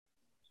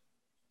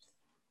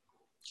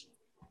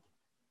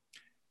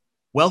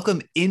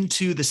Welcome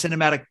into the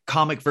Cinematic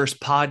Comic Verse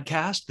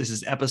podcast. This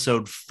is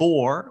episode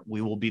 4. We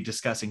will be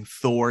discussing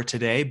Thor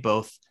today,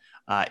 both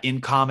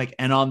in comic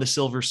and on the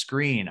silver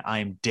screen.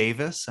 I'm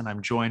Davis, and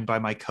I'm joined by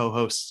my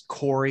co-hosts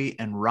Cori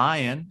and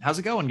Ryan. How's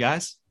it going,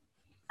 guys?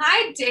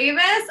 Hi,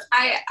 Davis.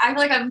 I feel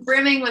like I'm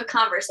brimming with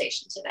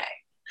conversation today.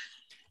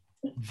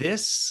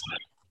 This,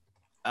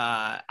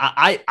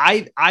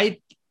 I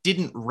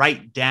didn't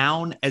write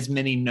down as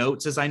many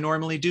notes as I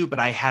normally do, but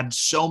I had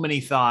so many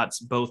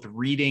thoughts both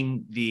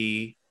reading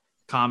the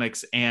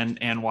comics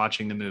and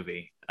watching the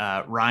movie.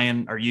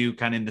 Ryan, are you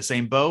kind of in the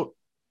same boat?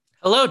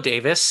 Hello,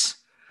 Davis.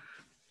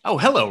 Oh,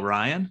 hello,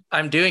 Ryan.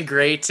 I'm doing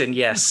great, and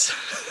yes.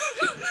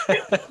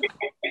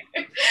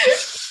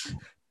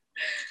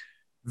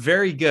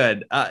 Very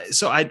good.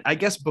 So I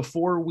guess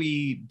before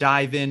we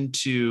dive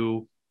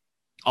into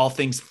all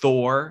things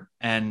Thor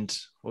and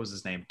what was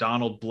his name?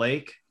 Donald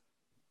Blake.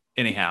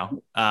 Anyhow,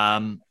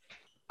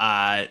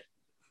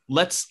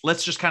 let's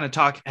just kind of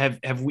talk.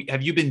 Have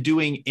you been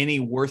doing any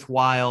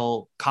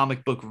worthwhile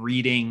comic book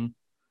reading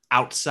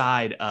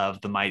outside of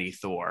the Mighty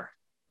Thor?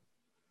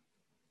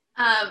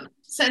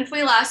 Since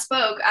we last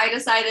spoke, I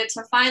decided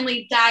to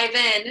finally dive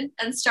in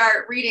and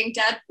start reading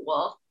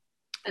Deadpool,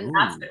 and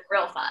that's been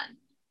real fun.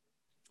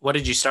 What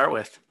did you start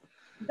with?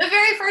 The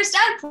very first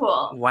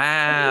Deadpool.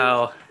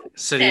 Wow.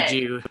 So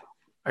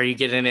are you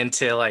getting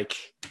into like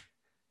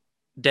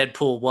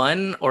Deadpool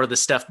 1 or the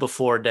stuff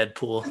before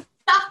Deadpool?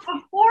 Stuff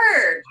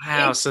before.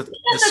 Wow, so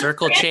the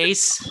circle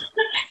chase?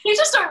 He's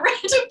just a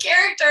random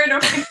character in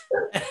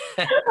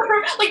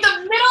like the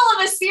middle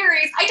of a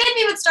series. I didn't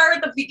even start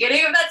at the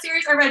beginning of that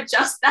series. I read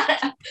just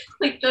that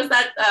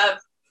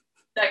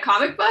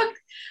comic book.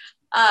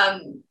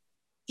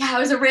 Yeah, it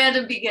was a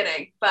random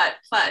beginning, but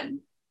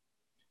fun.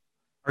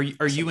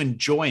 Are you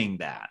enjoying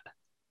that?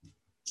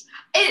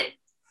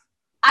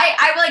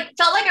 I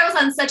felt like I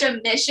was on such a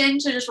mission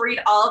to just read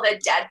all the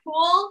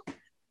Deadpool,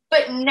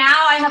 but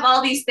now I have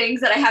all these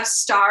things that I have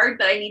starred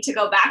that I need to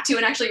go back to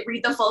and actually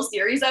read the full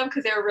series of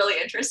because they were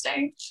really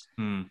interesting.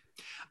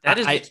 That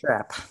is a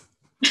trap.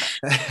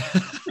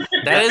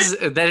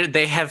 that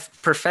they have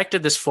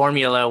perfected this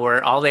formula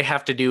where all they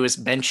have to do is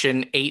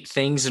mention 8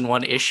 things in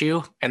one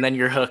issue, and then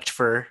you're hooked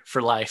for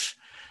life.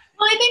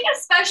 Well, I think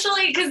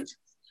especially because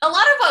a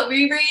lot of what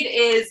we read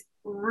is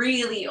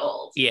really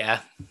old.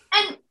 Yeah.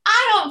 And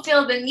I don't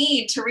feel the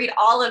need to read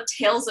all of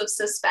Tales of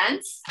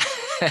Suspense.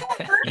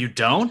 You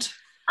don't?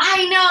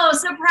 I know,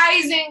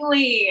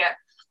 surprisingly.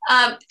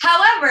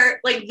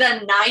 However, like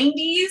the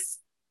 90s,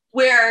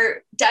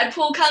 where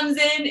Deadpool comes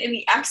in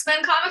the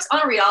X-Men comics, I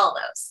want to read all of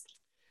those.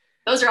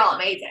 Those are all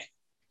amazing.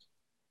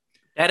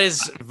 That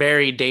is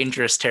very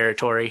dangerous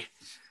territory.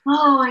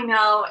 Oh, I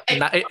know.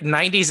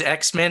 90s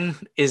X-Men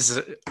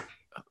is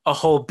a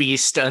whole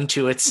beast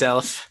unto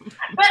itself.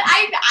 But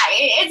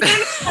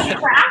it's gonna be a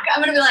crack.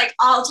 I'm gonna be like,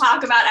 I'll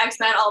talk about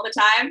X-Men all the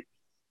time.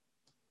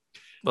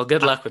 Well,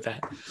 good luck with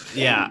that.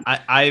 Yeah,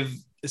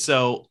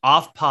 so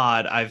off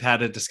pod, I've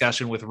had a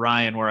discussion with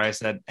Ryan where I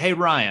said, "Hey,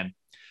 Ryan,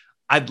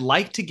 I'd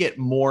like to get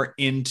more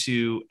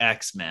into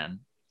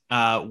X-Men.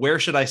 Where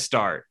should I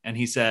start?" And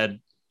he said,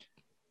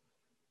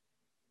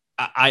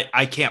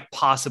 I can't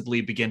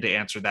possibly begin to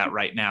answer that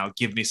right now.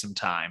 Give me some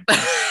time.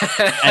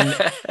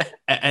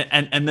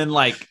 and then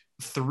like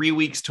 3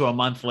 weeks to a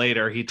month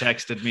later, he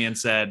texted me and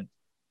said,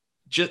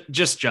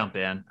 just jump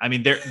in. I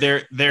mean,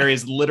 there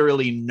is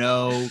literally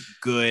no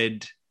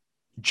good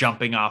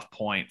jumping off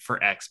point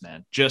for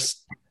X-Men.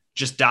 Just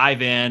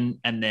dive in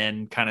and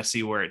then kind of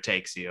see where it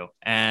takes you.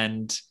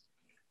 And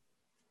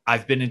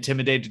I've been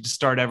intimidated to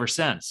start ever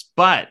since,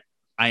 but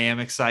I am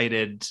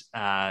excited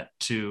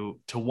to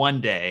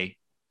one day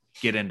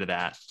get into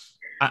that.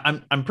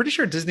 I'm pretty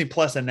sure Disney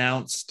Plus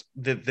announced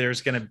that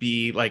there's going to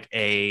be like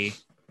a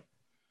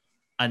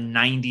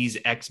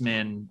 90s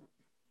X-Men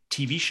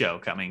TV show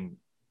coming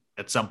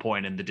at some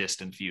point in the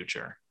distant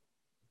future.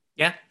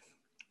 Yeah,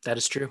 that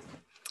is true.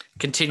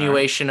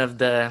 Continuation of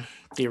the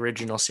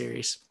original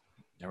series.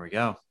 There we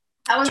go.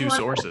 2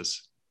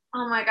 sources.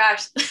 Oh my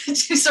gosh. 2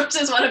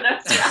 sources, one of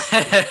those.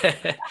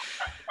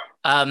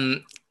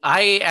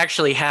 I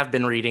actually have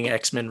been reading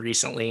X-Men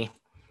recently.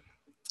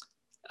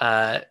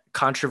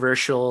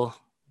 Controversial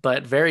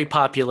but very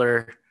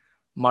popular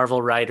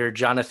Marvel writer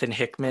Jonathan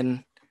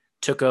Hickman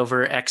took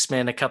over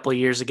X-Men a couple of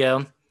years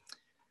ago,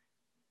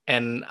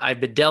 and I've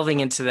been delving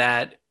into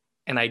that,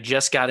 and I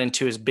just got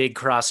into his big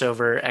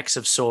crossover X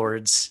of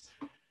Swords,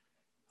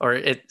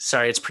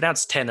 it's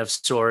pronounced 10 of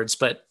Swords,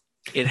 but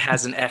it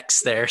has an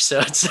X there, so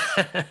it's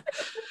sometimes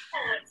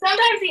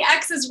the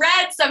X is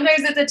red,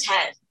 sometimes it's a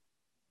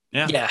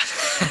 10. Yeah.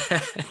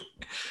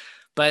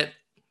 But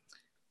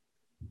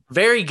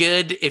very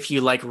good if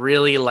you like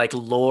really like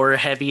lore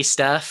heavy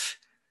stuff,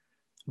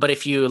 but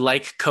if you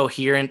like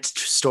coherent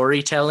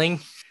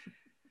storytelling,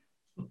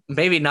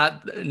 maybe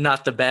not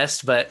the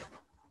best, but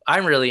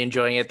I'm really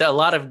enjoying it. A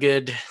lot of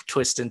good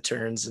twists and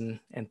turns and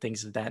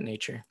things of that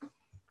nature.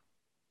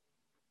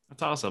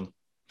 That's awesome.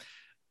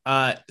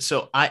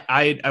 So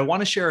I want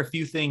to share a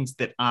few things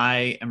that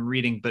I am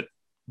reading, but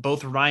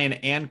both Ryan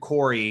and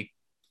Cori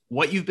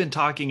what you've been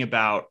talking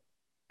about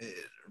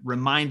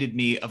reminded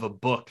me of a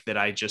book that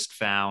I just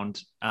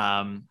found.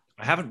 I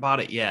haven't bought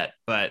it yet,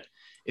 but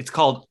it's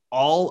called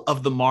All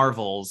of the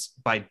Marvels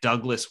by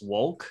Douglas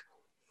Wolk,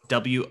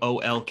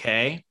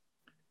 Wolk.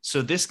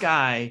 So this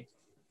guy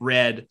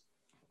read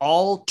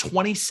all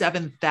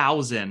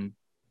 27,000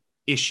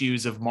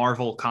 issues of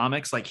Marvel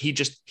comics. Like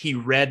he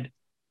read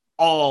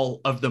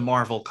all of the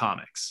Marvel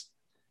comics,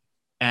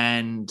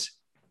 and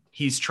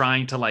he's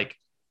trying to like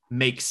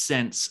make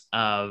sense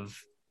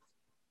of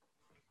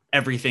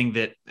everything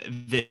that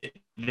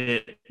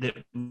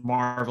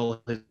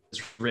Marvel has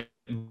written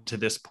to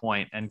this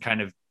point, and kind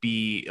of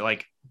be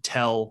like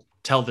tell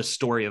the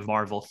story of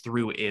Marvel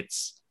through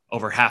its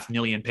over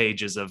 500,000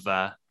 pages of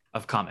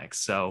comics.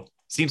 So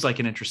seems like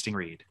an interesting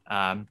read.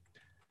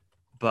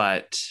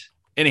 But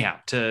anyhow,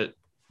 to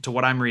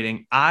what I'm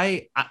reading,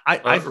 I've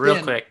real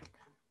been, quick.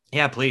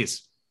 Yeah,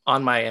 please.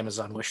 On my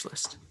Amazon wish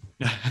list.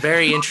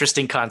 Very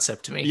interesting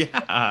concept to me.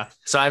 Yeah.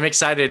 So I'm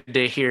excited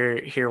to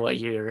hear what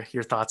your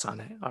thoughts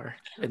on it are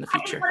in the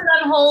future. I put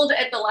it on hold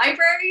at the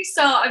library,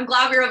 so I'm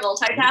glad we were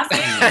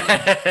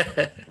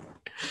multitasking.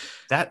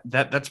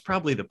 That's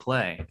probably the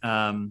play.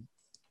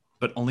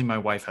 But only my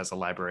wife has a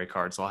library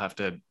card, so I'll have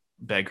to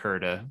beg her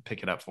to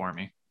pick it up for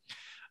me.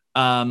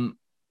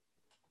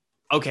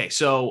 Okay,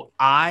 so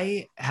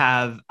I've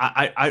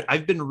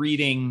been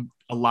reading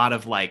a lot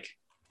of like,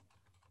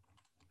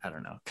 I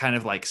don't know, kind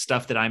of like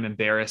stuff that I'm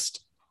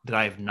embarrassed that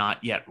I have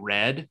not yet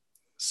read.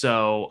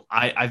 So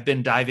I've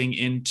been diving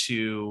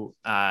into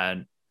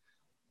the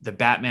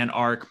Batman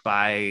arc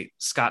by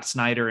Scott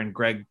Snyder and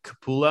Greg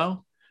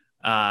Capullo.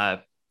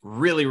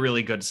 Really,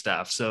 really good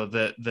stuff. So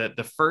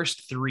the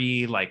first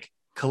three like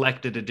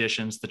collected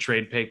editions, the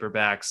trade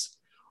paperbacks,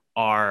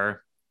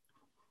 are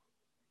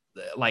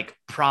like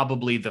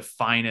probably the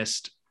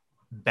finest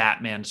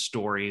Batman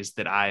stories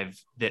that I've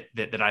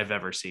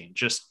ever seen.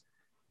 Just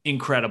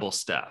incredible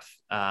stuff.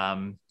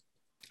 I'm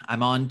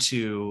on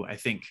to, I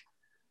think,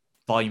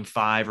 volume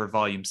 5 or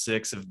volume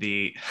 6 of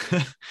the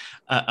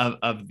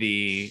of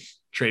the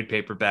trade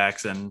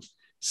paperbacks, and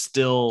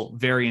still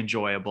very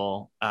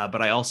enjoyable.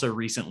 But I also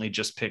recently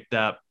just picked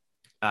up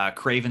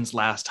Kraven's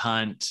Last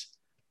Hunt.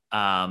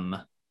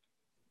 What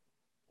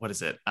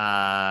is it?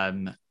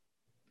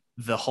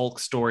 The Hulk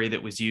story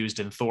that was used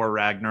in Thor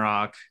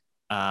Ragnarok.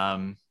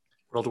 World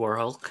War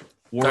Hulk.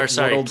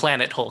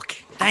 Planet Hulk.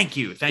 Thank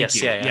you.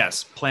 Yes, yeah.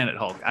 Yes, Planet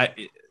Hulk.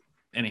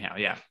 Anyhow,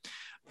 yeah.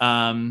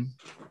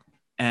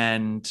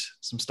 And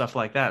some stuff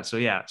like that. So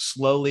yeah,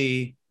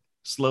 slowly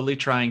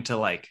trying to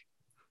like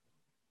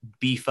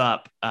beef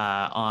up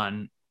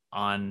on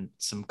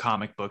some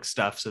comic book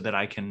stuff so that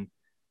I can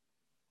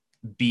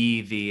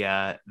be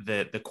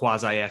the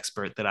quasi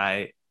expert that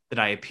I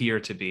appear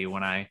to be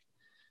when I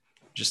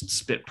just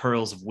spit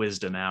pearls of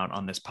wisdom out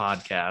on this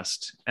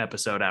podcast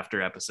episode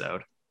after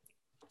episode.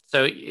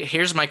 So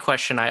here's my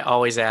question I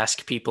always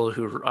ask people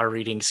who are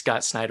reading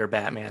Scott Snyder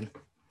Batman.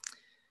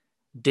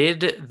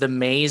 Did the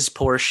maze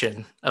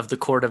portion of the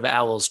Court of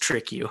Owls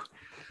trick you?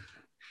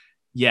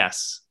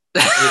 Yes.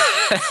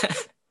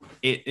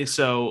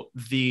 So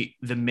the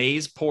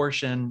maze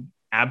portion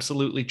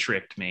absolutely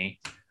tricked me.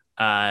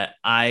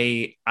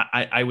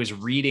 I was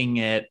reading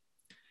it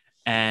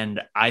and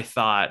I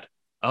thought,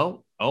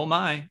 oh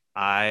my,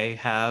 I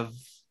have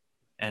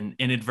an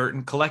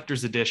inadvertent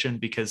collector's edition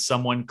because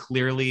someone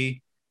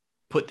clearly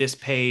put this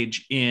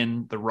page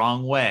in the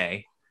wrong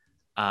way.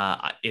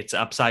 It's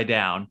upside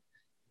down.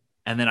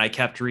 And then I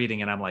kept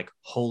reading and I'm like,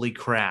 holy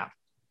crap,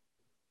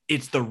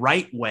 it's the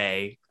right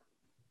way.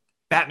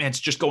 Batman's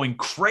just going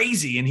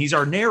crazy and he's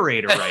our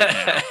narrator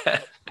right now.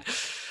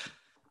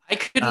 I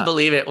couldn't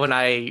believe it when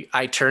I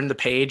turned the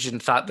page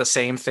and thought the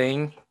same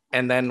thing,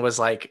 and then was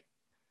like,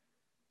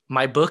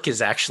 my book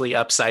is actually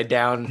upside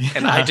down,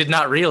 and I did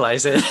not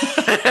realize it.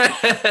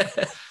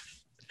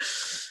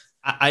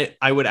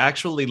 I would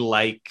actually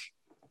like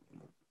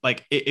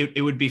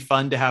it would be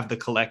fun to have the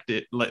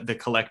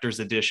collector's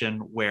edition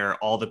where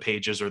all the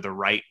pages are the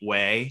right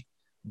way,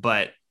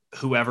 but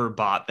whoever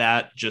bought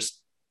that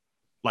just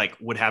like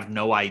would have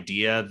no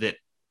idea that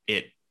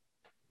it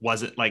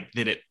wasn't like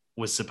that it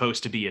was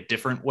supposed to be a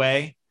different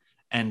way.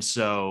 And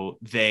so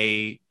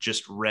they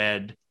just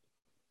read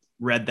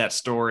that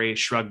story,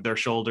 shrugged their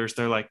shoulders.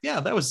 They're like, yeah,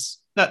 that was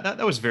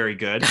very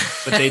good.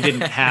 But they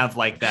didn't have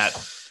like that,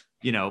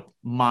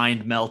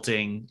 mind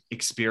melting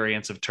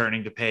experience of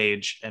turning the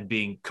page and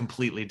being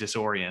completely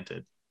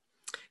disoriented.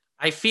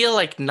 I feel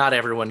like not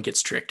everyone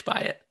gets tricked by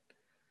it,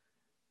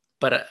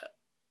 but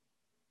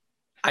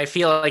I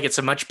feel like it's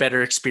a much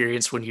better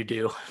experience when you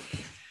do.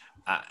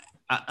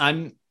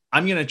 I'm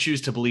going to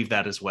choose to believe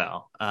that as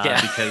well,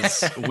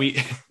 because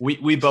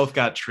we both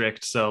got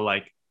tricked. So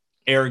like,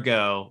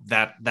 ergo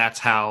that's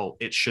how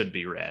it should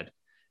be read.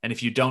 And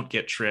if you don't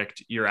get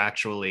tricked, you're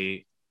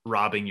actually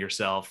robbing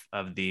yourself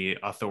of the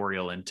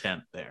authorial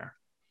intent there.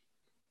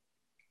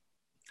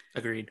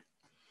 Agreed.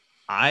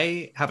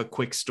 I have a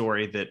quick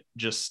story that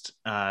just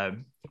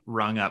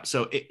rung up.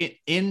 So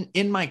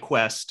in my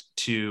quest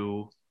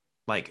to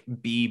like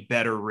be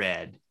better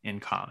read in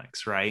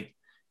comics, right?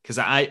 because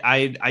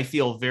I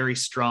feel very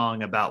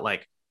strong about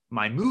like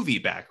my movie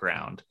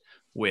background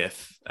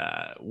with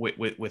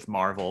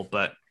Marvel,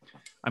 but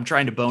I'm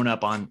trying to bone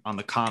up on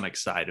the comic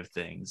side of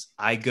things.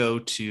 I go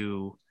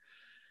to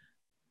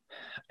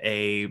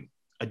a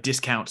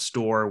discount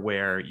store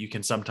where you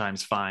can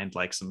sometimes find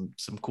like some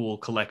cool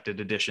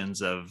collected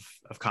editions of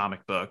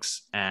comic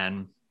books,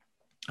 and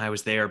I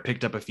was there,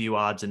 picked up a few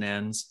odds and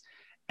ends,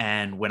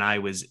 and when I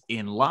was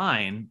in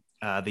line,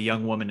 the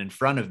young woman in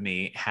front of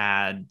me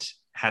had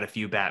a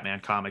few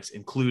Batman comics,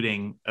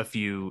 including a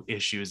few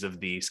issues of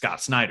the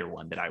Scott Snyder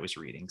one that I was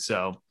reading.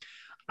 So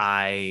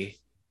I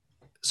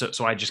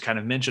just kind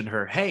of mentioned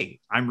her, hey,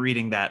 I'm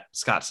reading that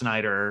Scott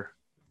Snyder,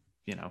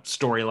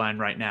 storyline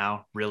right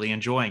now, really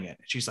enjoying it.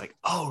 She's like,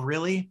 oh,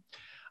 really?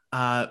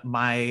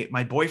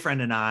 My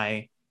boyfriend and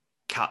I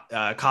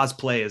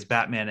cosplay as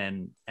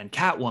Batman and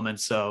Catwoman.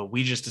 So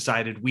we just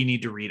decided we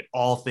need to read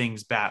all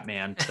things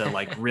Batman to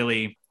like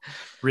really,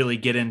 really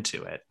get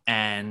into it.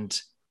 And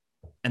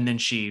then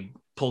she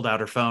pulled out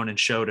her phone and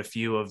showed a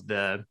few of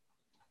the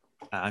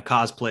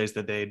cosplays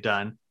that they had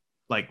done,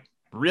 like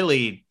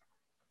really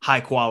high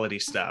quality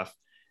stuff.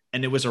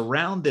 And it was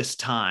around this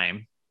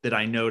time that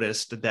I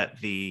noticed that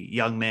the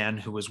young man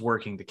who was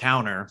working the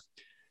counter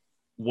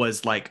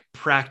was like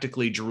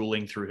practically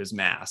drooling through his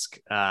mask.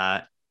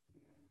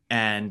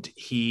 And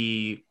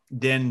he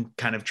then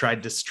kind of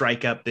tried to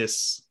strike up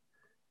this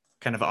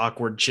kind of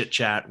awkward chit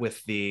chat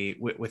with the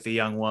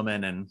young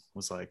woman, and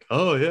was like,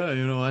 oh yeah,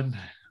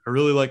 I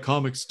really like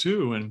comics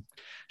too. And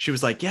she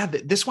was like, yeah,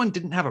 this one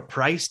didn't have a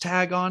price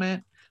tag on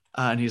it.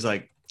 And he's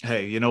like,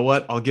 hey, you know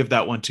what? I'll give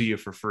that one to you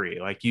for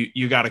free. Like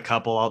you got a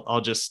couple.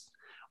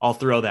 I'll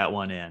throw that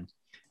one in.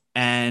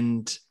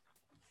 And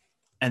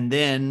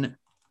then,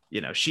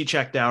 she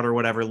checked out or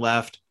whatever,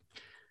 left.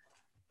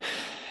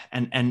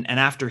 And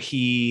after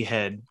he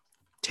had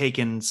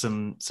taken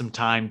some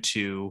time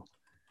to,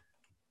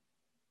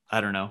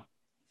 I don't know,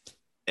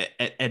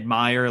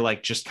 admire,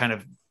 like just kind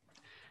of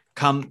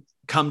come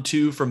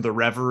to from the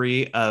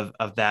reverie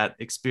of that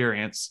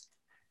experience,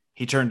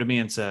 he turned to me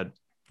and said,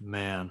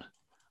 man,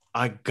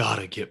 I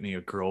gotta get me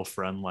a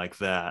girlfriend like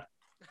that.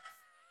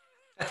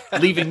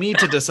 Leaving me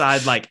to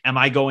decide, like, am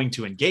I going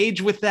to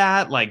engage with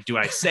that? Like, do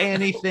I say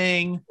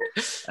anything?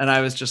 And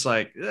I was just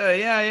like,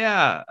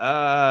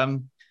 yeah.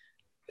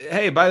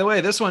 Hey, by the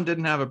way, this one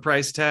didn't have a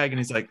price tag. And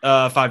he's like,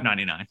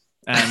 $5.99.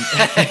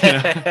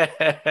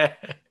 And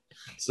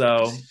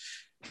so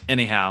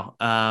anyhow,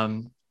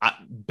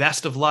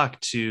 best of luck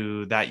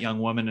to that young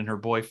woman and her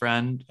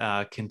boyfriend.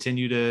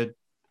 Continue to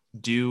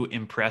do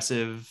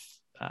impressive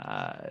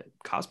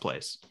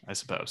cosplays, I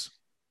suppose.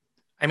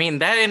 I mean,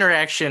 that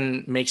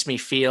interaction makes me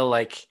feel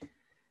like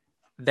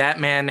that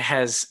man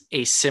has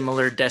a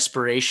similar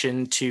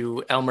desperation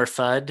to Elmer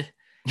Fudd,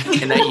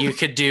 and that you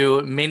could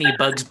do mini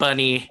Bugs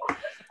Bunny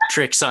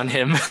tricks on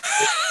him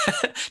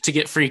to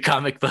get free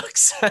comic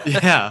books.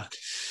 Yeah.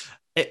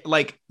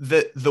 Like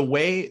the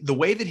way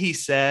that he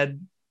said,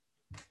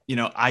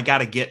 I got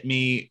to get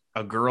me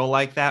a girl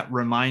like that,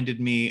 reminded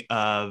me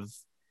of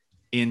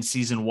in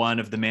season 1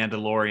 of The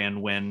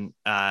Mandalorian, when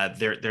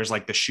there's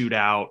like the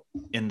shootout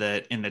in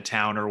the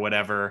town or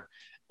whatever,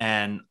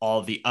 and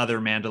all the other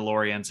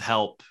Mandalorians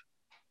help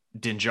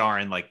Din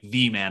Djarin, like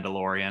the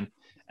Mandalorian,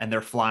 and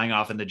they're flying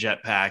off in the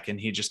jetpack, and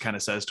he just kind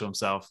of says to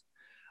himself,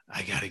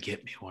 I gotta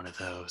get me one of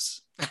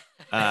those.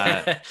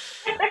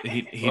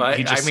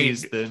 He just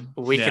sees the.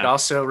 We could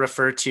also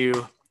refer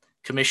to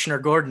Commissioner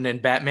Gordon in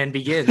Batman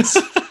Begins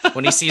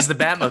when he sees the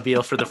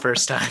Batmobile for the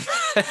first time.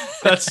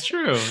 That's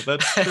true.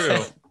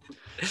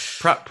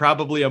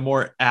 Probably a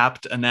more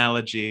apt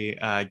analogy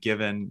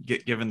given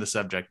the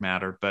subject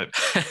matter, but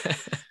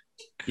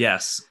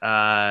yes,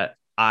 I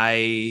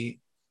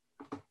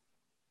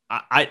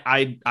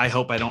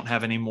hope I don't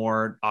have any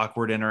more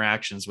awkward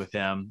interactions with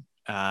him.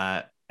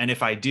 And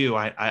if I do,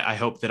 I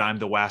hope that I'm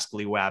the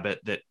wascally wabbit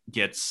that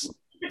gets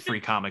free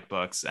comic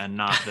books, and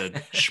not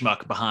the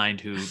schmuck behind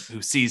who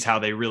sees how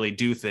they really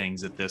do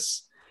things at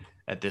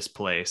this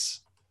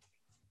place.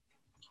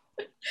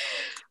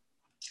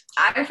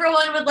 I, for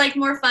one, would like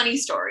more funny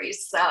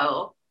stories.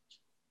 So,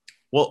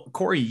 well,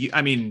 Cori,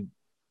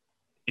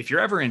 if you're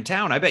ever in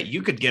town, I bet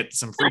you could get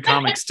some free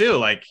comics too.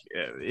 Like,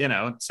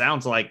 it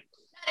sounds like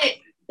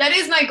that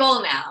is my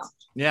goal now.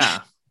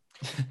 Yeah.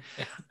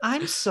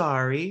 I'm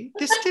sorry,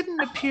 this didn't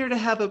appear to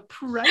have a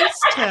price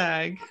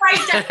tag.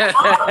 Price tag.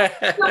 Oh,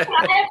 so can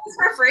I have this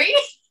for free?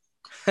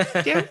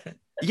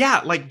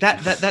 Yeah, like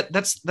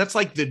that's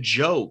like the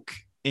joke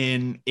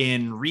in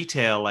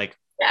retail. Like,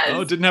 yes. Oh,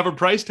 it didn't have a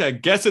price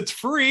tag. Guess it's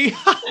free.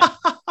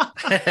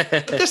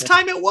 But this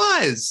time it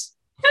was.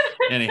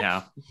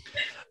 Anyhow,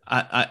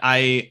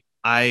 I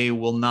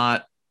will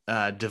not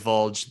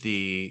divulge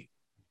the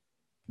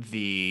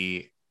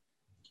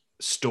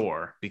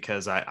store,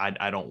 because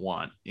I don't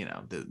want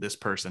this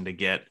person to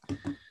get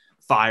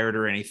fired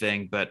or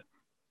anything, but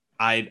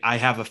I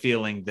have a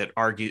feeling that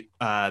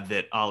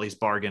that Ollie's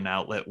Bargain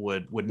Outlet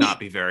would not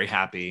be very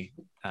happy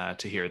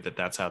to hear that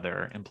that's how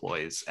their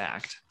employees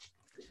act.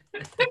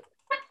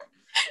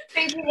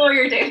 Thank you,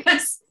 Lawyer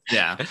Davis.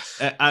 Yeah.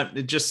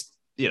 Just,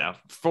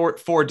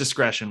 for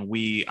discretion,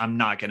 I'm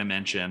not going to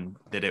mention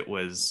that it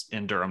was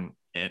in Durham,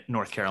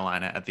 North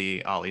Carolina at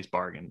the Ollie's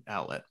Bargain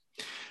Outlet.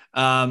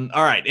 All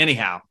right.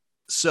 Anyhow,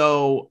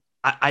 so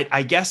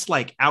I guess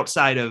like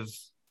outside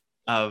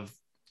of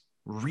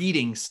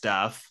reading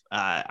stuff,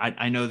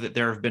 I know that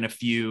there have been a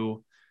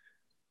few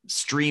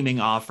streaming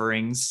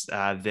offerings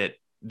that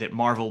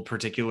Marvel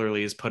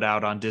particularly has put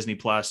out on Disney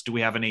Plus. Do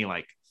we have any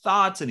like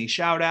thoughts, any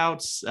shout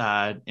outs,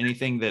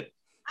 anything that...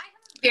 I have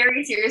a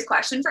very serious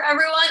question for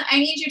everyone. I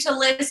need you to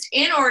list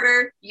in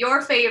order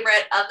your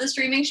favorite of the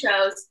streaming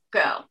shows.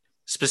 Go.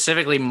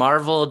 Specifically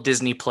Marvel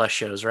Disney Plus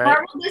shows, right?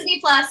 Marvel Disney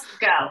Plus,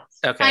 go.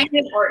 Okay. Kind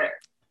of order.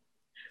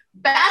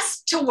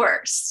 Best to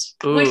worst.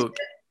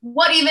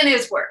 What even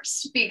is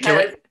worst?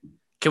 Because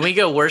can we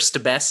go worst to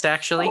best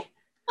actually?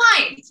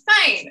 Fine.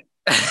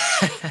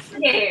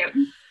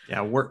 Game.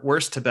 Yeah,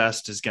 worst to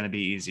best is going to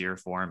be easier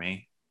for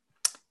me.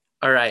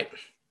 All right.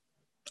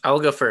 I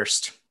will go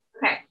first.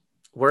 Okay.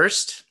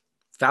 Worst,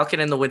 Falcon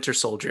and the Winter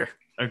Soldier.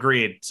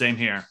 Agreed. Same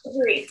here.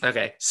 Agreed.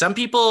 Okay. Some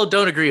people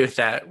don't agree with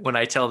that when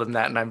I tell them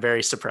that, and I'm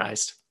very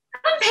surprised.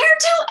 Compared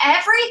to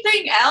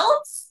everything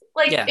else,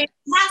 It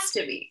has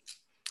to be.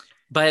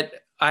 But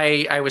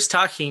I was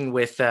talking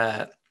with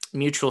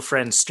mutual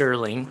friend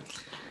Sterling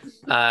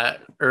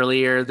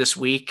earlier this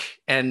week,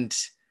 and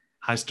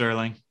hi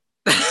Sterling.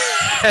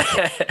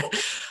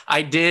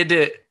 I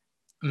did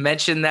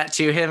mention that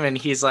to him, and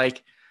he's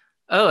like,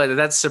 "Oh,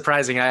 that's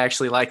surprising. I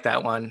actually like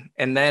that one."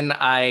 And then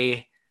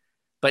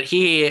but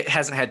he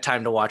hasn't had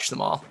time to watch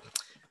them all.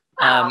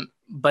 Wow.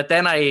 But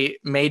then I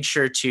made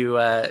sure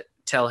to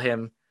tell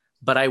him,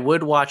 but I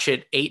would watch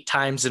it 8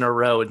 times in a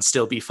row and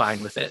still be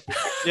fine with it.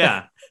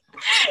 Yeah.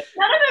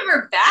 None of them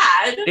are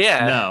bad.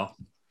 Yeah. No.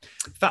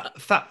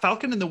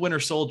 Falcon and the Winter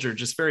Soldier,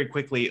 just very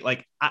quickly,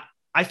 like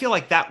I feel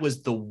like that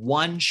was the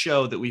one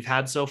show that we've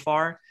had so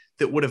far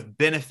that would have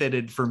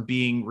benefited from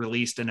being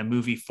released in a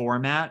movie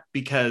format,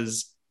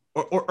 because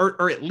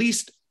or at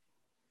least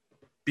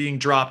being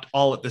dropped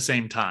all at the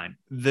same time.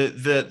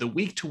 The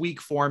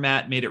week-to-week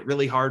format made it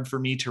really hard for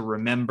me to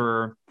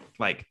remember,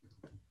 like,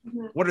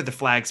 what are the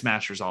Flag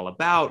Smashers all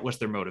about? What's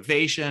their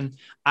motivation?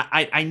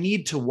 I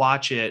need to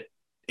watch it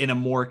in a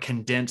more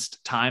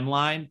condensed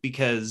timeline,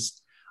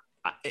 because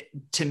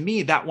to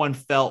me, that one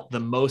felt the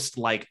most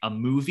like a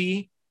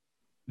movie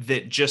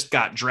that just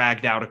got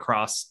dragged out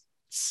across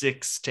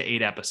 6 to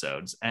 8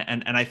 episodes.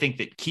 And I think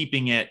that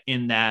keeping it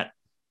in that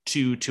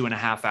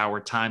 2.5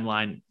 hour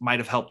timeline might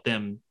have helped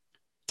them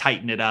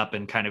tighten it up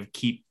and kind of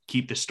keep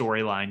the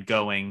storyline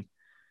going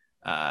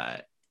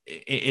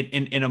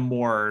in a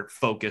more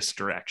focused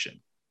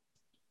direction.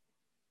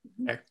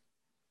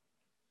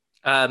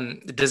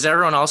 Does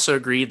everyone also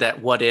agree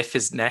that What If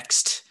is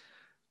next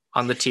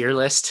on the tier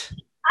list?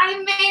 I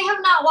may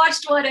have not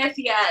watched What If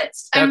yet.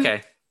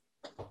 Okay.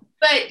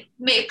 But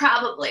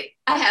probably.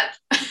 I have.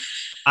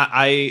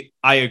 I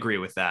agree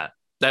with that.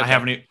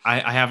 Okay.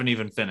 I haven't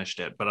even finished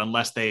it, but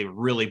unless they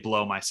really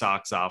blow my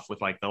socks off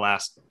with like the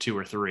last 2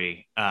 or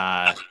 3,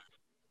 that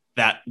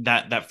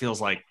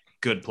feels like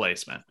good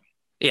placement.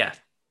 Yeah.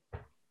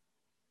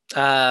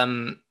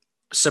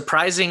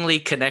 Surprisingly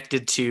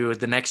connected to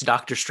the next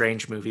Doctor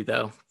Strange movie,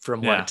 though,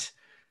 from what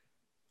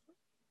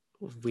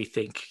we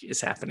think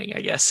is happening,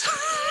 I guess.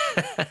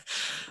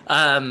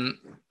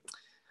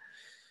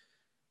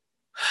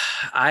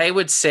 I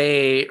would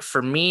say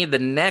for me, the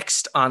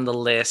next on the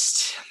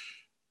list,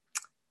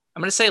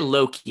 I'm going to say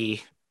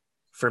Loki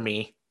for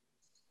me.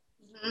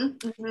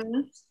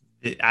 Mm-hmm.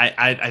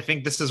 I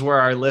think this is where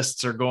our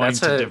lists are going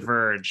to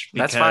diverge,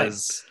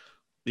 because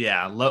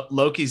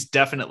Loki's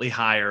definitely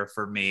higher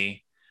for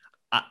me.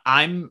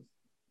 I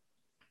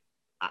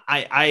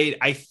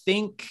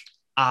think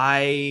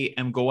I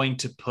am going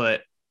to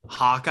put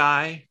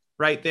Hawkeye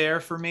right there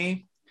for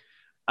me.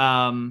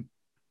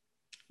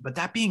 But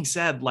that being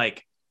said,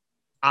 like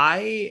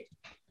I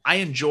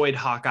enjoyed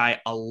Hawkeye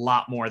a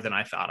lot more than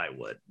I thought I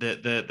would.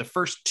 The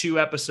first 2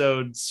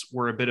 episodes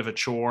were a bit of a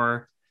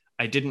chore.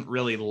 I didn't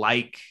really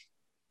like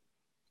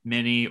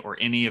many or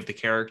any of the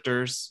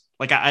characters.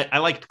 Like I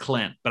liked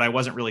Clint, but I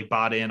wasn't really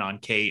bought in on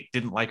Kate.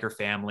 Didn't like her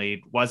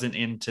family. Wasn't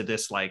into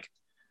this, like,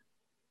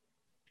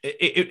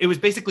 it was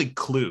basically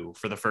Clue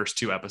for the first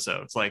 2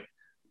 episodes. Like,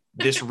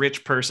 this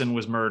rich person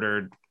was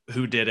murdered.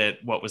 Who did it?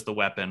 What was the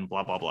weapon?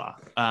 Blah, blah, blah.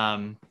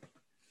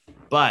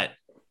 But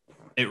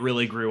it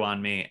really grew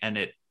on me, and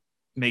it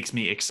makes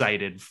me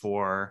excited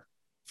for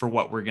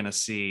what we're going to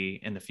see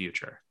in the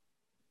future.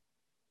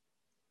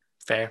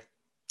 Fair.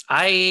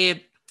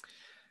 I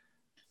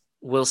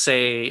will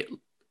say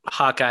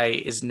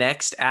Hawkeye is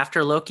next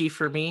after Loki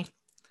for me,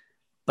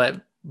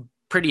 but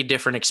pretty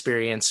different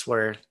experience,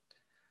 where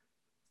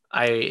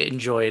I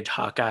enjoyed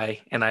Hawkeye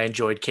and I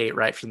enjoyed Kate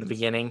right from the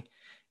beginning.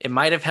 It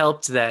might have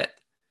helped that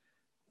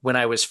when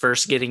I was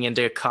first getting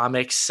into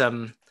comics,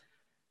 some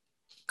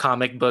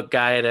comic book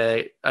guy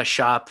at a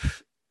shop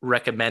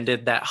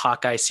recommended that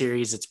Hawkeye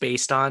series it's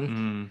based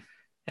on.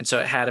 And so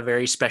it had a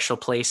very special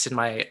place in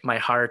my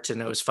heart,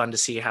 and it was fun to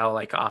see how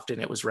like often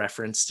it was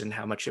referenced and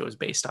how much it was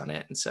based on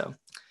it. And so,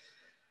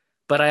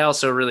 but I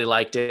also really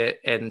liked it,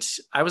 and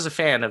I was a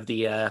fan of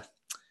the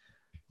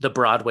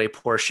Broadway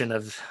portion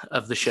of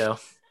the show.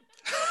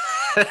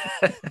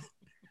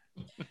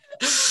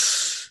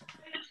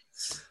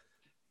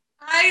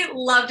 I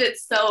loved it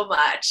so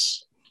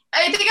much.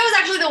 I think I was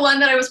actually the one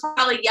that I was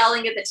probably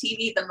yelling at the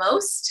TV the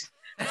most.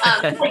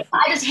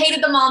 I just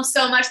hated the mom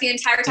so much the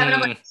entire time. And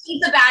I'm like,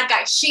 she's the bad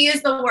guy. She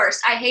is the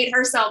worst. I hate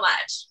her so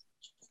much.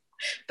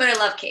 But I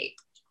love Kate.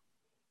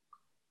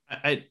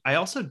 I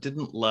also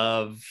didn't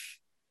love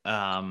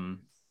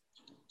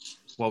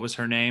what was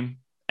her name?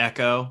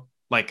 Echo,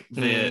 like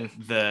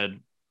the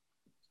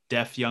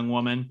deaf young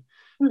woman.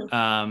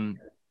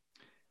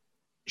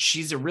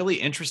 She's a really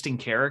interesting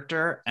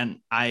character, and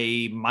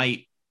I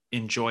might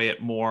enjoy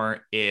it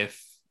more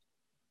if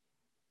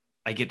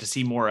I get to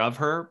see more of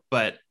her,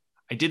 but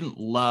I didn't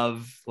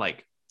love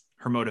like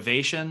her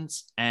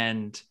motivations.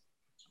 And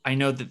I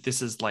know that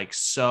this is like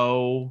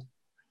so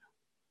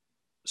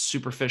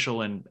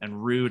superficial and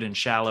rude and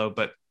shallow,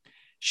 but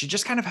she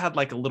just kind of had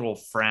like a little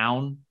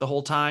frown the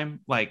whole time.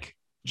 Like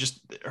just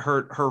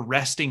her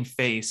resting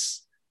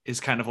face is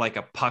kind of like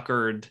a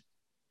puckered,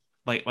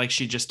 like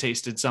she just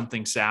tasted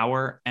something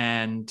sour,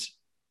 and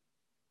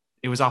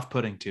it was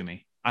off-putting to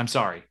me. I'm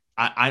sorry.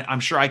 I'm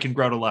sure I can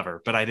grow to love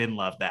her, but I didn't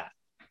love that.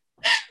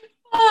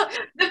 The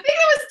thing that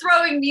was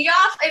throwing me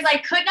off is I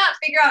could not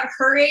figure out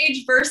her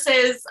age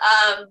versus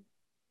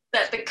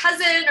the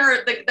cousin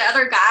or the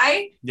other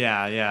guy.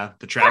 Yeah,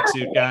 the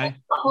tracksuit guy.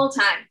 The whole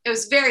time. It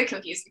was very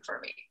confusing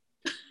for me.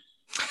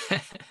 I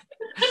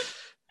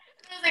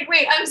was like,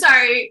 wait, I'm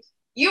sorry.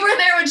 You were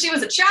there when she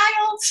was a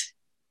child?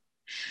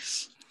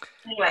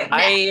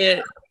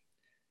 Anyway.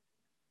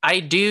 I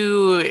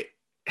do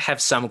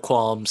have some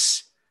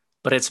qualms,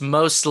 but it's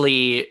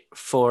mostly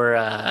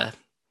for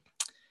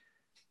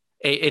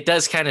it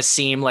does kind of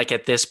seem like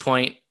at this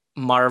point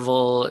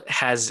Marvel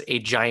has a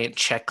giant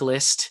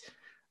checklist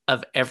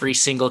of every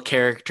single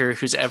character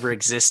who's ever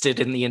existed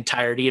in the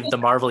entirety of the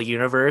Marvel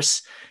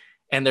universe,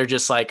 and they're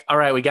just like, all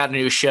right, we got a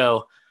new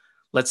show,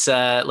 let's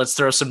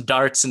throw some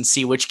darts and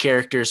see which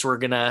characters we're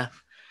gonna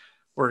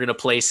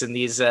place in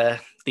these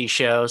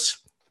shows.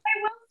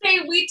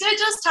 We did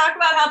just talk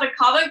about how the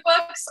comic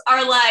books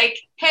are like,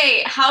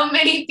 hey, how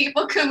many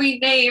people can we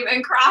name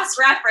and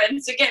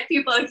cross-reference to get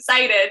people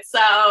excited?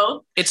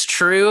 So it's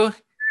true.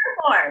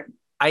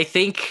 I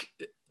think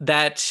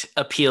that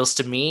appeals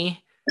to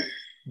me.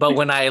 But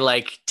when I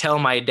like tell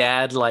my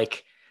dad,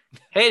 like,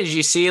 hey, did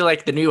you see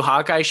like the new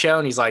Hawkeye show?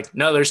 And he's like,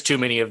 no, there's too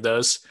many of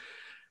those.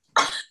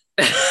 I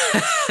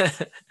want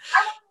a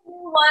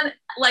new one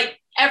like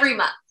every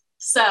month.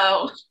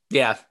 So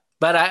yeah,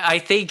 but I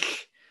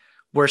think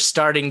we're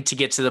starting to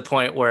get to the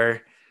point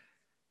where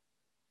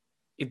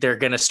they're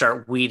going to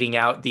start weeding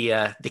out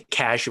the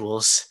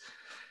casuals,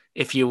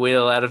 if you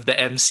will, out of the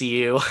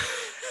MCU.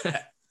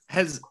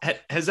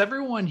 Has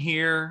everyone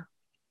here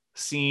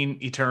seen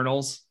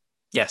Eternals?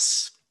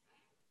 Yes.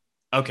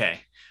 Okay.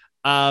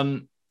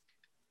 Ryan,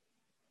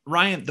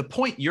 the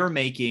point you're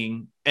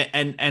making,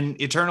 and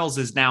Eternals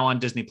is now on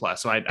Disney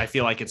Plus, so I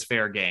feel like it's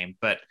fair game,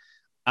 but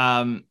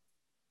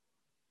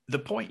the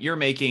point you're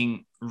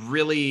making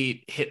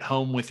really hit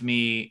home with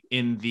me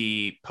in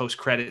the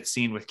post-credit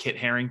scene with Kit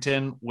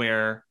Harington,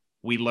 where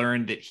we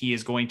learned that he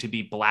is going to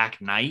be Black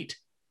Knight.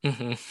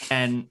 Mm-hmm.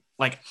 And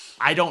like,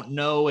 I don't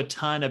know a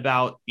ton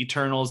about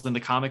Eternals in the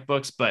comic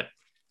books, but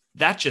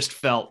that just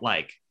felt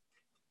like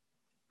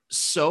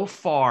so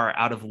far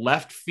out of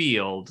left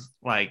field.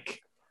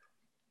 Like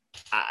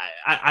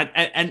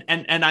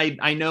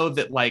I know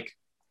that like,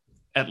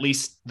 at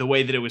least the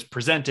way that it was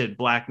presented,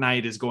 Black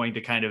Knight is going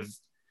to kind of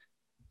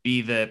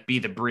be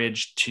the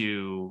bridge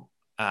to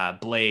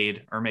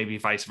Blade, or maybe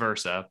vice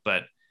versa.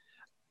 But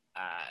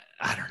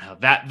I don't know,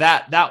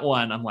 that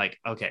one. I'm like,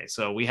 okay,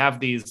 so we have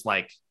these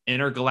like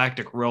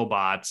intergalactic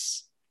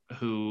robots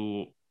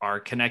who are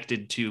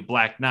connected to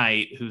Black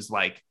Knight, who's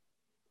like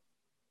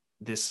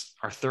this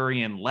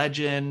Arthurian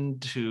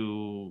legend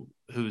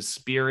whose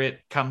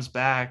spirit comes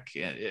back.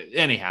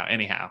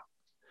 Anyhow,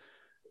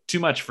 too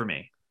much for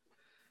me.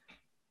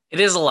 It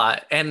is a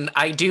lot. And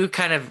I do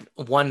kind of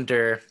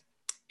wonder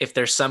if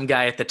there's some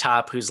guy at the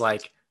top who's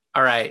like,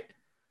 all right,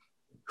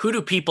 who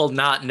do people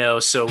not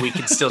know so we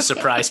can still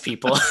surprise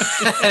people?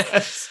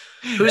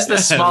 Who's the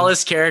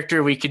smallest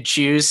character we could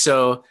choose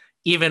so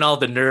even all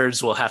the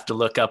nerds will have to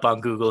look up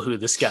on Google who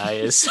this guy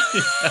is?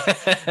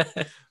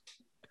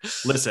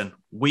 Listen,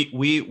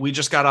 we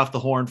just got off the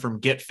horn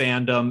from Get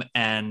Fandom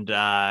and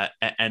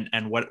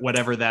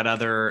whatever that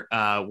other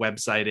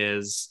website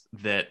is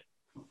that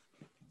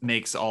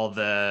makes all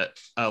the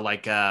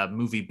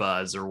movie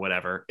buzz or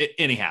whatever.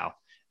 Anyhow,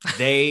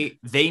 they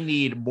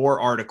need more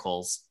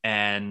articles,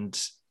 and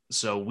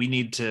so we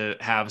need to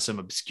have some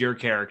obscure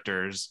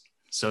characters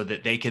so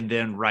that they can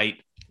then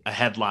write a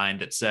headline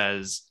that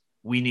says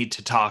we need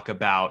to talk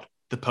about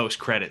the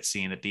post-credit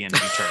scene at the end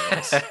of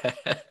Eternals.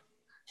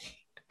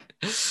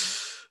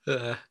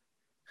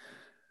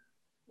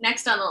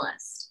 Next on the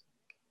list.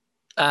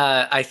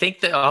 I think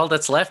that all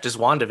that's left is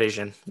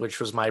WandaVision, which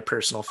was my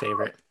personal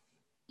favorite.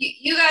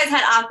 You guys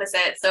had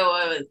opposite, so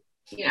it was,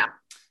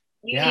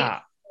 You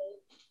Yeah.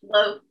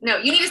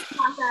 you need to say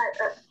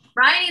Hawkeye.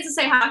 Ryan needs to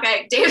say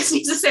Hawkeye. Davis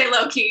needs to say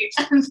Loki,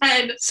 and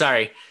then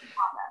Sorry.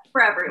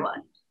 For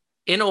everyone.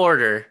 In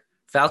order,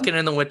 Falcon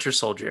and the Winter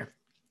Soldier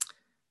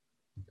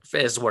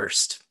is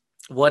worst.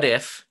 What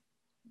if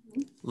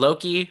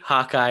Loki,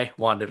 Hawkeye,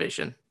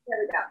 WandaVision? There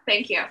we go.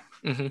 Thank you.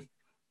 Mm-hmm. Ryan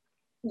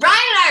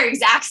and I are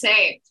exact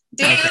same.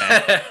 David.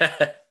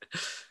 Okay.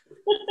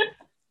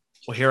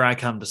 Well, here I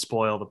come to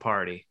spoil the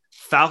party.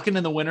 Falcon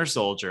and the Winter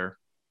Soldier.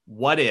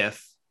 What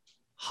if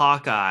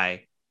Hawkeye,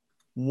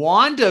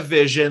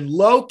 WandaVision,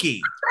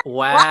 Loki?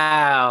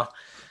 Wow.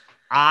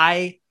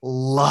 I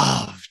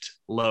loved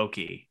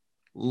Loki.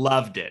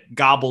 Loved it.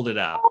 Gobbled it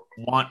up.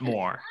 Want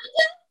more.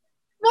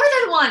 More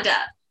than Wanda.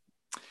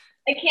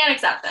 I can't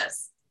accept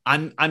this.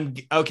 I'm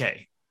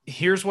okay.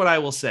 Here's what I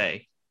will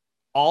say.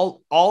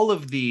 All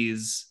of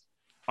these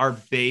are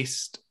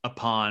based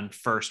upon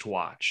first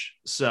watch.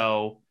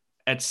 So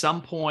at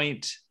some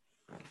point,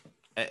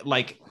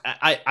 like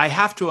I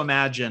have to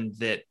imagine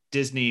that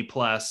Disney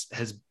Plus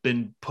has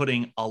been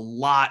putting a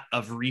lot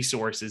of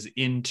resources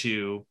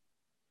into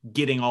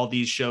getting all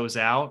these shows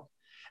out.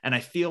 And I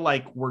feel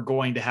like we're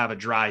going to have a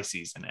dry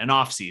season, an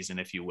off season,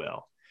 if you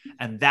will.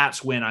 And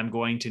that's when I'm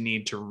going to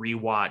need to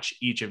rewatch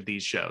each of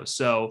these shows.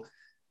 So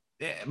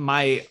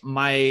my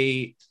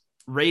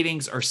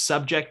ratings are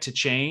subject to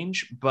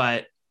change,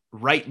 but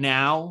right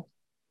now,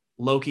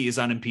 Loki is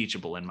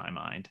unimpeachable in my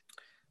mind.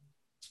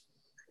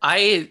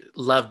 I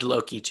loved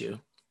Loki too,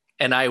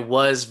 and I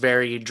was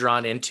very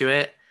drawn into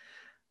it.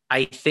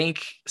 I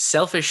think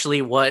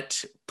selfishly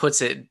what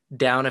puts it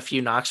down a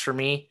few knocks for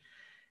me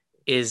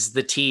is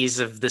the tease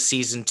of the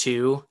season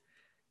 2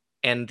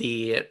 and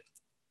the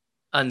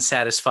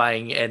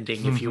unsatisfying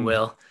ending, if you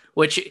will,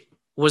 which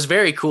was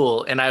very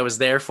cool. And I was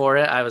there for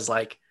it. I was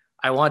like,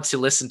 I want to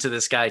listen to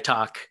this guy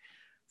talk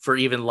for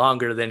even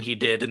longer than he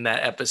did in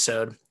that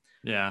episode.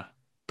 Yeah.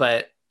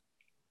 But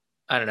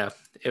I don't know.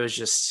 It was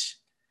just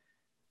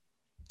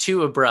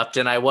too abrupt,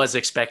 and I was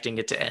expecting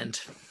it to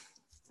end.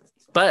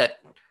 But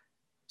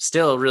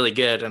still really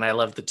good, and I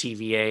love the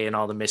TVA and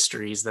all the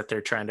mysteries that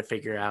they're trying to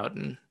figure out.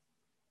 And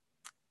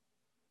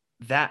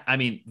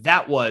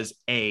that was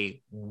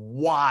a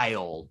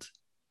wild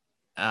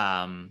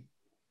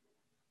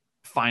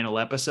final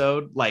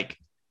episode. Like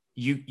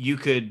you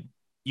could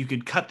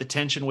cut the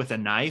tension with a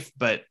knife,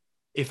 but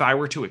if I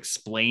were to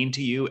explain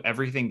to you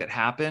everything that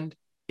happened,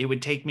 it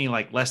would take me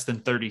like less than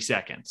 30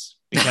 seconds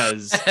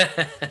because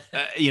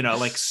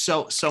like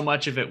so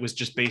much of it was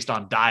just based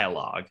on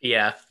dialogue.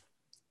 Yeah.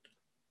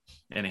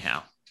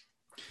 Anyhow.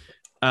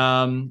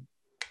 I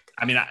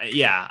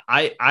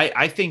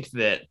think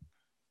that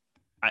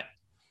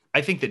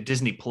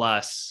Disney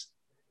Plus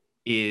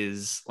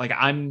is like,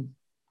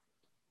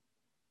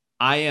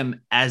 I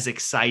am as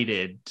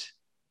excited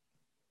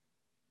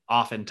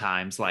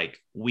oftentimes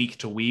like week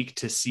to week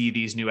to see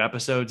these new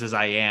episodes as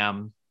I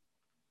am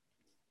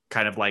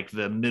kind of like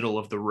the middle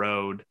of the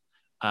road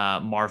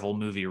Marvel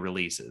movie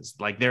releases.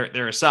 Like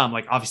there are some,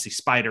 like obviously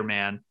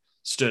Spider-Man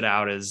stood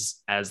out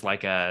as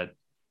like a,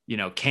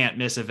 can't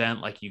miss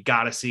event. Like you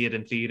got to see it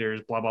in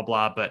theaters, blah, blah,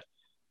 blah. But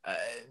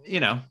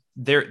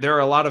there are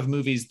a lot of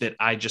movies that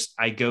I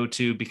go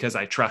to because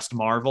I trust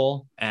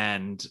Marvel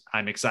and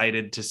I'm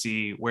excited to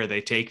see where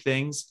they take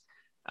things.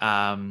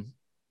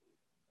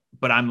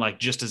 But I'm like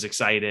just as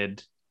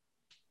excited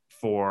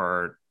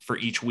for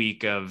each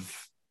week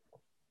of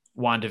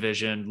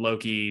WandaVision,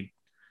 Loki,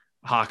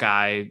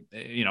 Hawkeye,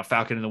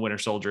 Falcon and the Winter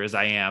Soldier as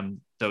I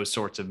am those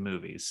sorts of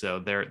movies. So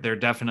they're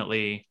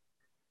definitely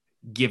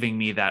giving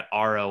me that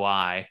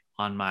ROI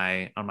on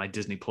my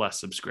Disney Plus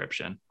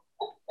subscription.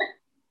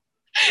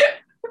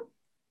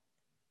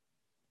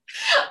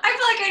 I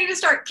feel like I need to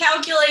start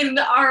calculating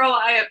the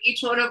ROI of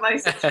each one of my.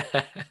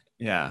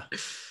 Yeah.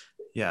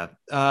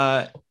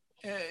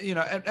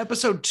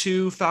 Episode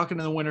 2, Falcon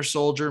and the Winter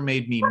Soldier,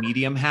 made me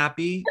medium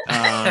happy,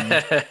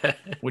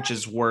 which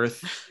is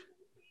worth.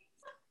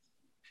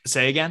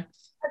 Say again.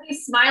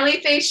 These smiley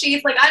face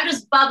sheets, like I'm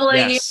just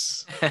bubbling.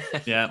 Yes.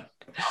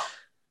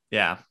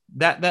 Yeah.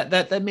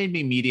 That made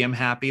me medium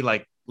happy,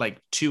 like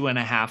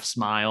 2.5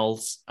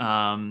 smiles,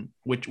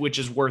 which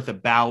is worth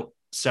about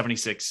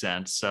 76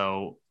 cents.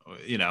 So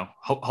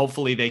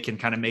hopefully they can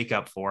kind of make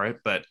up for it,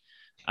 but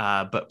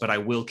I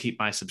will keep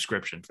my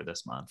subscription for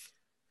this month.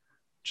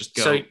 Just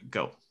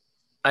go.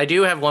 I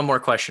do have one more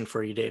question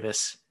for you,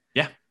 Davis.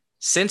 Yeah.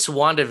 Since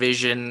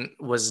WandaVision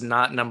was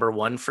not number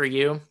 1 for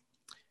you,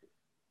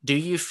 do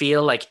you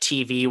feel like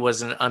TV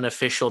was an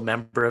unofficial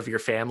member of your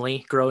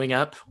family growing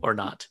up or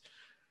not?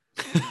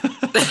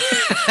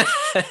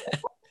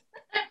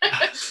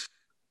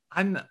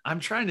 I'm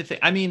trying to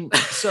think. I mean,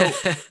 so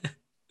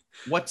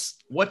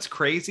what's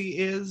crazy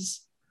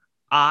is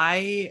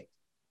I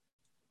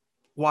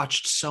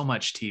watched so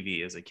much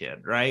TV as a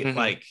kid, right? Mm-hmm.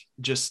 Like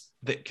just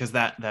because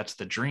that's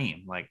the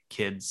dream. Like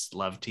kids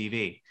love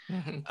TV.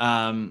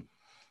 Mm-hmm.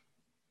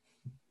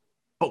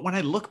 But when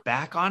I look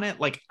back on it,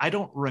 like I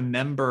don't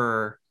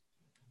remember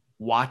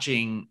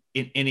watching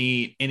in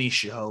any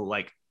show,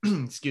 like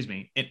excuse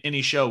me, in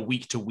any show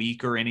week to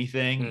week or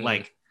anything. Mm-hmm.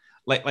 Like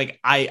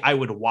I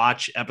would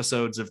watch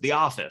episodes of The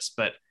Office,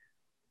 but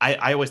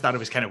I always thought it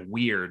was kind of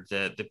weird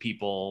the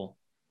people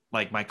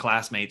like my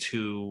classmates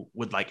who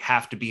would like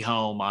have to be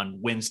home on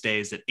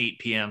Wednesdays at 8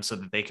 p.m. so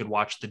that they could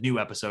watch the new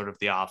episode of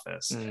The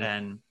Office.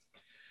 And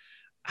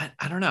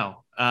I don't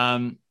know.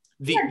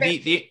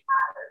 The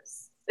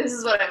This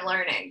is what I'm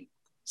learning.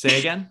 Say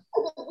again?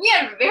 We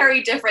had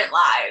very different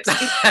lives.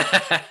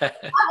 I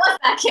was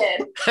that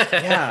kid.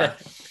 Yeah.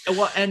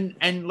 Well,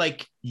 and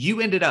like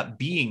you ended up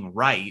being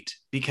right,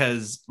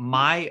 because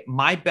my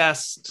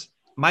best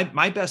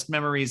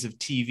memories of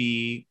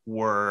TV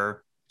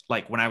were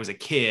like when I was a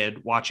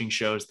kid watching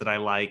shows that I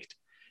liked,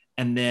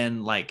 and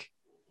then like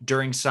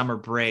during summer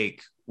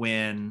break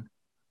when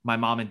my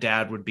mom and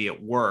dad would be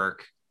at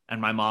work and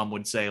my mom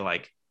would say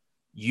like,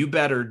 you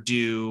better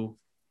do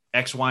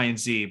X, Y, and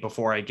Z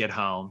before I get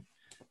home.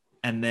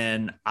 And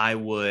then I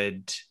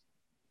would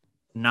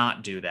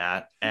not do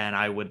that. And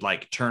I would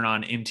like turn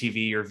on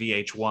MTV or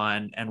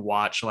VH1 and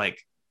watch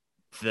like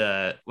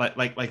the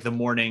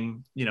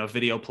morning,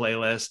 video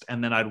playlist.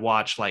 And then I'd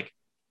watch like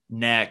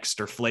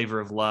Next or Flavor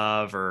of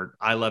Love or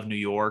I Love New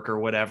York or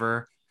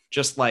whatever.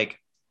 Just like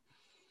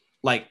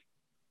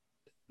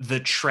the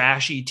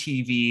trashy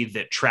TV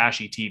that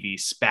trashy TV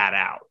spat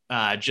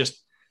out,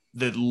 just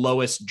the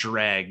lowest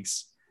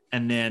dregs.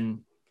 And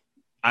then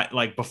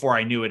before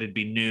I knew it, it'd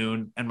be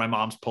noon and my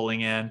mom's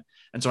pulling in.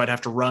 And so I'd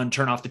have to run,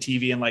 turn off the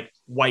TV and like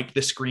wipe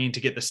the screen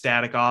to get the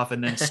static off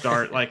and then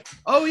start like,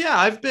 oh yeah,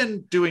 I've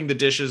been doing the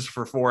dishes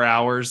for 4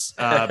 hours,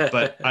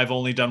 but I've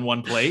only done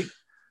one plate.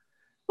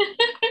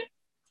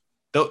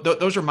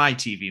 Those are my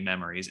TV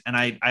memories. And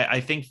I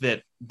think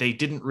that they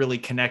didn't really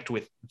connect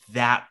with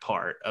that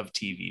part of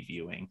TV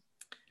viewing.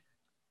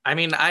 I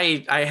mean,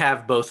 I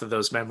have both of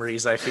those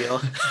memories, I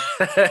feel.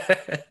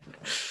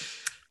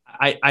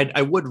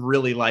 I would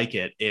really like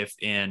it if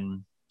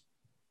in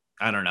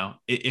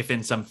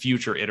some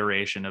future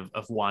iteration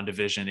of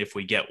WandaVision, if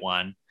we get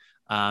one,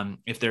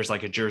 if there's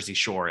like a Jersey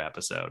Shore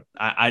episode,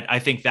 I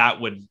think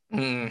that would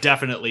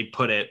definitely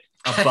put it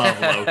above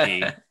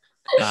Loki,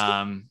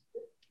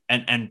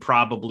 and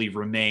probably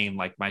remain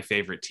like my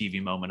favorite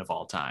TV moment of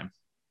all time.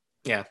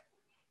 Yeah.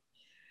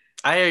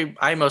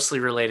 I mostly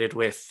related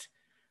with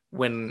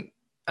when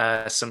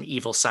some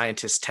evil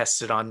scientists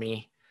tested on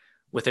me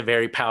with a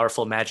very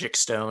powerful magic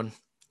stone.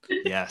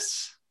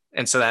 Yes.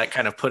 And so that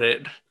kind of put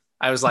it,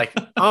 I was like,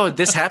 oh,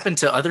 this happened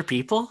to other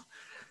people?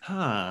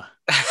 Huh.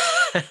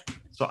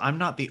 So I'm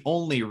not the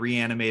only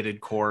reanimated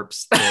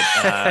corpse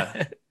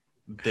that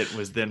that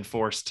was then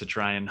forced to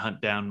try and hunt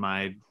down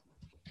my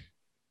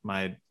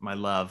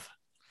love.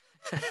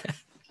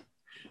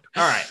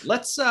 All right,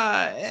 let's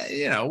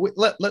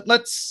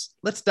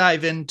let's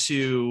dive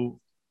into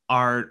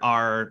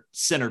our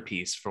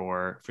centerpiece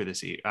for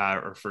this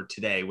or for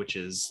today, which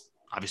is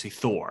obviously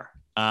Thor.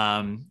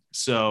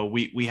 So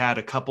we had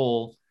a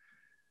couple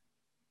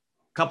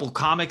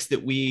comics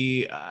that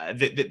we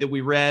that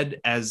we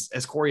read, as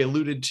Cori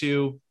alluded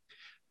to,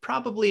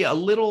 probably a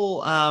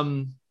little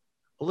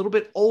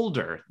bit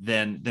older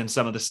than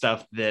some of the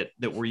stuff that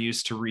we're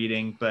used to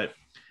reading, but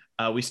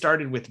we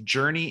started with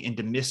Journey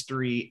into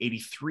Mystery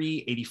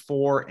 83,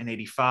 84, and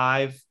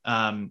 85.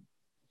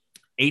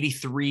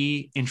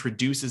 83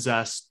 introduces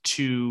us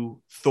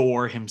to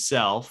Thor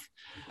himself,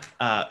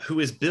 who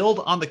is billed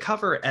on the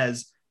cover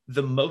as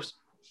the most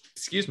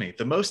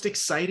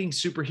exciting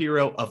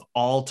superhero of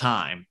all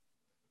time.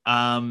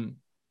 Now,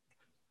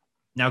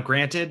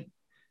 granted,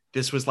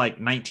 this was like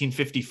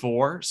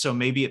 1954, so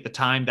maybe at the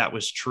time that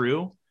was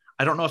true.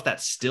 I don't know if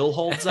that still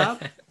holds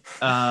up.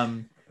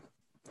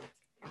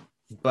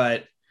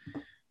 But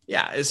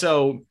yeah,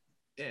 so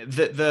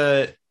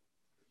the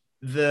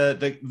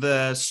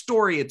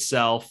story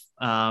itself,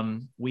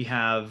 we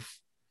have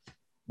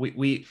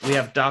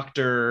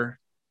Dr.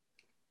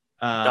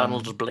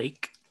 Donald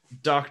Blake.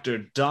 Dr.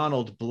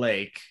 Donald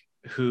Blake,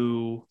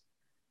 who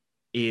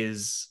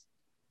is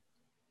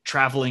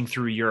traveling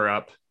through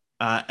Europe.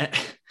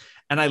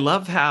 And I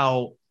love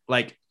how,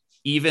 like,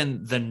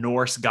 even the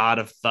Norse god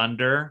of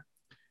thunder,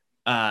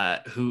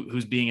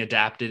 who's being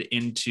adapted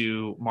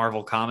into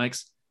Marvel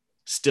Comics,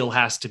 still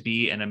has to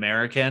be an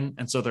American.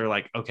 And so they're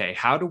like, okay,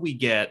 how do we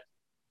get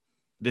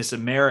this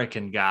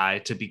American guy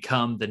to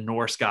become the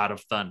Norse god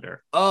of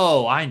thunder?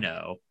 Oh, I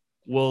know.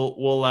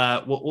 We'll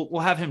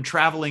have him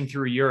traveling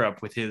through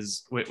Europe with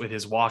his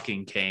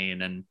walking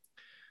cane, and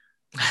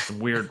some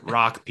weird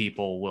rock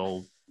people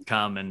will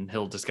come and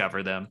he'll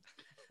discover them.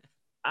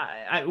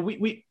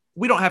 We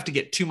don't have to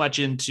get too much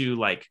into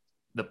like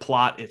the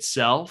plot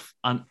itself,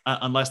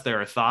 unless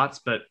there are thoughts,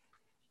 but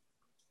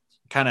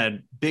kind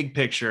of big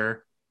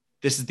picture,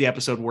 this is the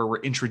episode where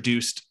we're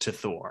introduced to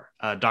Thor.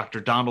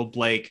 Dr. Donald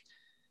Blake,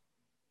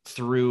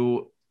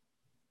 through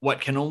what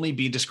can only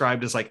be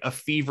described as like a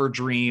fever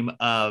dream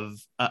of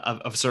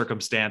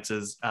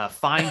circumstances,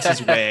 finds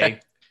his way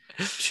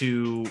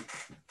to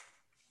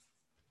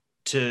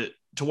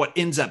what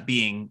ends up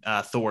being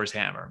Thor's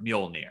hammer,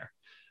 Mjolnir,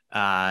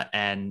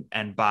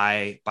 and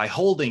by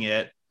holding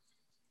it,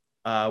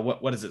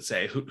 what does it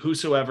say?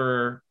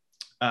 Whosoever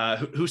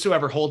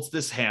whosoever holds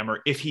this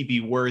hammer, if he be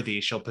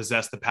worthy, shall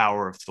possess the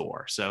power of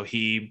Thor. So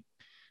he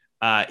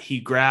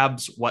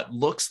grabs what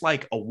looks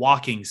like a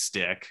walking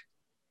stick,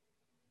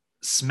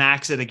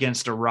 smacks it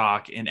against a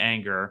rock in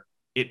anger.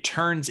 It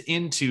turns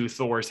into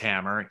Thor's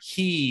hammer.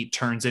 He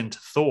turns into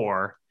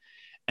Thor.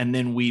 And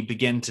then we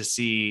begin to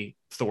see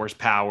Thor's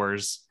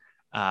powers,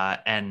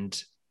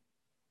 and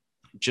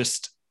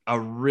just a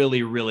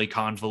really, really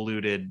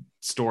convoluted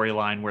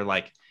storyline where,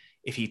 like,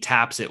 if he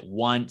taps it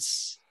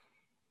once,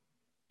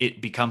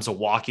 it becomes a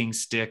walking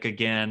stick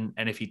again.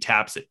 And if he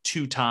taps it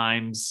 2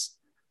 times,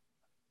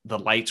 the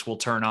lights will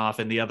turn off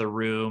in the other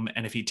room.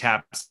 And if he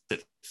taps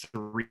it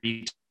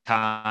 3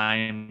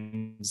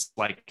 times,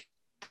 like,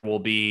 will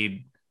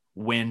be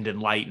wind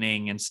and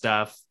lightning and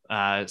stuff.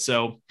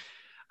 So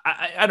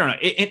I don't know.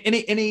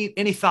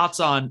 Any thoughts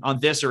on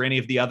this or any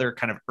of the other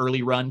kind of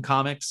early run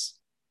comics?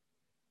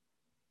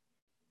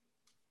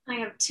 I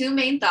have 2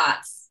 main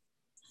thoughts.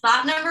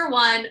 Thought number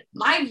 1,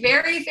 my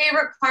very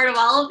favorite part of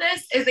all of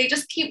this is they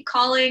just keep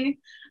calling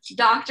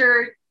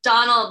Dr.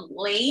 Donald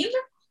lame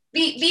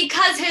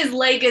because his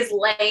leg is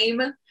lame.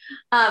 But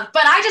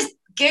I just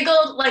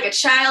giggled like a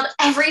child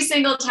every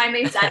single time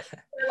they said it.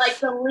 Like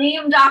the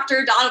lame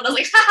Dr. Donald. I was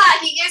like,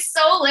 haha, he is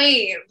so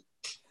lame.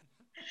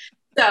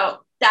 So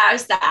that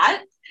was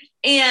that.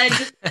 And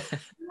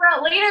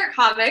throughout later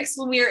comics,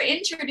 when we are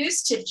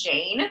introduced to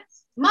Jane,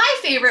 my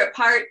favorite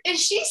part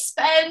is she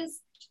spends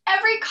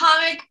every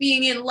comic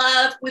being in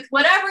love with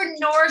whatever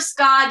Norse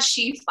god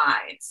she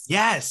finds.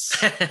 Yes.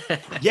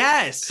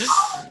 Yes.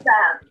 All of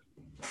them.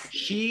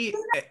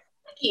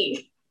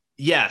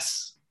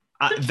 Yes.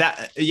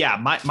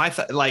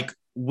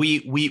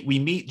 We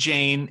meet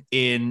Jane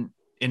in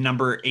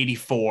number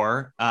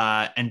 84,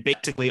 and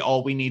basically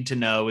all we need to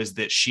know is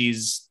that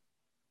she's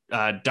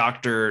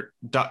Dr.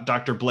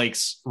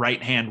 Blake's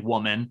right-hand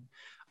woman.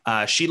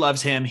 She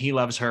loves him, he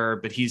loves her,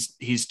 but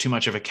he's too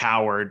much of a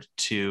coward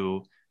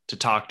to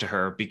talk to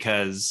her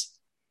because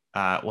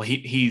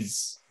he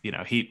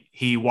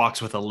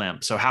walks with a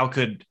limp. So how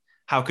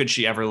could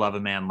she ever love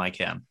a man like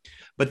him?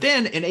 But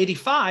then in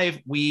 85,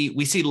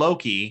 we see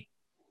Loki,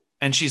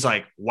 and she's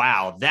like,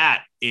 wow,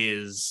 that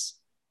is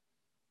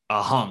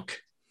a hunk.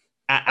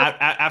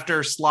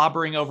 After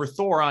slobbering over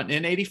Thor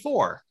in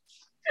 84.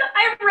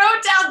 I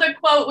wrote down the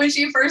quote when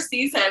she first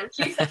sees him.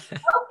 She said,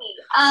 Loki,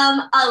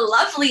 a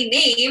lovely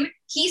name.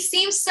 He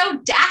seems so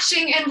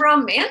dashing and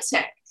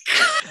romantic.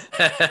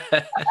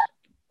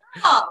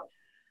 Oh.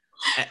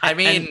 I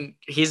mean,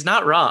 he's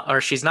not wrong, or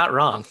she's not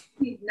wrong.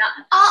 He's not.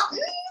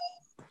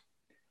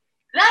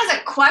 That is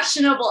a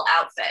questionable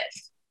outfit.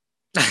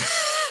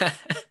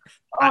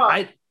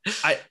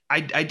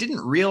 I didn't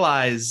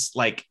realize,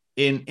 like,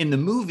 in the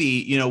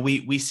movie,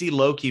 we see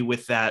Loki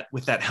with that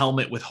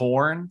helmet with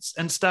horns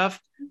and stuff.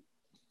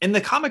 In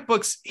the comic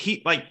books,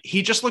 he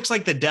just looks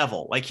like the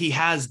devil. Like, he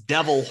has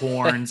devil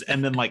horns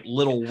and then like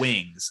little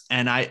wings.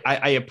 And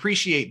I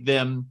appreciate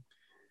them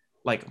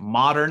like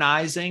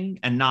modernizing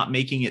and not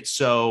making it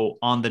so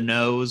on the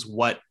nose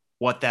what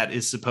that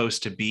is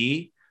supposed to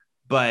be.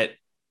 But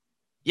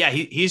yeah,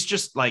 he's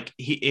just like,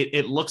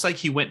 it looks like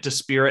he went to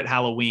Spirit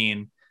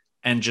Halloween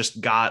and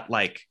just got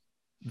like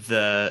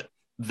the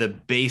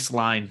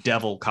baseline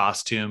devil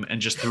costume and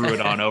just threw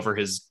it on over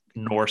his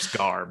Norse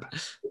garb.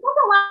 It's a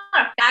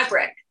lot of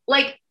fabric.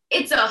 Like,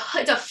 it's a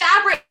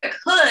fabric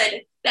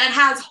hood that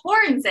has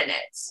horns in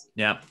it.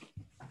 Yeah.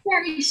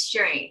 Very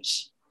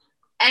strange.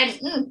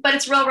 But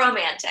it's real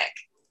romantic.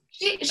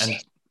 She's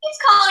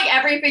calling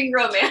everything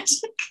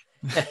romantic.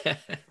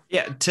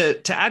 Yeah.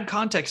 To add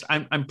context,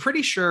 I'm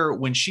pretty sure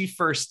when she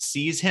first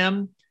sees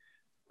him,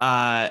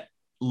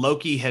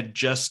 Loki had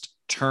just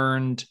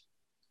turned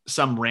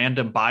some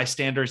random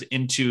bystanders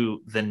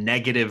into the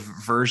negative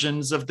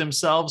versions of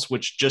themselves,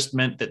 which just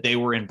meant that they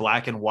were in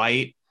black and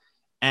white.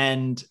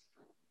 And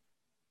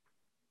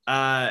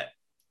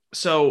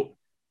so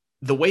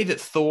the way that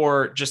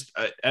Thor, just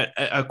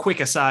a quick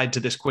aside to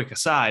this quick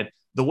aside,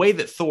 the way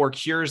that Thor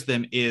cures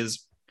them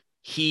is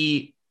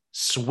he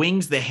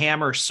swings the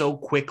hammer so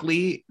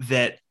quickly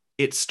that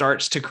it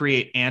starts to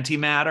create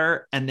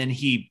antimatter, and then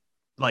he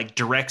like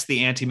directs the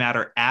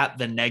antimatter at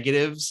the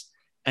negatives,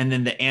 and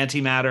then the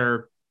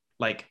antimatter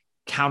like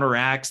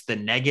counteracts the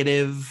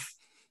negative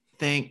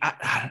thing.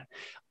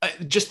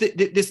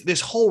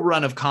 This whole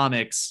run of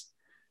comics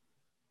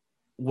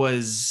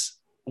was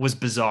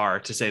bizarre,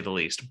 to say the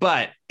least.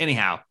 But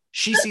anyhow,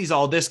 she sees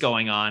all this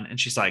going on and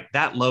she's like,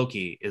 that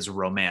Loki is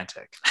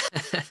romantic.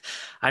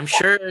 I'm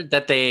sure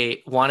that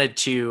they wanted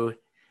to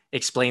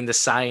explain the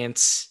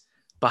science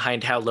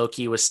behind how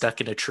Loki was stuck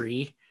in a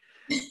tree.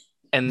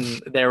 And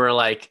they were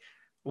like,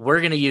 we're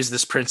going to use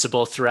this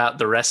principle throughout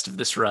the rest of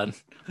this run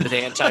with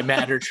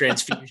antimatter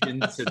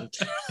transfusions.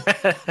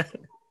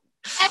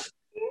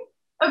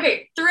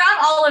 Okay, throughout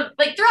all of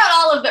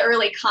the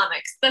early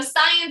comics, the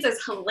science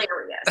is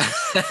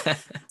hilarious.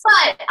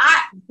 But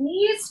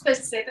these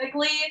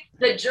specifically,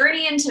 the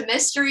Journey into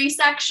Mystery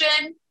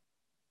section,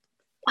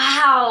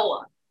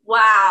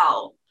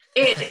 wow,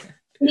 it's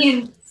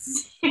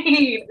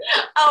insane.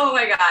 Oh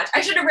my gosh, I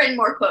should have written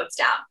more quotes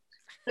down.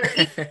 They're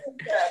equally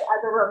good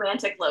as a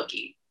romantic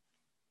Loki.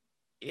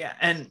 Yeah,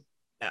 and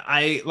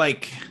I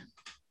like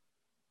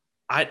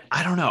I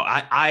don't know.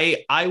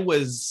 I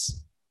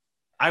was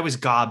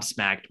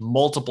gobsmacked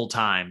multiple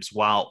times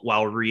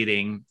while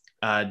reading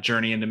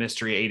Journey into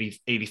Mystery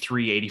 80,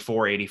 83,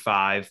 84,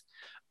 85.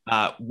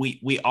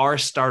 We are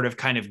start of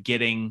kind of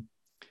getting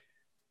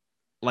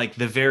like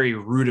the very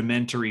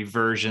rudimentary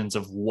versions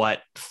of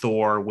what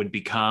Thor would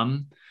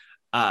become.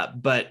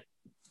 But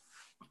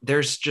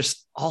there's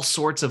just all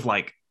sorts of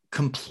like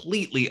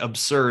completely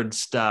absurd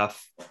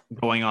stuff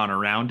going on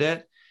around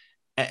it.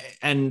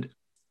 And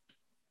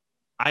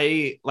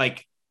I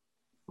like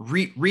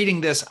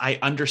reading this, I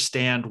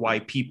understand why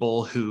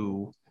people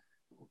who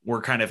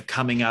were kind of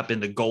coming up in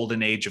the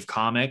golden age of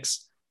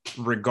comics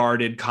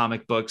regarded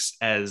comic books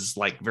as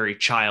like very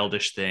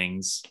childish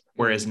things,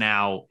 whereas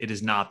now it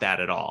is not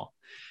that at all.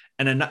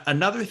 And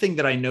another thing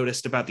that I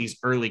noticed about these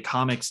early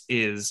comics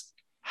is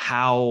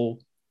how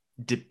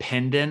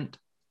dependent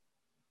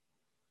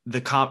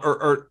the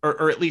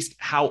or at least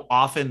how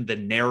often the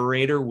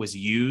narrator was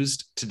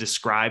used to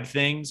describe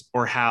things,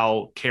 or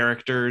how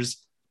characters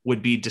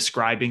would be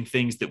describing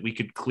things that we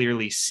could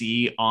clearly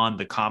see on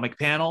the comic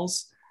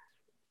panels.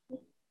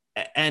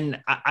 And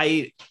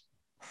I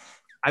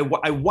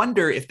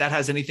wonder if that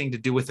has anything to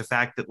do with the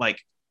fact that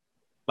like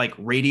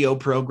radio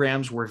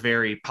programs were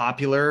very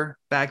popular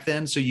back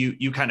then. So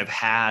you kind of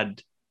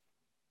had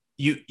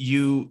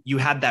you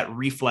had that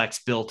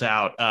reflex built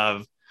out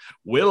of,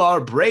 will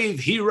our brave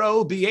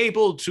hero be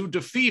able to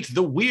defeat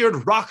the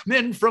weird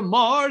rockmen from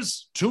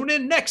Mars? Tune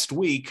in next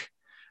week.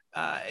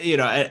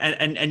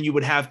 And you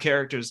would have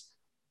characters,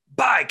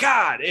 by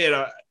God,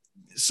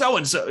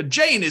 so-and-so,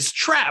 Jane is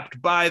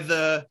trapped by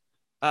the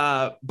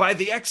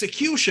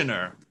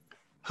executioner,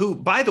 who,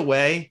 by the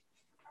way,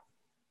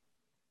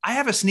 I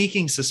have a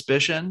sneaking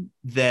suspicion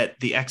that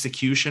the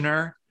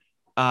executioner,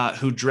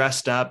 who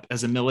dressed up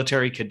as a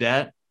military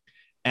cadet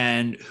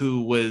and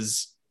who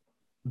was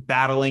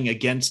battling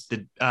against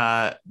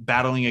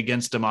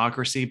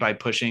democracy by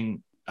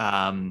pushing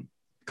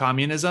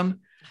communism,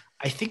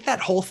 I think that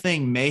whole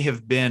thing may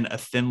have been a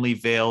thinly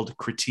veiled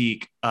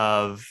critique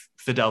of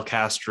Fidel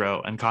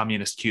Castro and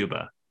communist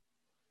Cuba.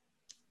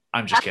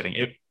 I'm just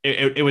kidding.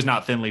 It was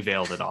not thinly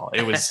veiled at all.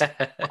 It was,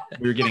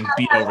 we were getting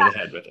beat over the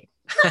head with it.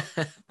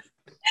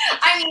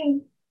 I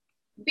mean,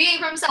 being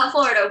from South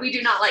Florida, we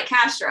do not like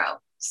Castro.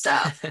 So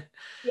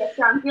we have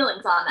strong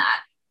feelings on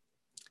that.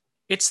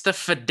 It's the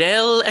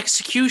Fidel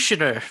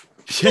executioner.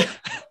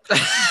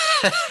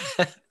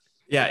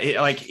 Yeah,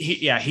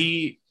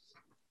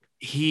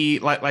 he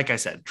like I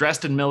said,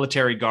 dressed in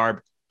military garb,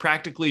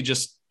 practically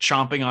just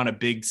chomping on a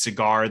big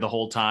cigar the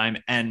whole time.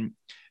 And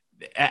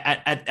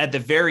at the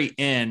very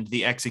end,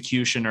 the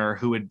executioner,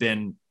 who had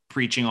been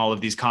preaching all of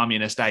these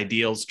communist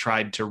ideals,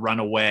 tried to run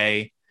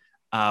away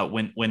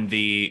when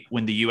the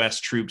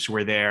US troops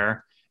were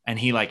there, and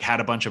he like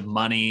had a bunch of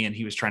money and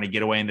he was trying to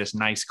get away in this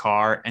nice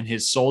car, and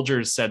his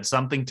soldiers said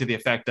something to the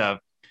effect of,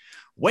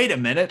 wait a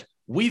minute,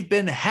 we've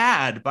been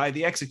had by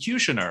the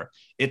executioner.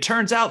 It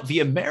turns out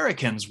the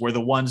Americans were the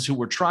ones who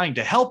were trying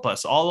to help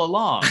us all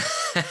along.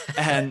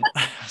 And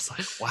I was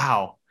like,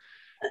 wow,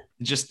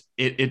 just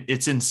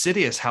it's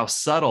insidious how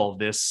subtle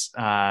this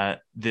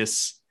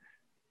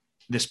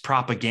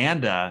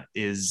propaganda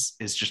is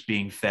just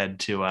being fed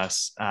to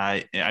us.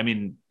 I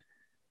mean,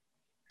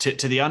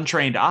 to the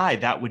untrained eye,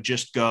 that would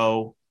just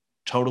go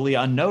totally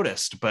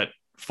unnoticed. But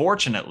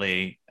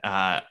fortunately,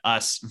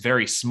 us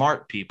very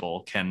smart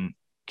people can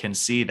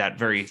see that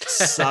very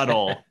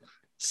subtle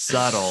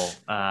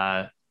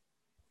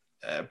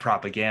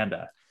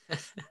propaganda.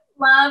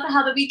 Love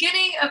how the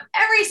beginning of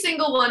every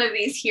single one of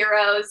these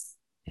heroes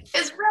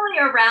is really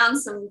around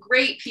some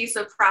great piece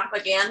of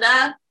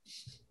propaganda.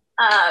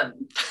 What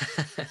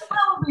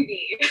would we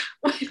be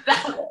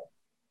without it?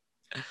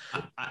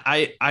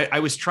 I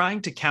was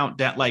trying to count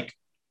down, like,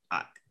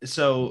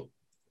 so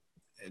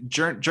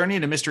Journey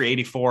into Mystery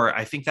 84,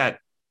 I think that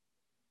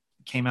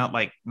came out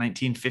like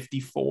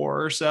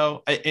 1954 or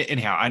so.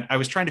 Anyhow, I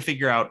was trying to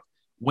figure out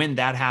when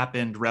that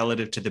happened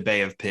relative to the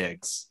Bay of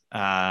Pigs,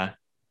 because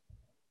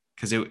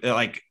it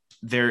like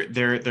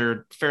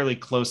they're fairly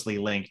closely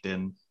linked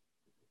in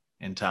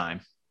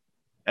time.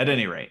 At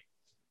any rate,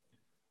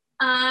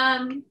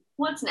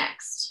 what's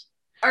next?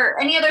 Or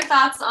any other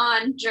thoughts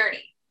on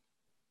Journey?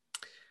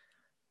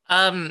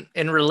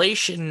 In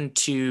relation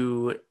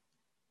to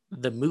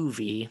the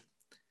movie.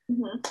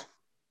 Mm-hmm.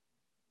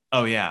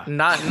 Oh yeah,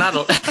 not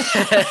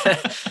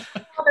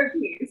Other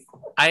piece.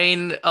 I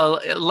mean,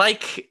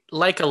 like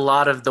a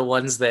lot of the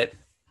ones that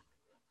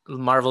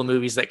Marvel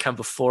movies that come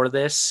before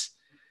this,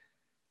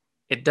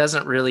 it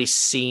doesn't really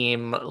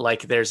seem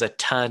like there's a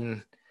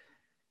ton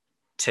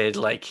to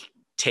like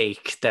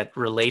take that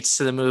relates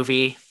to the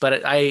movie,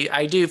 but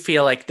I do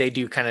feel like they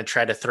do kind of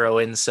try to throw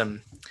in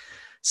some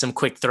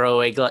quick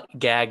throwaway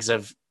gags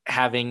of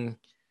having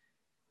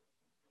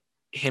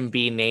him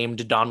be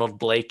named Donald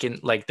Blake,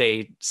 and like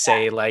they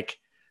say like,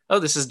 oh,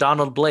 this is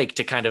Donald Blake,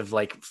 to kind of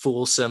like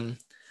fool some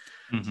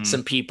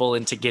people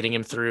into getting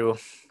him through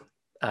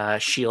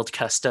Shield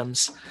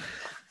customs.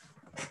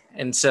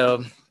 And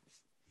so,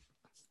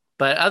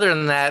 but other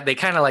than that, they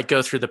kind of like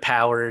go through the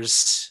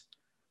powers.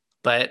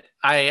 But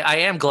I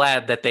am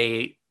glad that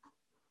they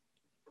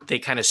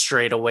kind of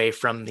strayed away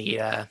from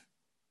the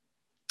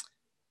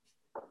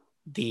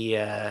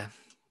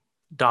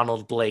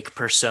Donald Blake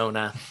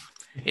persona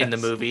in the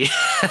movie.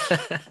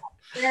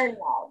 Very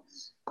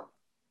nice.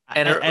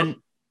 And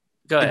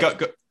go ahead.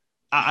 Go.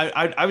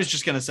 I was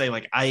just gonna say,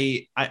 like,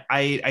 I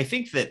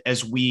think that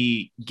as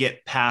we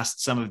get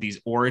past some of these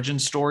origin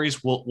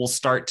stories, we'll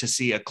start to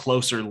see a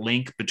closer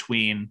link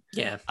between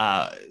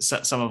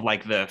some of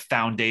like the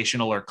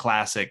foundational or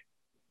classic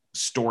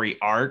story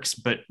arcs,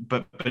 but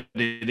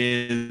it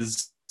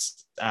is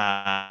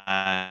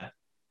I'm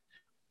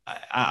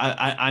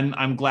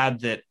glad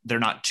that they're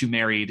not too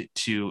married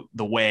to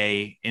the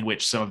way in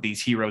which some of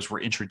these heroes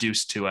were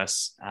introduced to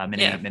us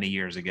many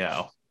years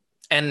ago.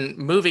 And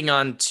moving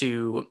on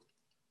to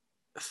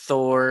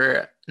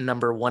Thor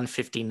number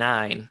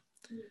 159,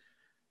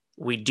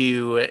 we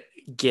do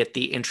get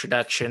the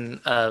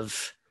introduction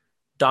of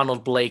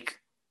Donald Blake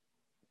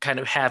kind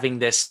of having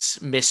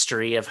this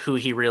mystery of who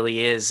he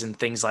really is and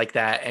things like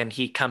that. And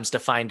he comes to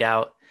find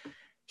out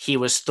he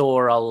was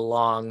Thor all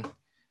along,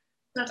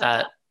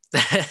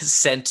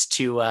 sent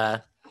to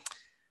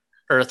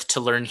Earth to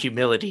learn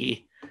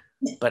humility,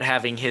 but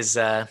having his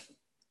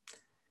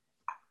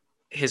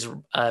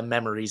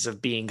memories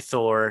of being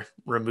Thor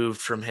removed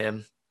from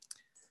him.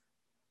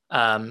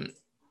 And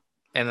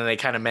then they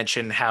kind of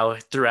mention how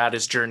throughout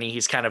his journey,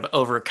 he's kind of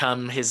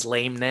overcome his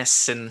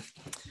lameness and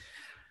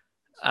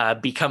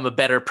become a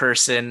better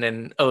person.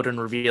 And Odin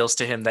reveals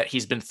to him that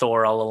he's been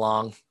Thor all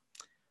along,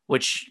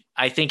 which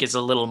I think is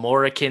a little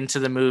more akin to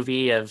the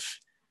movie of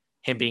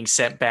him being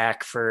sent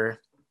back for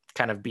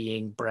kind of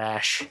being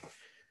brash.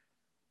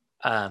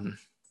 But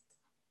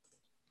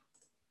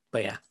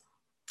yeah,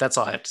 that's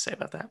all I have to say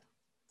about that.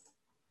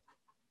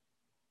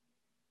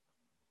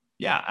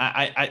 Yeah,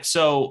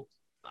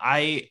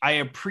 I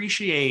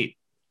appreciate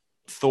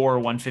Thor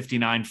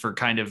 159 for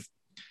kind of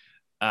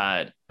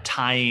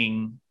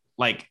tying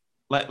like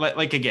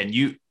again,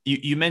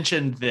 you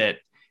mentioned that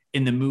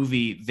in the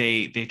movie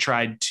they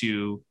tried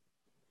to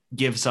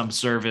give some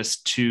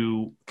service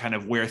to kind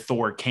of where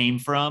Thor came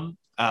from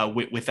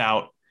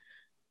without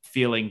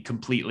feeling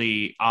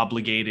completely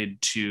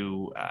obligated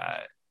to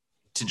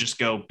just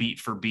go beat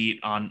for beat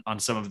on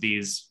some of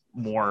these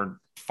more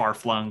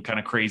far-flung kind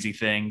of crazy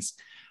things.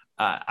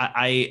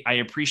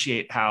 I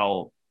appreciate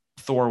how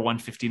Thor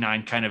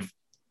 159 kind of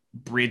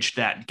bridged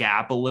that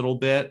gap a little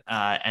bit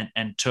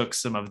and took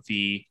some of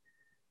the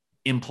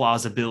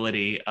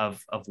implausibility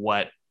of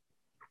what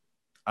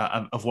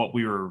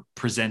we were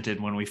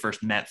presented when we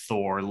first met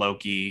Thor,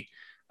 Loki,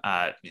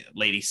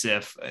 Lady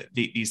Sif,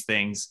 these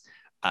things,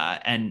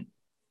 and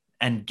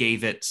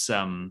gave it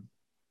some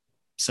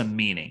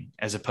meaning,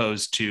 as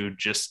opposed to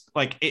just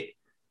like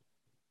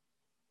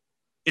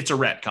it's a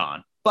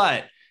retcon,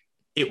 but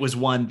it was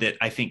one that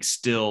I think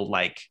still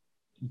like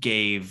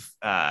gave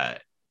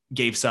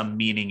some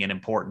meaning and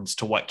importance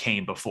to what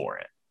came before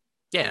it.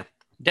 Yeah,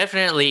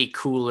 definitely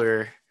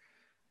cooler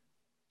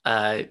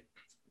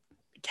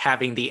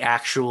having the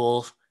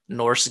actual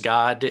Norse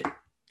god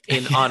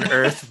on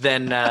Earth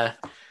than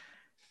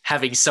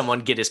having someone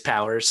get his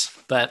powers.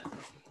 But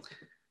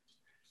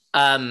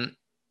and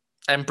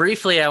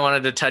briefly, I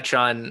wanted to touch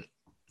on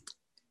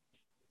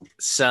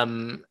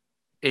some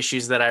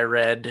issues that I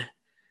read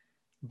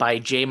by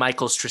J.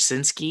 Michael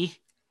Straczynski,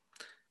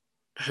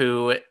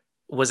 who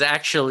was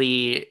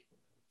actually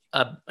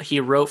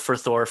he wrote for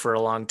Thor for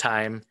a long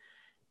time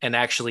and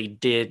actually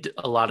did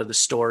a lot of the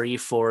story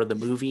for the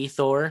movie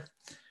Thor.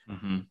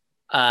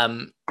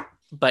 Mm-hmm.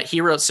 But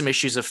he wrote some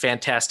issues of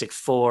Fantastic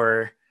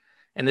Four,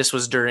 and this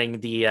was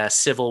during the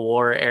Civil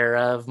War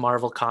era of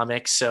Marvel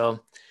Comics. So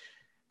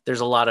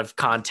there's a lot of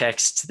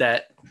context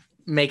that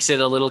makes it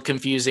a little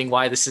confusing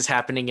why this is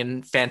happening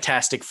in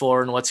Fantastic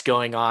Four and what's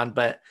going on.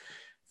 But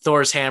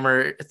Thor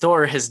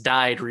has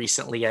died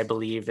recently, I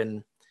believe,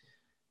 and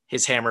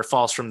his hammer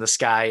falls from the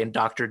sky, and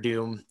Doctor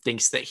Doom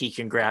thinks that he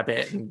can grab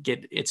it and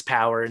get its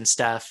power and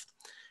stuff.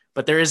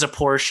 But there is a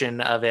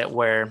portion of it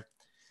where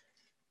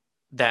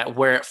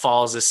it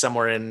falls is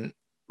somewhere in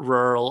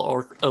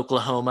rural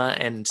Oklahoma,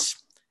 and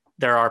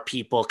there are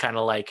people kind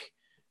of like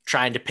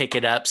trying to pick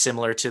it up,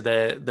 similar to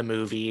the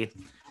movie.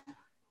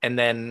 And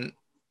then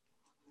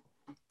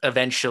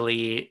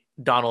eventually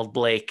Donald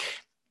Blake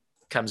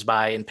comes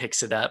by and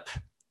picks it up,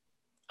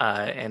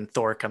 and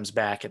Thor comes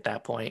back at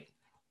that point.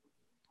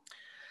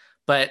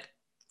 But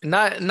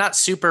not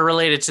super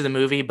related to the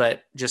movie,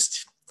 but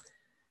just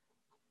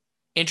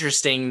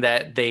interesting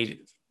that they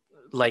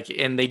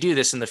and they do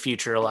this in the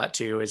future a lot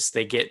too, is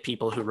they get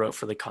people who wrote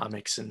for the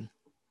comics and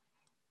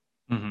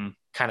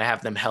kind of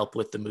have them help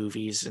with the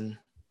movies. And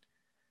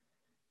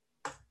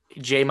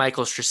J.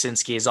 Michael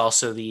Straczynski is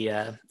also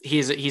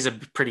he's a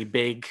pretty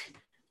big,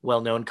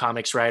 well-known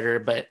comics writer,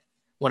 but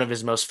one of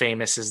his most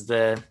famous is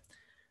the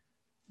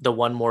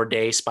One More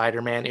Day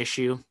Spider-Man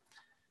issue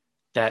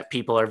that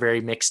people are very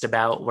mixed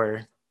about,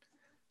 where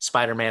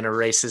Spider-Man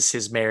erases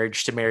his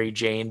marriage to Mary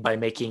Jane by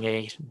making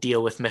a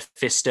deal with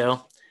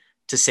Mephisto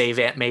to save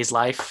Aunt May's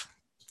life.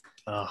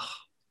 Ugh.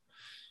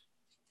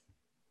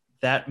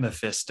 That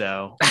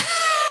Mephisto.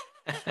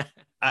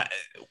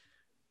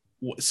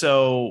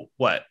 So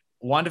what?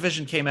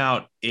 WandaVision came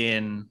out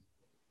in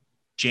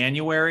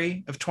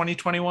January of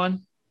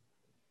 2021.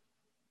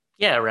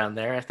 Yeah, around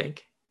there, I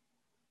think.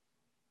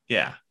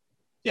 Yeah.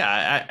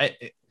 I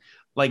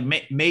like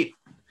maybe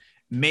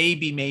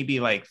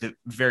like the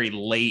very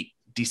late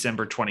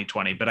December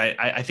 2020, but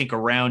I think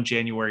around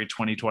January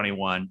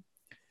 2021.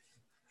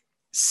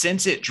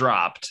 Since it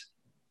dropped,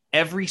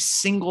 every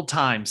single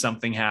time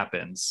something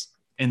happens,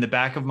 in the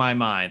back of my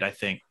mind, I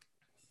think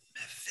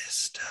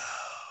Mephisto.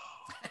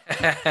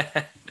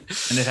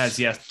 And it has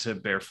yet to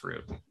bear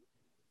fruit.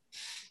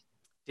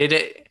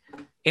 Did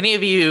any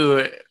of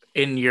you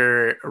in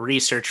your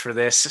research for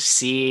this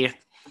see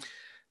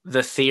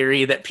the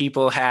theory that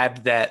people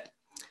had that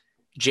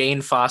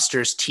Jane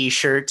Foster's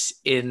t-shirt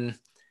in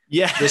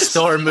this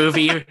Thor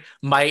movie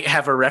might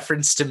have a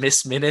reference to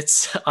Miss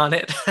Minutes on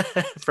it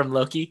from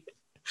Loki?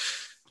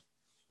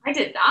 I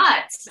did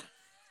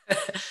not.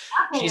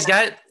 She's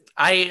got,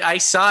 I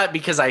saw it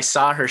because I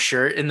saw her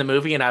shirt in the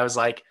movie and I was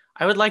like,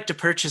 I would like to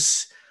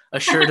purchase a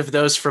shirt of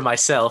those for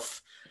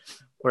myself,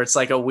 where it's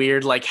like a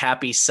weird, like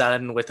happy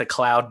sun with a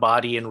cloud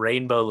body and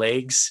rainbow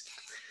legs.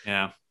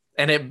 Yeah.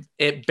 And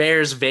it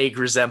bears vague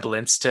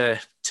resemblance to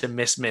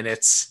Miss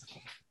Minutes.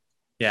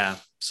 Yeah.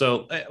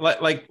 So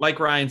like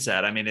Ryan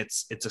said, I mean,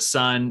 it's a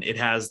sun. It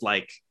has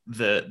like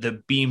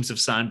the beams of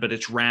sun, but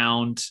it's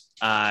round.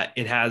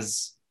 It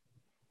has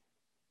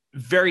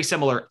very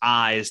similar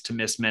eyes to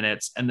Miss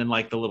Minutes, and then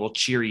like the little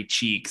cheery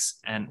cheeks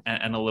and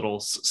a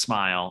little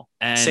smile.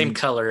 And same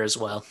color as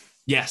well.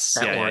 Yes.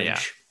 That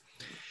orange.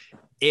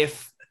 Yeah.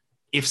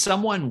 If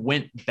someone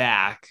went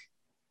back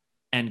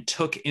and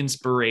took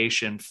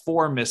inspiration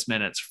for Miss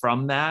Minutes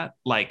from that,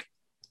 like,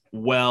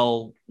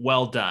 well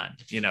done,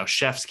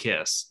 chef's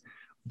kiss.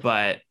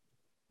 But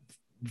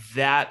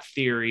that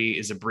theory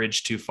is a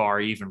bridge too far,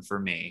 even for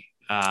me.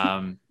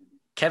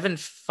 Kevin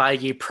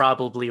Feige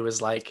probably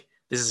was like,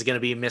 this is going to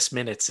be Miss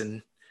Minutes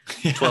in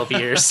 12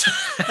 years.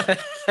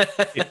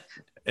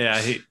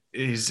 Yeah,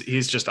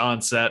 he's just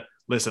on set.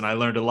 Listen, I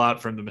learned a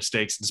lot from the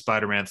mistakes in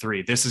Spider-Man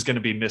 3. This is going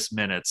to be Miss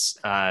Minutes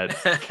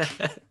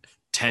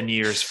 10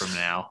 years from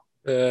now.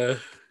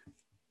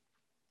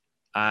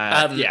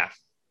 Yeah.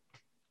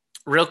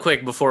 Real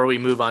quick before we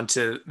move on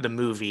to the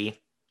movie,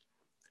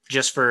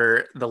 just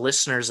for the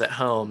listeners at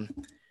home,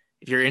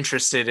 if you're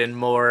interested in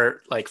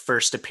more like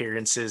first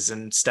appearances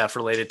and stuff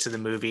related to the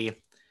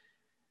movie,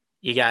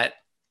 you got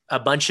a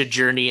bunch of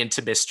Journey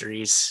into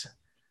Mysteries.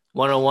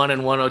 101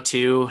 and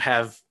 102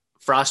 have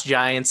Frost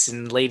Giants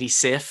and Lady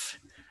Sif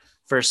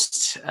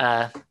first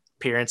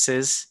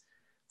appearances.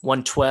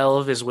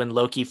 112 is when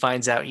Loki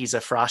finds out he's a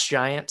frost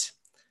giant.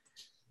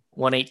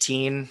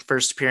 118,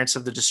 first appearance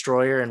of the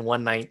Destroyer, and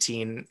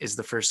 119 is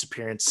the first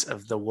appearance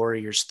of the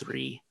Warriors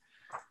 3.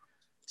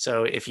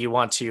 So if you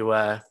want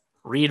to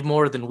read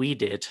more than we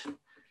did,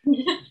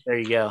 there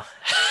you go.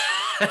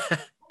 I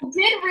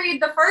did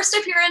read the first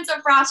appearance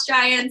of Frost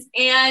Giants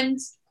and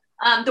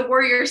the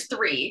Warriors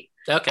 3.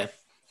 Okay.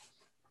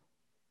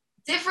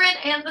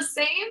 Different and the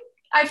same.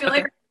 I feel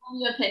like I have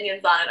many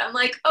opinions on it. I'm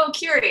like, oh,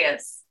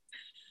 curious.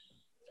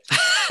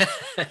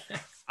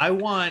 I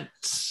want...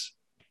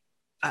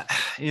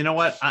 you know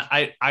what?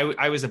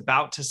 I was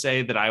about to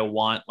say that I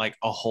want like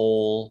a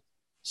whole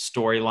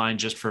storyline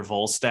just for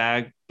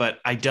Volstagg, but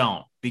I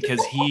don't,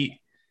 because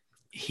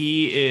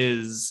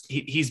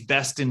he's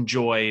best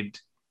enjoyed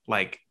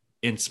like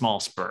in small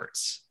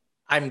spurts.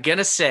 I'm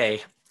gonna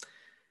say,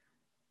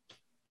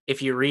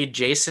 if you read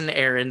Jason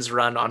Aaron's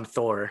run on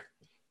Thor,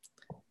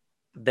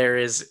 there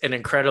is an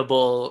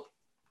incredible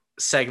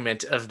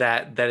segment of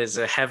that is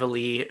a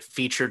heavily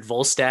featured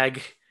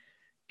Volstagg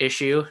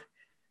issue.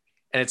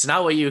 And it's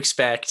not what you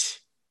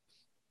expect,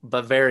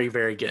 but very,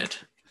 very good.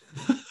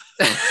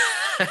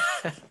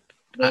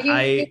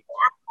 Maybe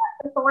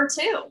Thor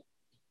 2.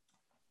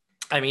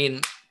 I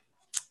mean,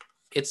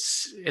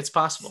 it's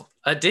possible.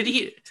 Did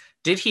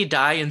he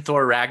die in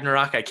Thor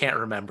Ragnarok? I can't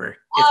remember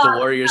if the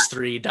Warriors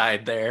 3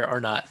 died there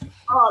or not.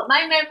 Oh,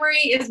 my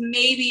memory is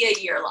maybe a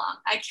year long.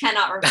 I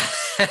cannot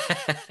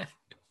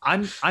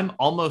remember. I'm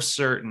almost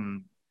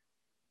certain.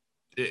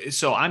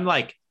 So I'm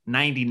like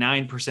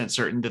 99%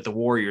 certain that the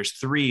Warriors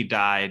 3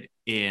 died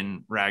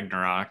in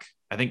Ragnarok.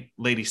 I think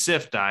Lady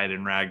Sif died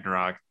in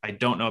Ragnarok. I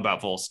don't know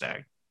about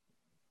Volstagg.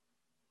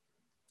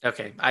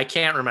 Okay, I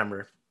can't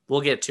remember. We'll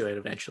get to it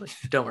eventually.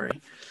 Don't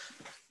worry.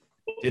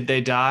 Did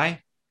they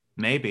die?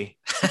 Maybe.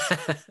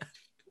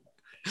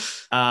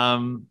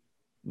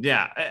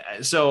 Yeah.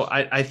 So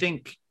I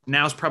think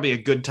now's probably a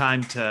good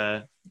time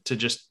to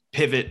just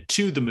pivot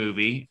to the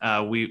movie.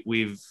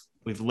 We've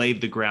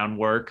laid the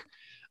groundwork.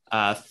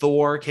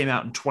 Thor came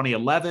out in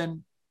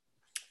 2011,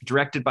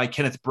 directed by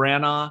Kenneth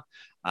Branagh.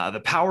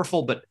 The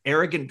powerful but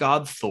arrogant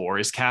god Thor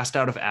is cast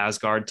out of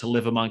Asgard to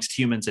live amongst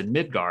humans in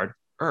Midgard,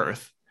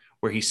 Earth,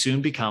 where he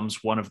soon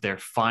becomes one of their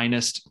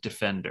finest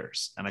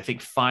defenders. And I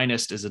think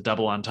finest is a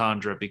double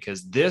entendre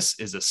because this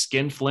is a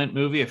skinflint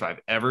movie if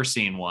I've ever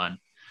seen one.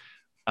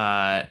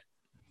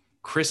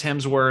 Chris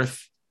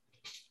Hemsworth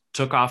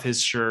took off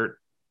his shirt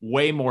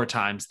way more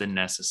times than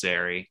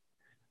necessary.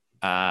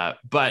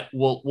 But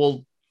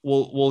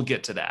we'll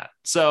get to that.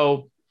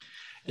 So,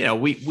 you know,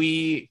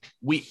 we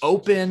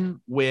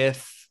open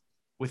with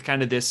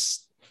kind of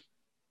this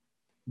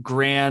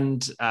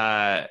grand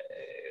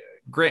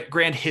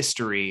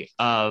history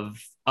of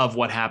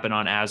what happened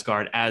on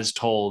Asgard as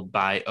told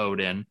by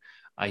Odin.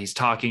 He's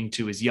talking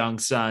to his young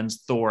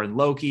sons, Thor and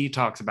Loki,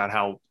 talks about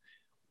how,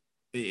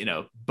 you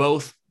know,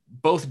 both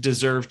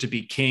deserve to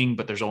be king,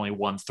 but there's only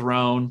one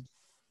throne.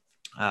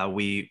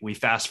 We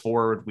fast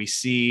forward, we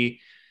see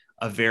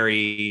a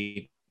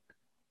very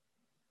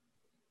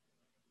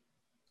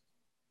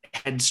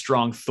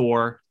headstrong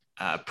Thor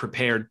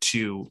prepared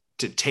to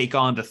take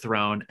on the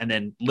throne, and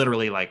then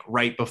literally like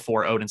right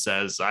before Odin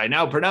says, "I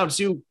now pronounce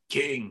you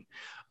king,"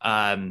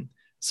 some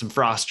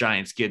frost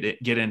giants get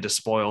in to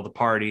spoil the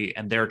party,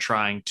 and they're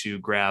trying to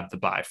grab the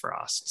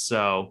Bifrost.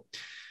 So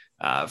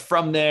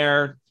from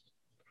there,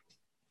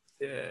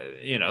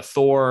 you know,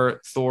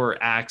 Thor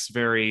acts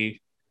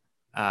very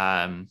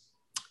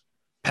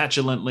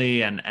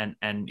petulantly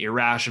and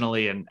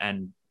irrationally,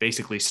 and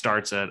basically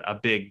starts a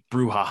big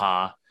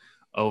brouhaha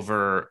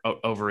over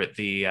at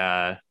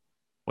the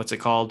what's it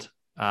called,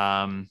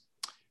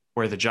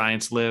 where the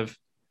giants live,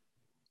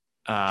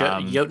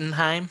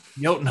 Jotunheim.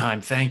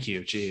 Thank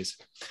you. Jeez.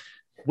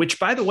 Which,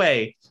 by the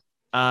way,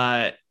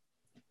 the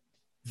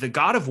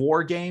God of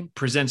War game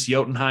presents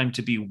Jotunheim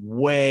to be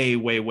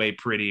way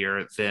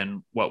prettier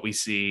than what we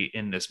see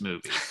in this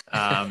movie.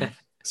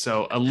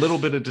 So a little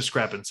bit of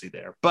discrepancy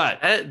there,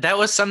 but that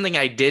was something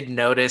I did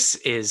notice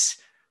is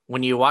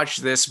when you watch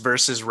this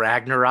versus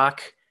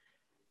Ragnarok,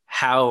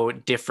 how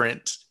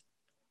different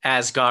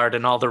Asgard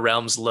and all the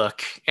realms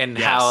look, and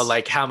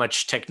yes. how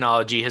much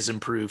technology has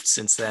improved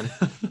since then.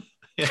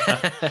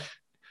 Yeah.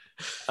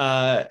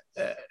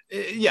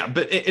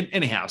 But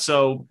anyhow,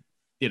 so,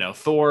 you know,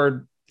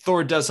 Thor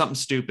does something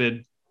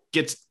stupid,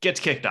 gets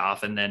kicked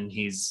off, and then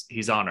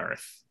he's on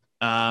Earth.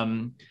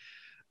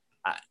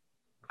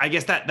 I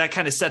guess that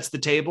kind of sets the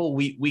table.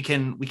 We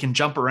can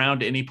jump around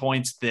to any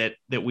points that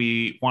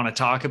we want to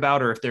talk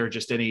about, or if there are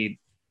just any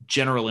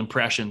general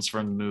impressions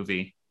from the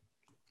movie.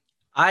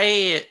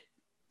 I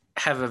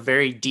have a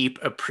very deep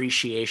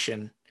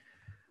appreciation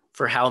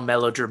for how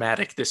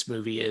melodramatic this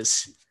movie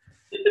is.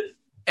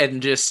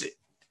 And just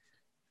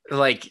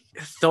like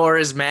Thor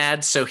is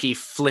mad, so he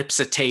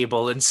flips a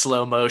table in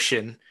slow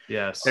motion.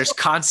 Yes. There's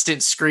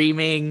constant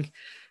screaming.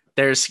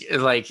 There's a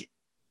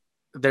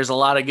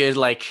lot of good,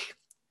 like,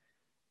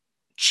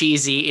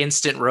 cheesy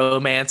instant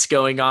romance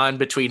going on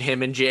between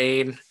him and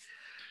Jane.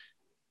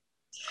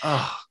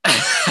 Oh.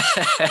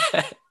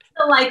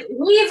 So, like,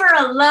 leave her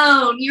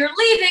alone. You're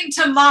leaving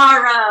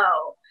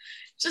tomorrow.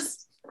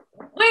 Just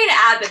way to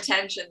add the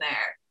tension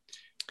there.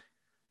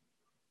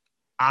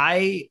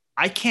 I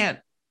can't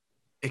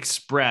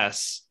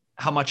express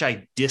how much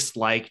I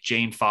dislike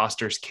Jane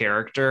Foster's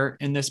character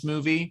in this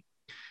movie.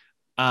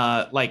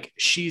 Like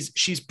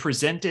she's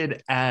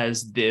presented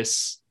as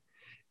this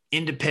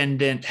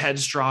independent,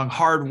 headstrong,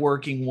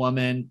 hardworking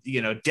woman,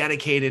 you know,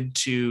 dedicated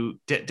to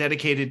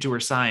her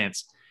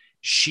science.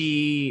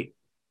 She,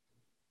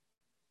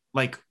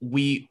 like,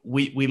 we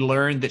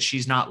learned that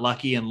she's not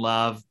lucky in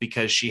love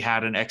because she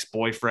had an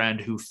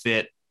ex-boyfriend who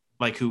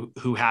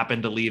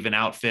happened to leave an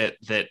outfit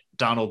that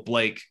Donald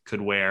Blake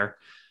could wear.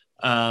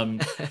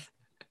 And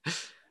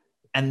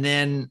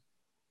then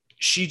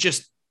she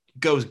just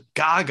goes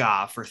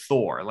gaga for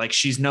Thor. Like,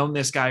 she's known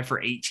this guy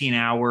for 18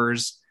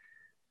 hours.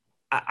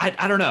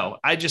 I don't know.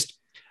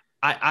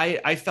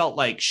 I felt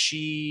like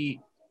she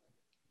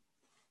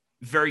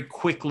very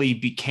quickly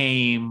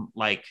became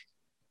like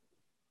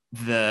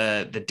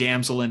the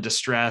damsel in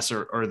distress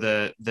or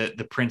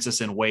the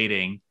princess in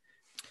waiting.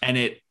 And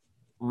it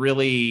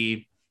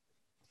really,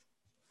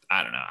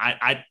 I don't know.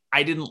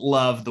 I didn't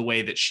love the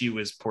way that she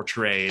was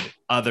portrayed,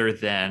 other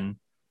than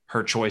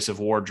her choice of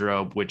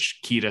wardrobe, which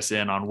keyed us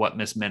in on what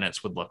Miss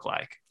Minutes would look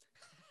like.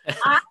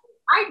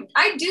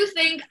 I do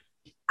think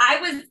I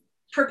was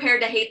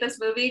prepared to hate this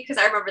movie because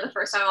I remember the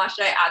first time I watched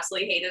it, I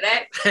absolutely hated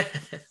it.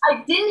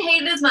 I didn't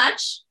hate it as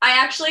much.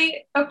 I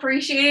actually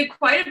appreciated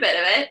quite a bit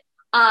of it.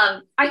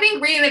 I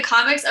think reading the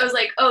comics, I was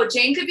like, oh,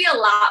 Jane could be a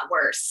lot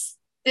worse.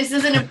 This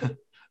isn't a...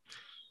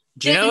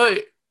 Do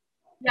you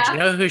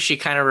know who she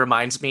kind of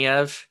reminds me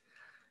of?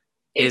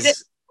 Is it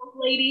Hulk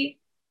lady,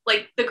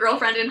 like the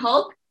girlfriend in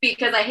Hulk?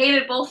 Because I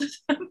hated both of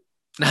them.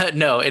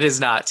 No, it is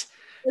not.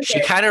 Okay.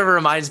 She kind of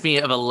reminds me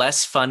of a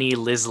less funny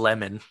Liz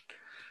Lemon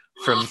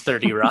from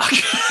 30 Rock.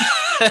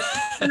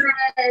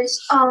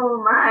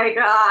 Oh my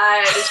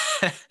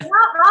gosh. You're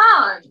not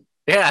wrong.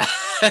 Yeah.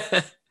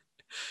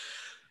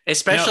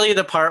 Especially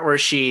the part where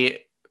she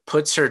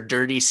puts her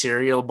dirty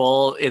cereal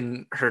bowl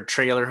in her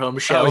trailer home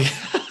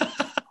shelf. Oh, yeah.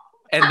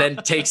 And then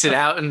takes it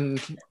out and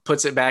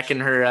puts it back in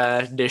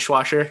her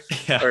dishwasher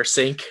or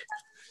sink.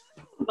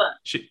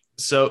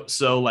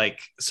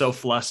 so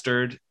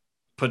flustered,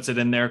 puts it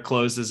in there,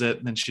 closes it,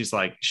 and then she's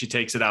like, she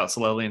takes it out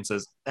slowly and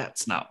says,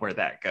 "That's not where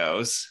that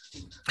goes."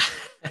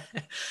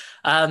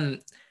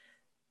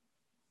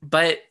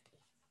 But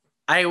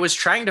I was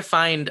trying to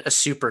find a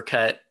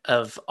supercut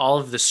of all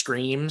of the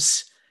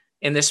screams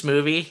in this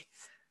movie,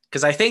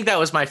 because I think that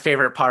was my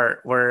favorite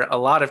part, where a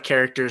lot of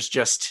characters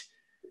just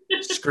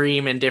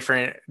scream in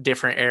different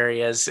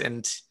areas.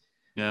 And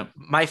yeah,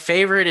 my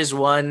favorite is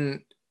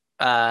one,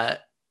 I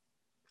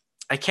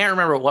can't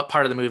remember what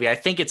part of the movie. I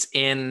think it's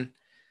in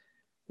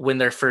when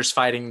they're first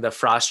fighting the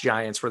frost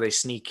giants, where they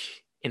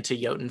sneak into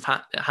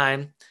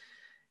Jotunheim,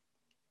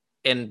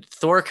 and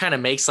Thor kind of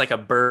makes like a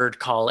bird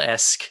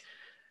call-esque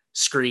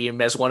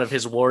scream as one of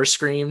his war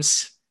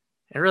screams.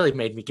 It really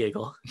made me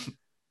giggle.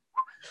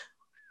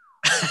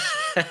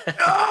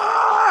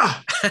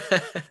 Ah!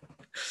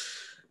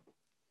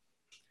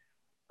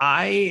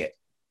 I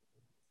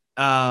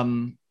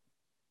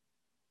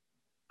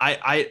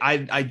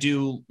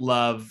do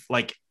love,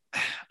 like,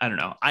 I don't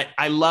know.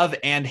 I love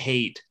and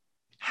hate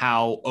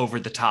how over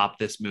the top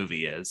this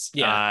movie is.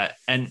 Yeah.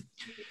 And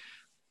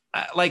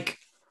like,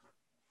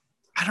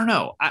 I don't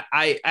know.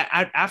 I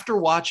after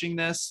watching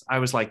this, I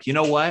was like, you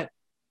know what?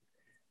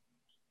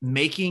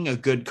 Making a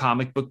good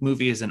comic book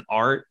movie is an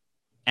art,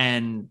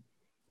 and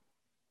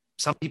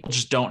some people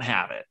just don't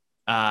have it.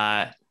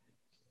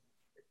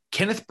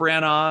 Kenneth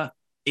Branagh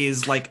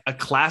is like a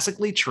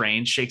classically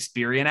trained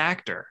Shakespearean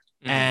actor.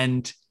 Mm.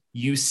 And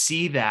you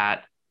see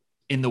that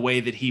in the way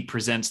that he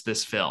presents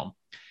this film.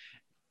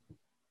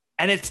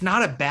 And it's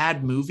not a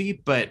bad movie,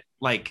 but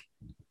like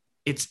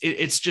it's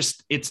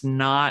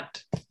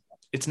not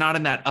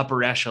in that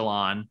upper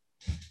echelon.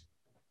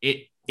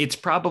 It's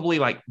probably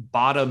like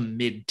bottom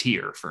mid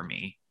tier for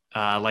me.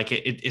 Like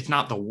it's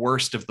not the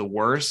worst of the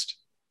worst.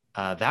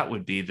 That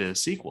would be the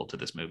sequel to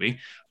this movie,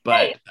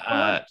 but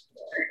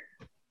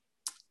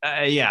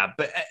yeah,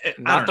 but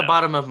not the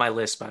bottom of my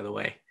list, by the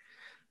way.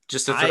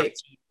 Just to throw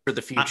for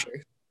the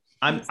future.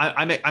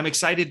 I'm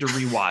excited to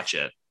rewatch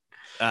it,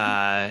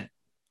 and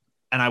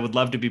I would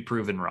love to be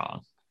proven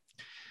wrong.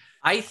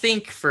 I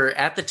think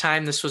at the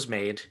time this was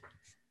made,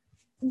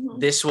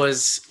 this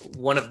was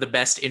one of the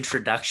best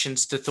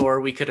introductions to Thor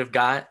we could have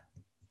got.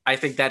 I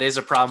think that is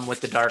a problem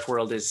with the Dark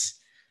World, is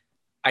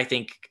I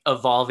think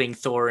evolving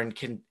Thor, and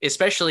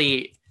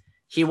especially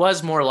he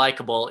was more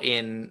likable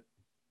in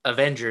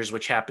Avengers,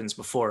 which happens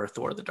before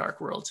Thor: The Dark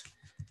World.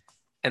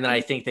 And then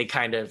I think they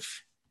kind of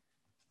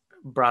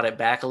brought it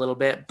back a little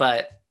bit,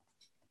 but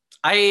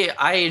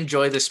I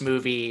enjoy this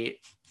movie,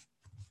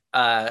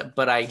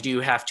 but I do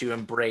have to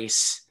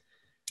embrace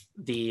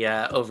the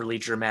overly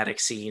dramatic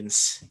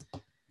scenes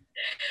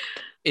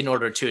in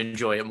order to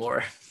enjoy it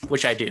more,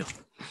 which I do.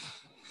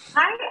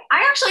 I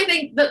actually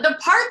think the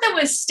part that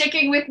was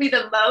sticking with me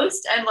the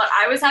most, and what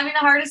I was having the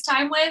hardest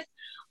time with,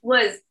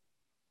 was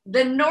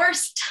the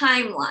Norse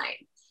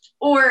timeline,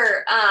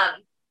 or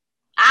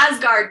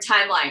Asgard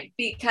timeline,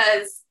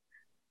 because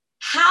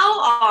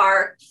how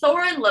are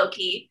Thor and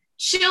Loki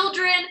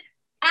children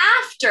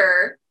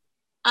after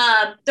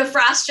the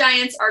frost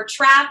giants are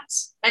trapped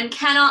and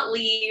cannot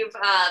leave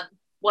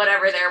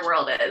whatever their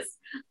world is?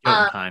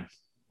 Jotunheim.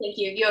 Thank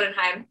you,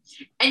 Jotunheim.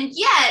 And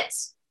yet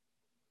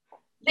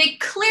they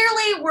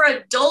clearly were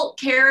adult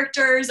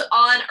characters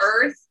on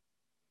Earth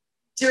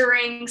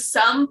during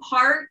some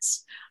part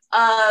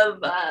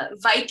of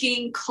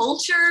Viking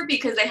culture,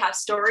 because they have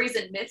stories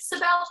and myths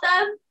about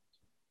them.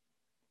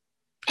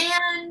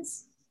 And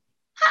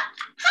how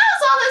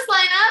does all this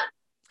line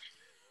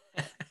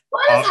up?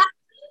 What is happening?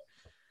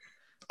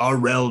 Our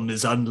realm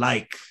is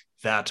unlike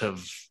that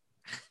of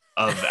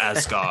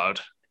Asgard.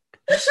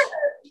 Sure.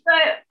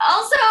 But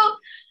also,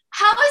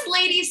 how is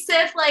Lady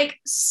Sif like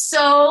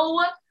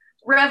so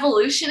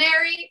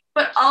revolutionary,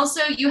 but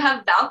also you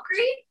have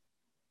Valkyrie,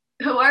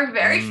 who are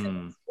very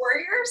famous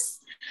warriors?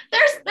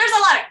 There's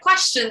a lot of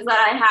questions that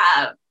I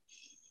have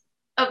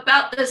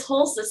about this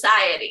whole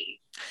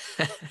society.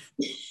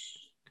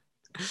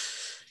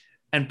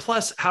 And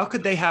plus, how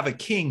could they have a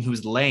king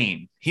who's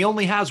lame? He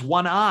only has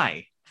one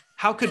eye.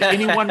 How could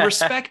anyone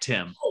respect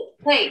him?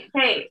 Hey,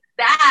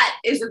 that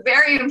is a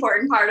very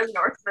important part of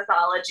Norse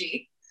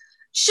mythology.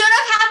 Should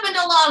have happened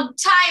a long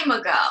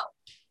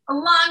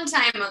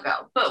time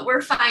ago, but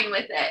we're fine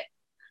with it.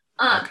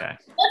 Okay.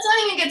 Let's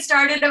not even get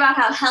started about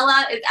how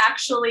Hela is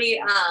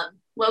actually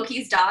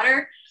Loki's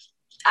daughter.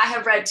 I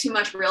have read too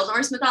much real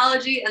Norse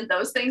mythology, and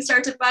those things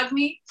start to bug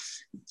me.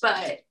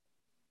 But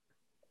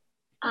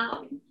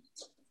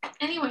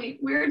anyway,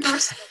 weird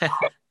Norse.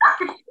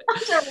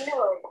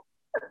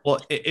 Well,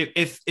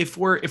 if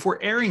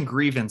we're airing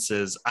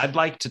grievances, I'd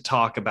like to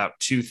talk about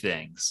two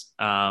things,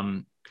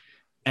 and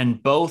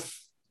both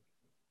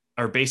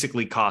are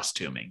basically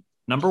costuming.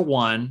 Number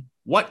one,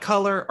 what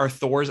color are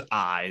Thor's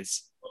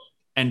eyes?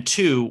 And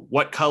two,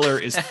 what color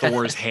is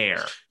Thor's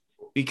hair?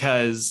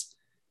 Because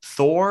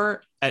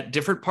Thor at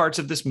different parts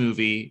of this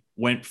movie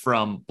went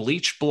from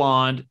bleach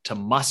blonde to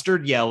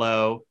mustard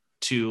yellow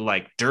to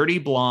like dirty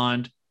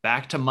blonde,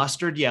 back to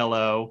mustard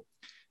yellow.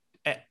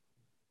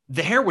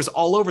 the hair was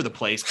all over the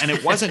place, and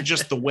it wasn't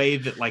just the way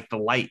that like the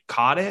light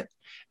caught it.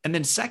 And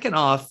then second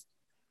off,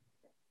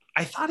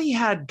 I thought he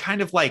had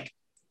kind of like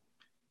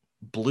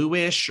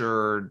bluish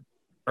or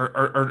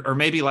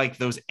maybe like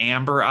those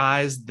amber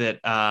eyes that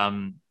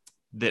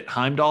that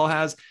Heimdall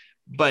has.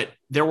 But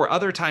there were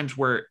other times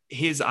where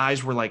his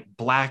eyes were like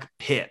black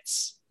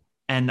pits,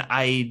 and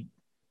I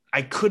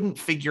couldn't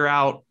figure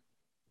out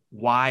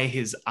why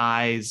his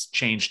eyes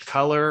changed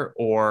color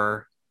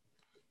or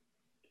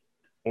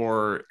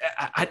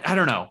I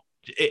don't know.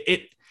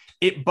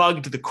 It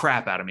bugged the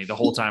crap out of me the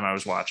whole time I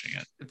was watching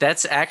it.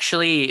 That's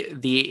actually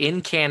the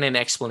in-canon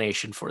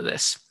explanation for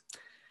this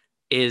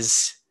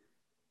is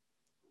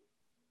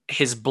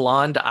his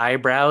blonde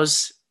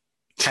eyebrows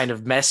kind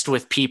of messed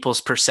with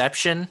people's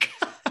perception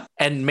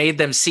and made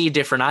them see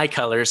different eye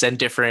colors and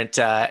different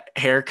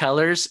hair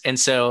colors. And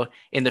so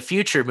in the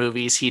future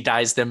movies, he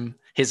dyes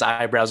his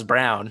eyebrows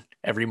brown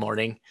every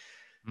morning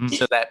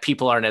so that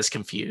people aren't as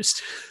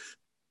confused.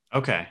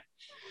 Okay.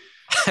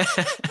 I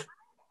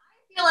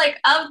feel like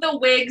of the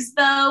wigs,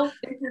 though,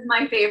 this is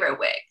my favorite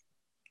wig.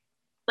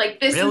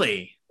 Like this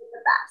really? Is the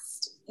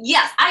best.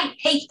 Yes, I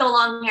hate the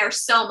long hair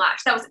so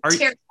much. That was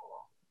terrible.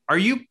 Are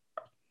you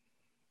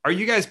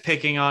guys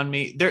picking on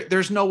me?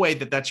 There's no way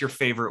that that's your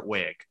favorite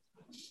wig.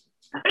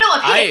 No,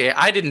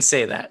 I didn't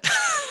say that.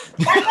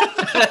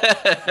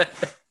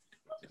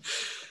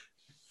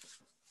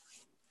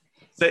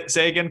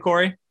 Say again,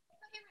 Cori.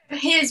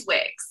 His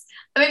wigs.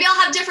 Maybe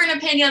I'll have different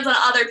opinions on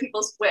other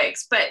people's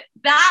wigs, but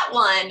that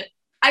one,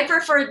 I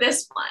prefer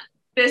this one.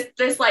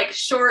 This like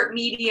short,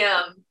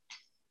 medium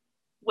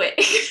wig.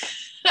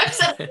 I've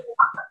said it a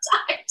lot of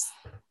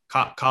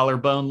times.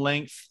 Collarbone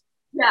length.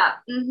 Yeah.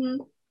 Mm-hmm.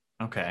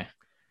 Okay.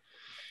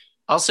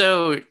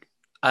 Also,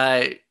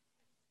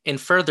 in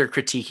further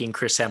critiquing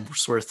Chris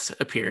Hemsworth's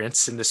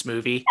appearance in this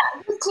movie.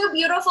 Yeah, he's too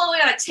beautiful. We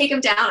gotta take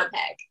him down a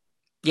peg.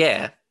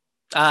 Yeah.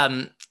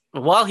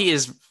 While he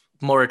is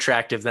more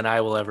attractive than I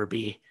will ever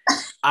be,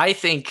 I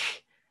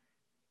think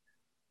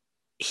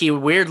he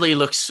weirdly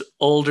looks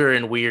older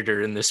and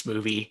weirder in this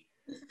movie.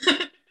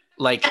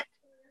 Like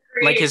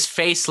his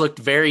face looked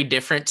very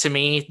different to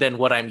me than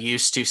what I'm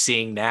used to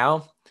seeing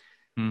now.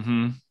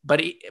 Mm-hmm.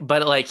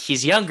 But like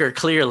he's younger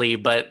clearly,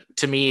 but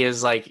to me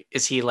is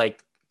he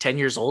like 10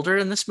 years older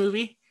in this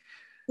movie?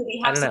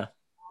 I don't know.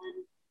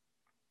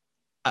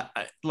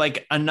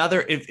 Like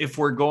another, if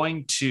we're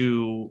going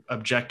to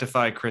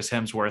objectify Chris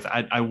Hemsworth,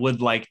 I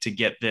would like to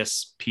get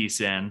this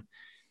piece in.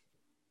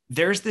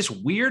 There's this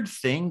weird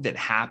thing that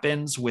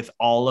happens with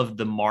all of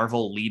the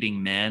Marvel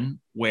leading men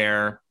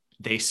where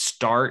they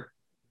start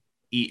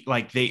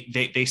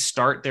they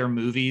start their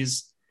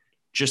movies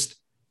just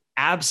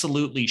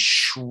absolutely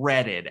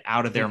shredded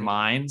out of their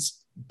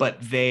minds, but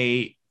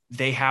they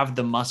have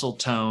the muscle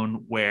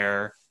tone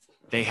where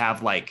they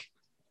have like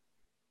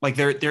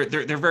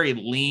they're very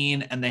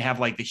lean, and they have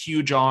like the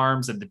huge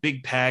arms and the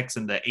big pecs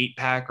and the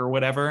 8-pack or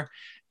whatever.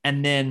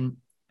 And then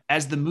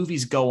as the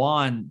movies go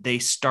on, they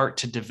start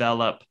to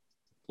develop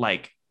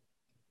like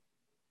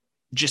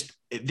just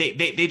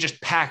they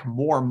just pack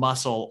more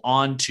muscle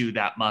onto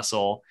that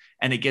muscle,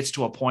 and it gets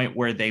to a point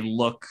where they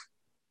look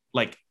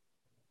like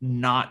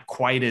not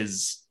quite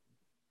as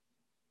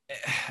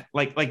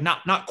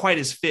not quite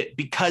as fit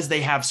because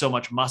they have so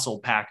much muscle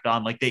packed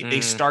on. Like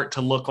they start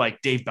to look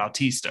like Dave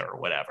Bautista or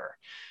whatever.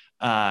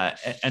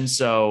 And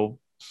so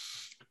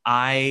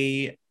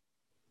I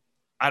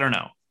don't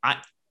know.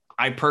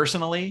 I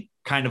personally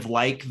kind of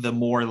like the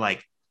more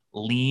like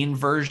lean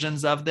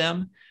versions of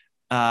them.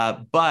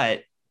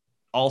 But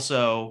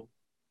also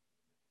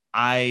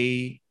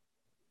I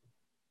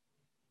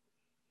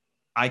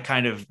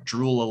kind of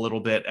drool a little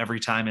bit every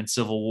time in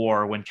Civil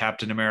War when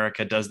Captain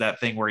America does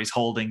that thing where he's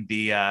holding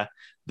the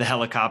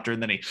helicopter,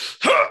 and then he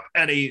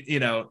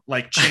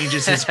like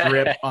changes his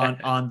grip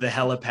on the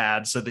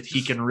helipad so that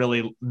he can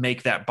really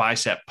make that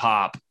bicep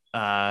pop.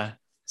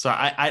 So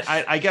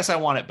I guess I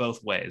want it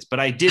both ways, but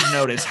I did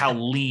notice how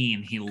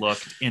lean he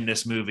looked in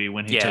this movie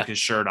when he took his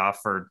shirt off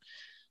for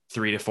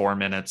 3 to 4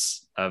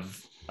 minutes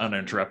of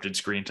uninterrupted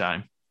screen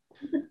time.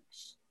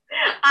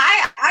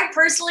 I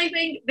personally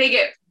think they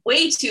get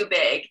way too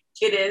big.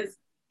 It is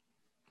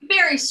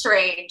very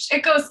strange.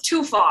 It goes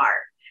too far.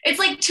 It's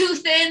like too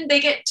thin. They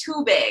get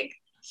too big.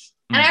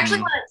 And I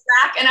actually want to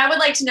track, and I would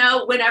like to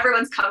know when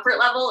everyone's comfort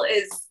level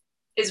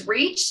is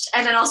reached,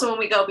 and then also when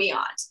we go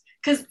beyond.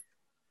 Because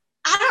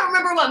I don't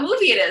remember what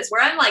movie it is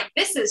where I'm like,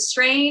 this is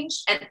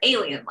strange and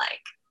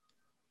alien-like.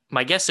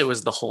 My guess it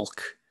was the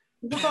Hulk.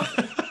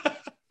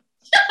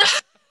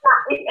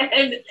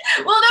 And,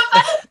 well, the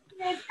funny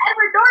thing is,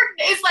 Edward Norton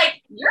is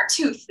like, you're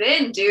too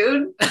thin,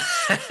 dude.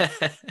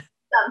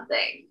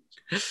 Something.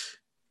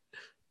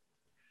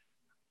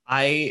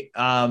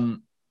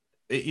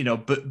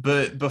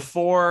 But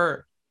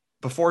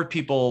before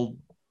people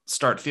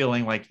start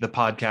feeling like the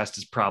podcast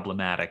is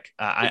problematic,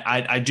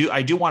 I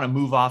do want to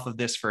move off of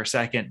this for a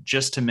second,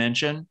 just to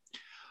mention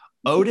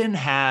Odin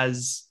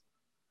has,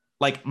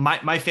 like,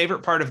 my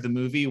favorite part of the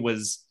movie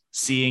was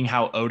seeing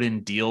how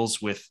Odin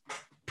deals with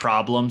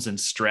problems and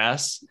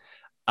stress.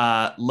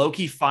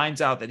 Loki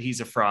finds out that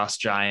he's a frost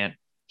giant.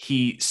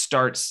 He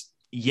starts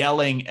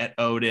yelling at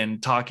Odin,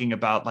 talking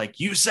about like,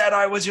 you said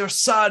I was your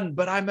son,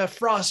 but I'm a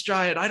frost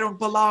giant. I don't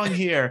belong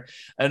here.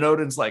 And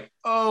Odin's like,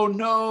 oh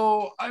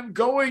no, I'm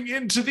going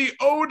into the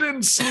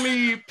Odin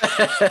sleep.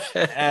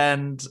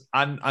 And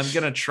I'm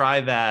going to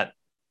try that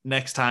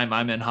next time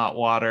I'm in hot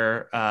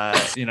water.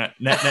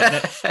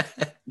 Next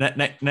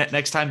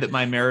time that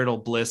my marital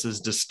bliss is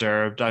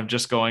disturbed, I'm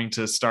just going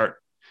to start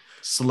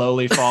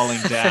slowly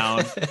falling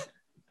down.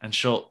 And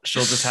she'll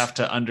just have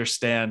to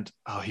understand,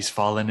 oh, he's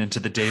fallen into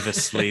the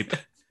Davis sleep.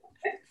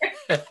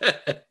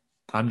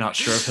 I'm not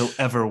sure if he'll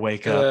ever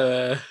wake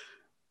up.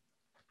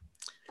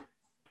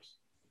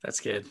 That's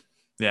good.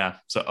 Yeah.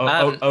 So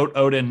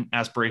Odin,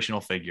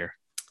 aspirational figure.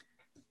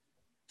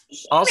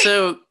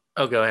 Also,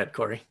 go ahead,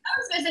 Cori. I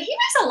was going to say, he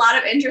makes a lot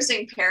of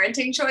interesting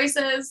parenting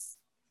choices.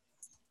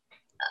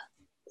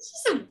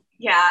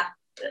 Yeah.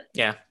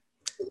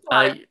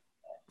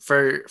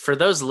 For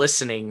those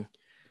listening,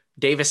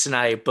 Davis and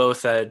I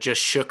both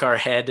just shook our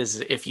head as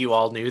if you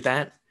all knew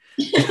that,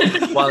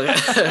 while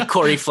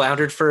Cori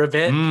floundered for a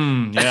bit.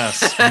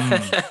 Yes.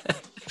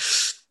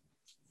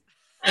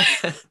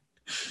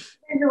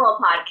 Visual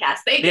podcast.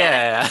 They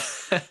get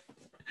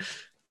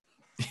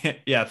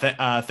it. Yeah.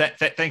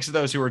 Thanks to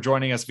those who are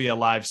joining us via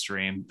live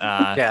stream.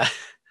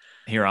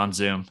 Here on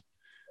Zoom.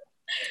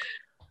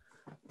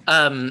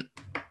 I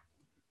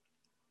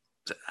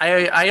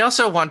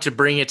also want to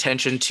bring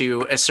attention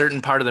to a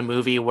certain part of the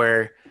movie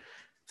where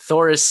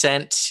Thor is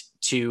sent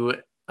to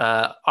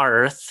our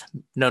Earth,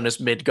 known as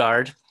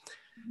Midgard,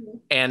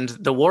 and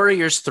the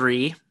Warriors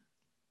 3,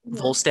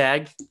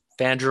 Volstagg,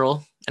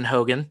 Fandral, and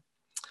Hogun,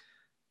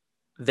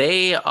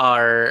 they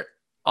are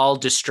all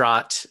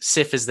distraught.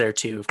 Sif is there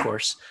too, of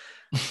course.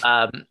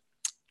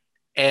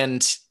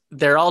 And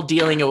they're all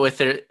dealing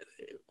with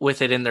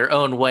it in their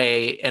own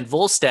way, and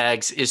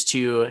Volstagg's is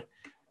to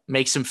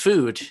make some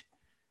food.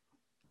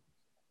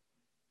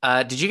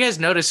 Did you guys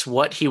notice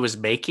what he was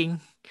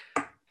making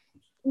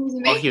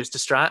while he was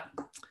distraught?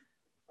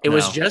 It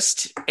was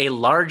just a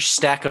large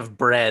stack of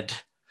bread,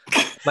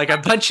 like a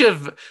bunch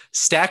of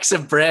stacks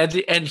of bread,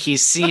 and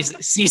he's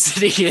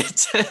seasoning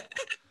it. I love it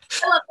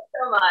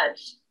so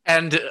much.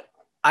 And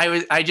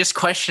I just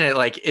question it,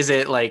 like, is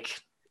it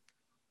like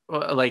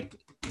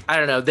I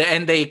don't know.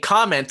 And they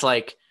comment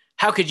like,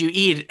 how could you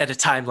eat at a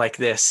time like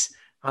this?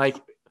 I'm like,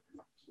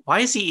 why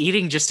is he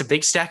eating just a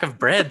big stack of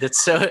bread?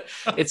 It's like,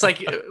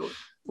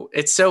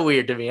 it's so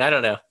weird to me. I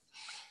don't know.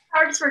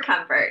 Carbs for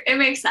comfort. It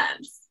makes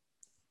sense.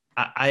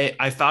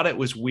 I thought it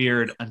was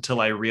weird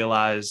until I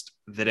realized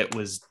that it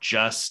was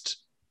just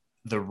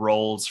the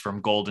rolls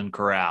from Golden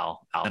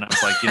Corral. And I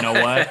was like, you know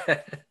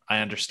what? I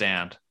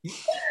understand.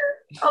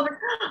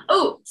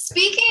 Oh,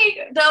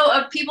 speaking though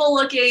of people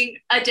looking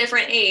a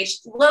different age,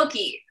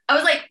 Loki. I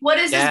was like, what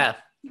is this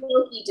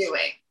Loki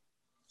doing?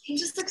 He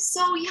just looks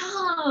so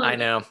young. I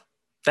know.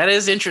 That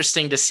is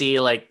interesting to see,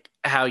 like,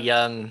 how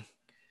young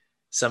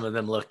some of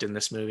them looked in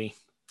this movie.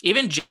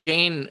 Even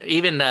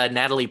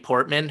Natalie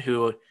Portman,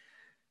 who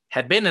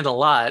had been in a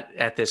lot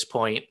at this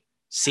point,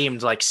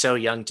 seemed like so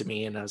young to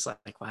me, and I was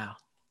like, wow,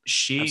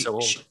 I'm so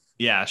old.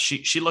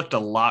 She looked a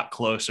lot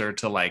closer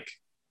to like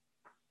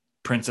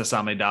Princess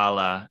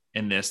Amidala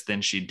in this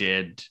than she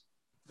did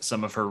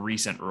some of her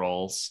recent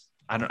roles.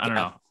 I don't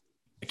know.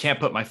 I can't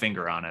put my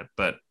finger on it,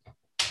 but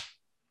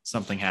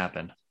something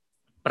happened.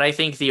 But I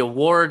think the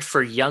award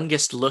for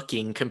youngest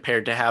looking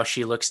compared to how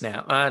she looks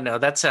now. No,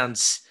 that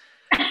sounds.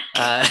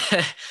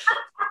 Just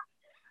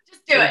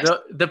do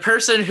it. The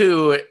person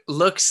who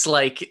looks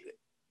like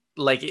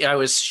I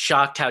was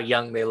shocked how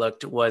young they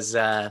looked was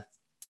Darcy.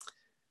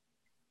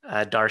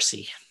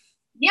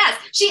 Yes,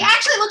 she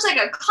actually looks like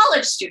a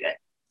college student.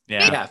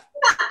 Yeah.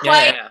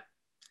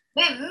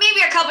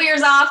 Maybe a couple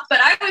years off, but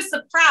I was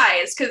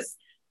surprised because.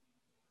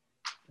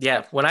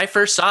 Yeah, when I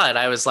first saw it,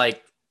 I was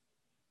like,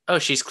 oh,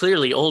 she's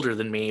clearly older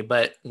than me.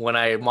 But when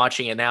I'm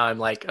watching it now, I'm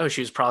like, oh,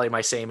 she was probably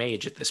my same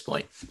age at this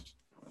point.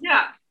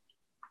 Yeah.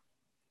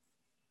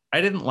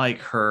 I didn't like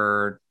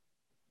her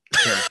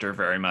character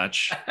very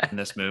much in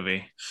this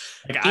movie.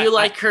 Do you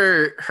like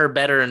her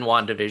better in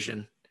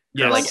WandaVision?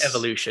 Yeah, like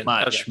evolution.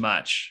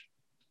 Much.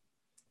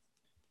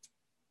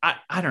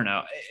 I don't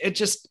know. It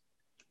just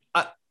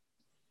no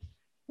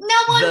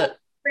one was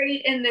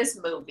great in this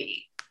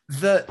movie.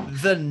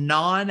 The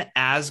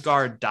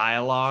non-Asgard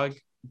dialogue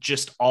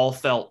just all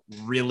felt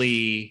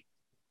really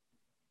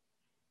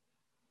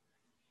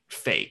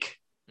fake.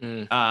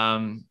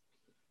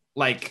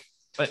 Like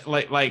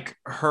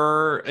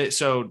her.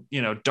 So,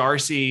 you know,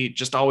 Darcy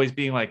just always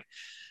being like,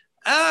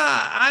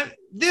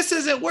 this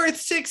isn't worth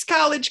 6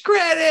 college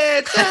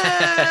credits.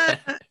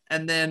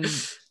 And then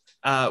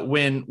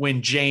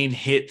when Jane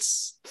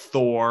hits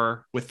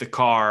Thor with the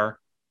car,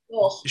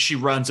 she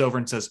runs over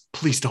and says,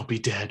 please don't be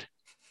dead.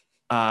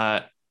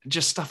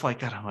 Just stuff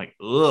like that. I'm like,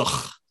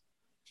 ugh.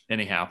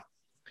 Anyhow.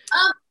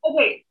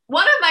 Okay.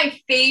 One of my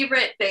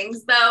favorite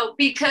things though,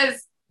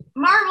 because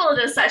Marvel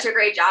does such a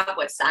great job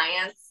with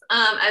science,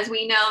 as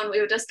we know and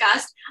we've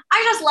discussed.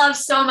 I just love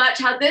so much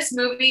how this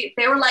movie,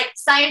 they were like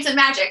science and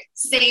magic,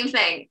 same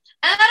thing.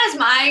 And that is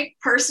my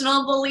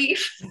personal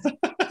belief.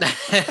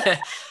 Thank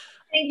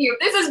you.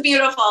 This is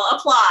beautiful.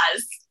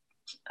 Applause.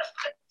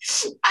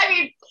 I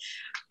mean,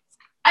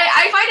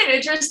 I find it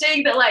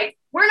interesting that like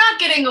we're not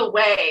getting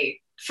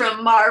away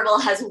from Marvel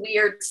has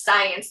weird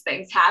science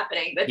things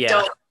happening that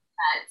don't make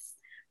sense.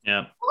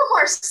 Yeah. A little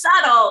more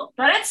subtle,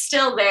 but it's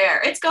still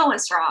there. It's going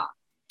strong.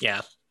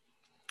 Yeah.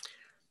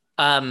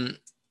 And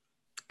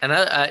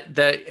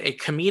a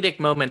comedic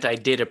moment I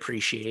did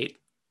appreciate,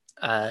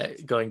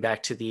 going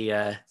back to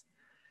the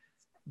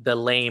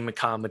lame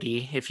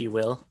comedy, if you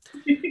will.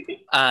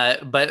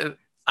 But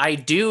I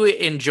do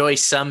enjoy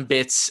some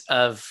bits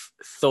of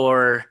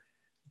Thor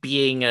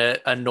being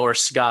a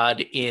Norse god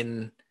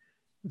in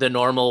the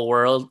normal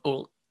world.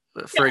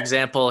 For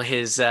example,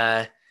 his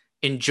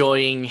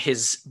enjoying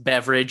his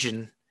beverage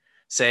and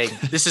saying,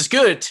 "This is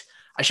good,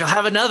 I shall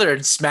have another,"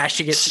 and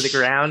smashing it to the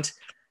ground.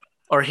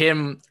 Or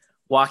him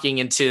walking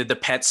into the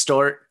pet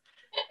store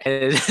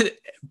and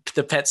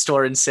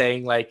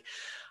saying like,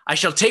 "I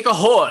shall take a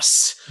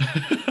horse."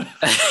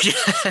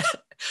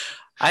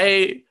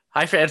 I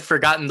had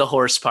forgotten the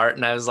horse part,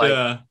 and I was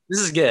like, This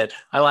is good.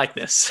 I like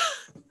this.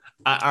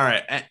 All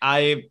right.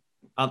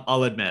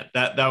 I'll admit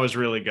that was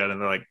really good. And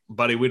they're like,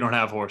 "Buddy, we don't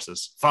have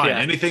horses." Fine.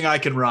 Anything I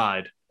can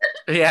ride.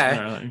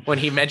 Yeah. When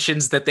he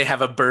mentions that they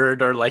have a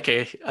bird or like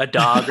a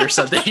dog or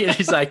something, and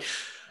he's like,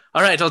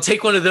 "All right, I'll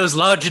take one of those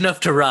large enough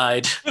to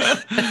ride."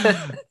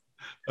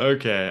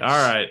 Okay. All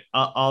right.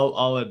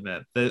 I'll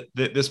admit that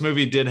this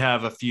movie did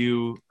have a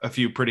few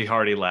pretty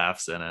hearty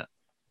laughs in it.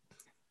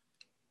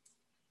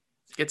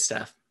 Good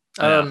stuff.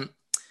 Yeah.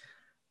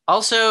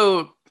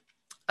 Also,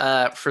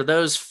 for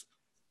those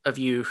of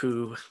you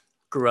who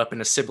grew up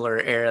in a similar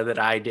era that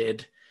I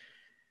did,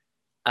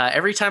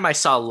 every time I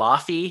saw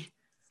Laufey,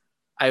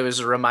 I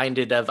was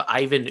reminded of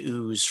Ivan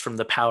Ooze from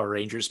the Power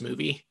Rangers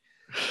movie.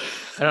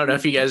 I don't know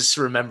if you guys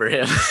remember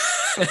him.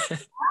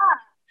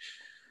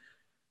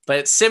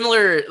 But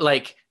similar,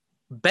 like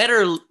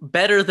better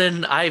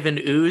than Ivan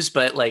Ooze,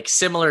 but like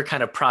similar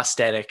kind of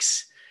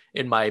prosthetics,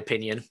 in my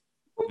opinion.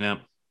 Yeah.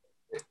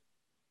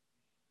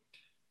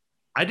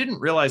 I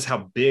didn't realize how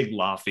big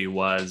Laufey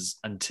was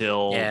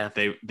until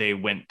they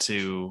went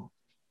to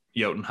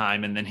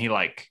Jotunheim, and then he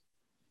like,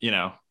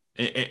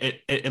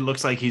 it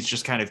looks like he's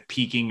just kind of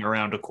peeking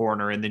around a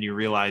corner, and then you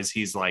realize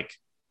he's like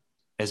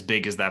as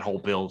big as that whole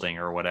building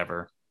or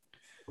whatever.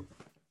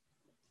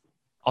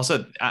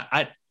 Also,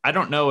 I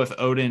don't know if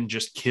Odin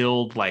just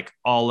killed like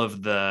all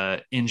of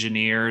the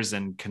engineers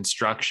and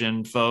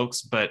construction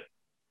folks, but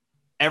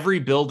every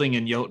building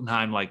in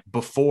Jotunheim, like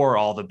before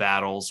all the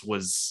battles,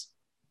 was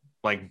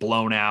like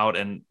blown out,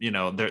 and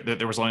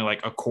there was only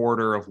like a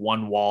quarter of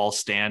one wall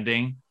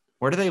standing.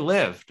 Where do they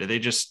live? Do they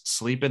just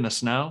sleep in the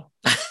snow?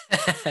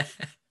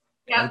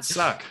 Yeah, it'd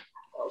suck.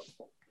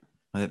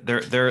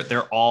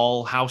 They're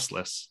all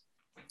houseless.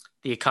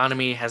 The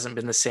economy hasn't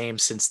been the same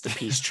since the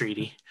peace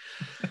treaty.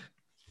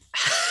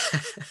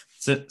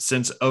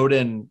 Since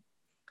Odin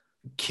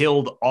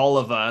killed all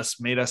of us,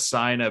 made us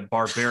sign a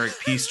barbaric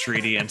peace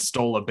treaty, and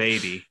stole a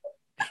baby.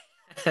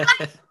 Stole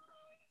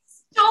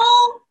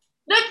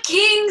the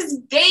king's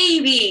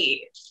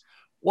baby.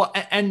 Well,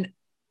 and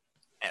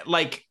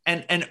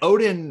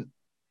Odin,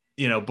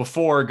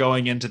 before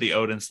going into the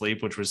Odin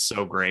sleep, which was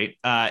so great,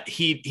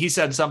 he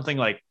said something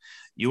like,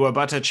 "You were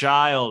but a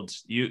child.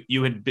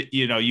 You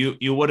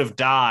would have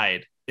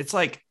died." It's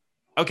like,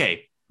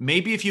 okay,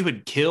 maybe if you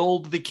had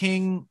killed the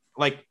king,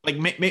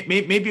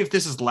 maybe if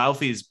this is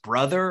Laufey's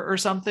brother or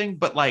something,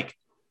 but like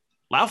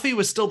Laufey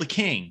was still the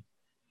king.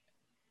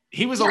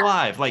 He was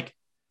alive. Like,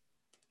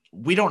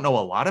 we don't know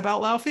a lot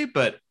about Laufey,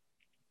 but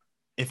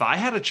if I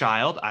had a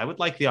child, I would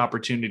like the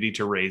opportunity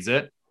to raise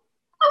it.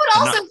 I would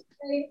also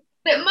say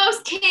that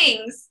most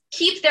kings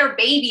keep their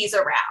babies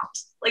around.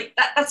 Like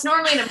that's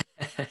normally an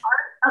important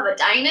part of a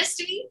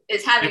dynasty,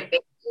 is having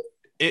babies.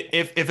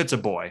 If it's a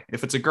boy.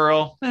 If it's a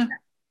girl, No.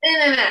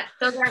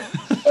 Those are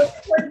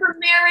for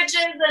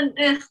marriages and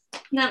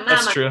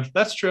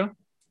That's true.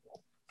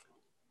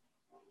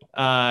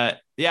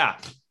 Yeah,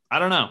 I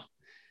don't know.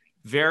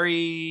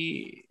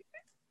 Very,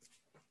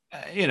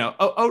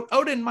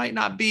 Odin might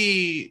not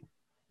be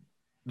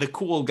the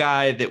cool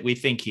guy that we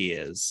think he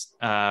is,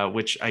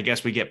 which I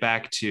guess we get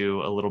back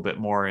to a little bit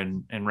more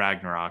in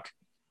Ragnarok,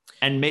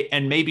 and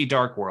maybe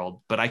Dark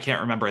World, but I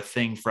can't remember a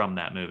thing from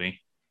that movie.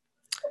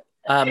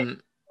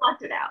 Locked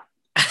it out.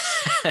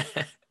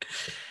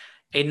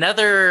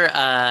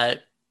 Another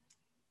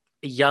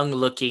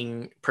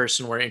young-looking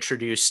person we're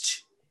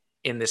introduced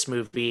in this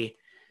movie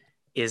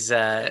is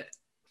I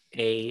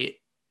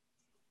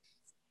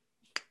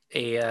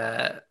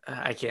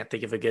can't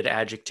think of a good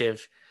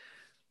adjective,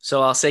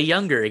 so I'll say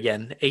younger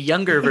again. A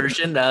younger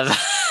version of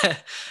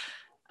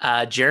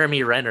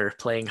Jeremy Renner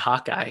playing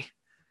Hawkeye.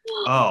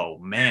 Oh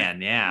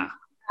man, yeah.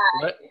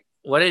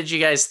 What did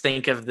you guys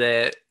think of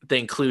the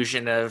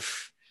inclusion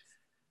of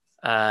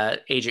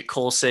Agent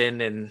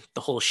Coulson and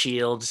the whole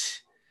Shield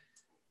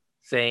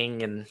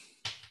thing. And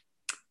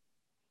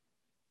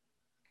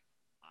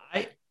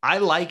I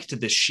liked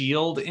the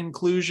Shield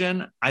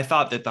inclusion. I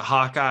thought that the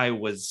Hawkeye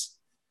was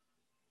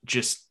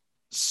just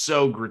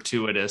so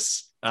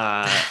gratuitous.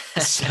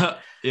 So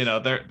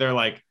they're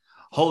like,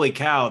 holy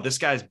cow, this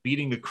guy's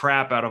beating the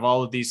crap out of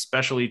all of these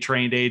specially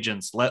trained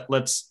agents.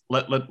 Let's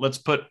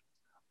put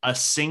a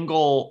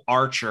single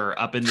archer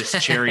up in this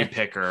cherry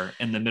picker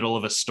in the middle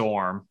of a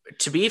storm.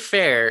 To be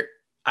fair,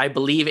 I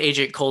believe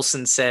Agent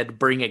Coulson said,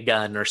 "Bring a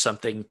gun" or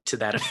something to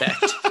that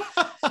effect.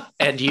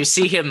 And you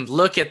see him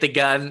look at the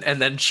gun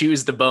and then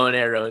choose the bow and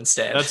arrow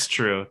instead. That's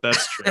true. It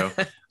asked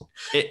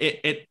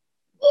him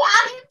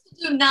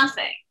to do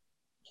nothing.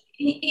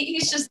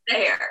 He's just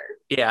there.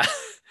 Yeah.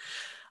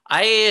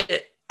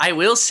 I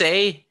will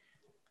say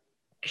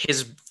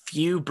his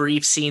few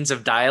brief scenes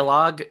of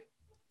dialogue,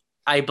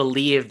 I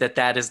believe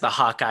that is the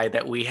Hawkeye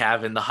that we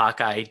have in the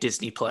Hawkeye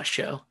Disney Plus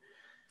show.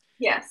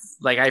 Yes.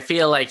 Like, I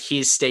feel like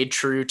he's stayed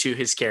true to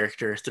his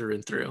character through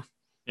and through.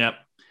 Yep.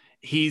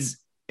 He's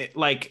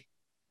like,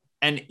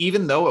 and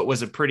even though it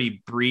was a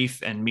pretty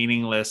brief and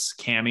meaningless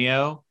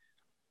cameo,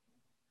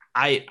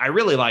 I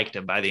really liked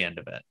him by the end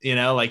of it.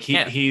 Like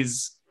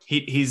he's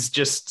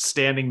just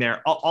standing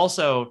there.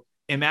 Also,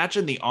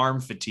 imagine the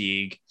arm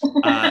fatigue,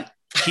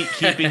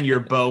 keeping your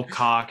bow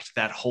cocked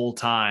that whole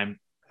time.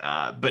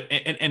 But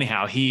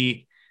anyhow,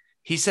 he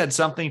said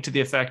something to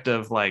the effect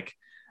of like,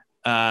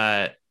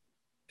 like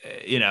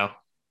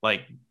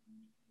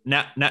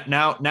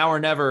now or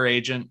never,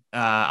 agent.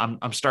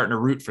 I'm starting to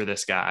root for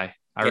this guy.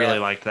 I really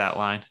liked that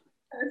line.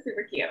 That was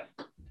super cute.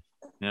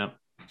 Yeah.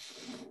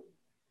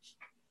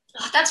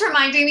 That's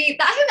reminding me.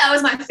 I think that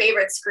was my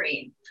favorite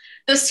scream.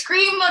 The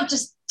scream of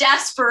just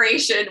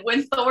desperation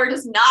when Thor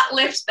does not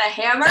lift the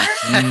hammer.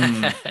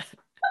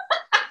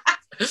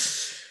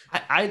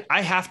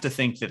 I have to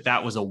think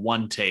that was a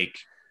one take,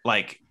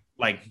 like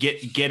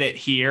get it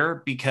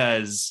here,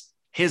 because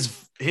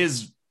his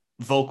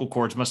vocal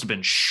cords must have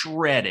been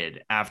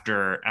shredded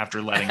after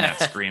letting that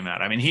scream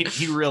out. I mean,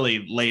 he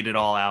really laid it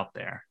all out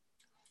there.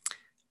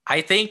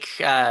 I think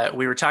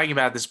we were talking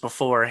about this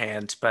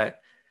beforehand, but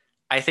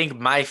I think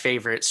my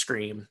favorite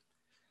scream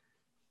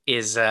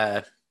is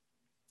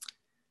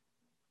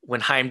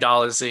when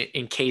Heimdall is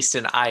encased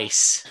in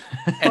ice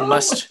and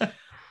must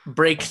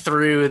break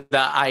through the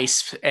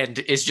ice, and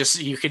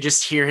you could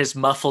just hear his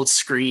muffled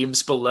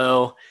screams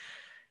below.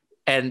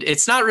 And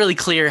it's not really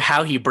clear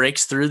how he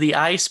breaks through the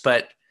ice,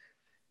 but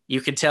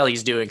you can tell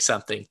he's doing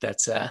something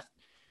that's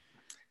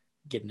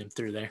getting him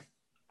through there.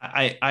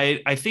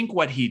 I think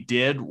what he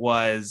did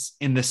was,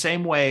 in the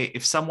same way,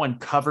 if someone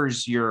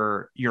covers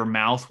your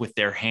mouth with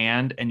their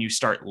hand and you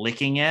start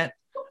licking it,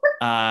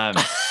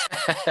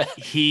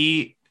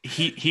 he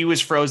was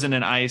frozen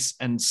in ice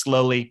and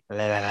slowly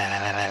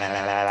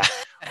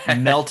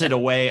melted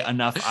away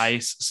enough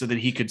ice so that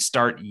he could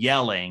start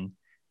yelling,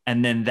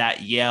 and then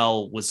that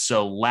yell was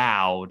so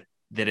loud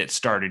that it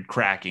started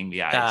cracking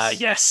the ice.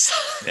 Yes.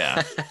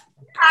 Yeah.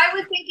 I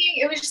was thinking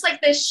it was just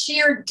like this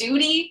sheer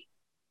duty.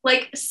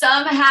 Like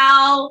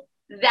somehow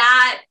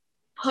that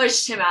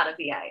pushed him out of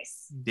the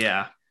ice.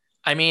 Yeah.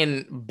 I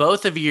mean,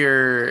 both of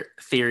your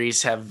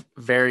theories have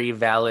very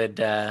valid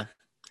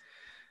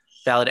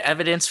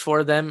evidence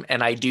for them.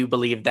 And I do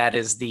believe that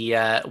is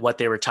the what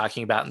they were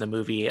talking about in the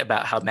movie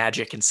about how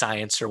magic and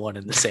science are one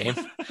and the same.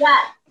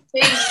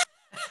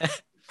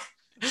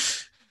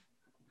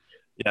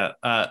 Yeah.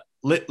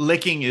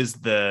 Licking is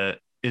the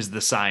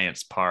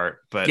science part,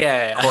 but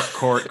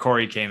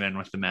Cori came in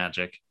with the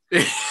magic.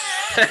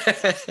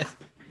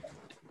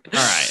 All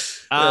right.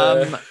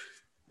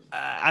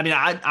 I mean,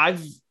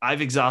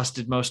 I've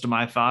exhausted most of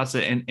my thoughts.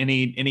 And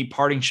any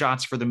parting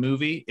shots for the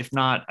movie? If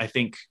not, I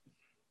think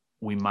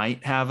we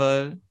might have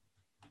a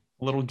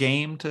little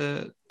game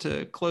to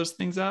close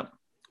things up.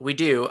 We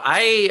do.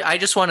 I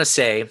just want to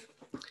say,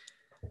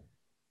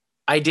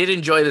 I did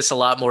enjoy this a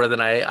lot more than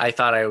I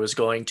thought I was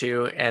going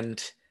to,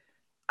 and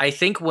I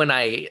think when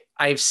I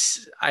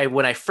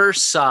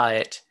first saw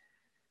it,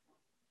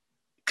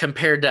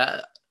 compared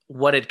to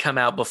what had come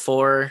out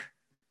before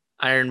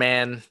Iron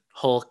Man,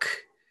 Hulk,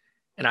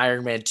 and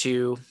Iron Man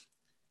 2,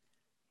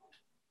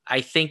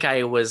 I think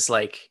I was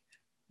like,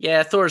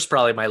 yeah, Thor's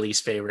probably my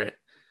least favorite.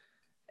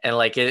 And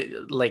I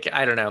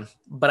don't know,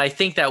 but I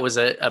think that was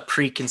a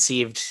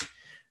preconceived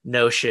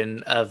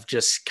notion of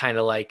just kind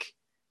of like,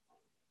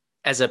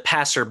 as a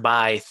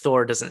passerby,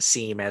 Thor doesn't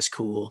seem as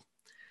cool.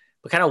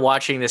 But kind of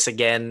watching this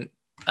again,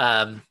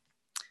 I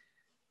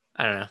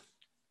don't know.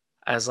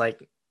 I was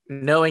like,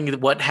 knowing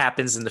what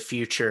happens in the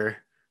future,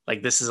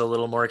 like this is a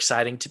little more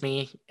exciting to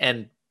me.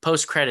 And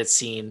post-credit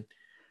scene,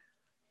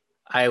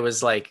 I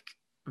was like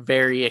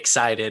very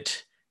excited,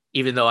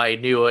 even though I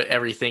knew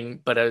everything,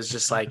 but I was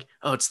just like,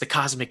 oh, it's the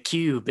cosmic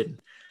cube, and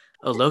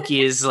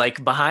Loki is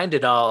like behind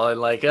it all, and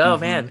like, oh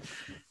man.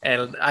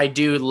 And I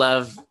do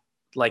love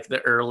like the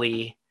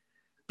early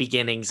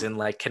beginnings and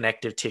like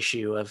connective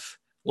tissue of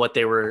what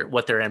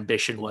their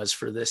ambition was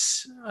for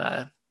this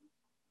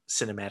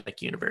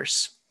cinematic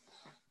universe.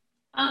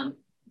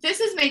 This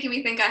is making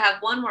me think I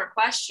have one more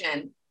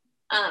question.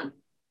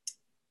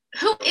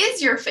 who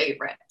is your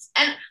favorite?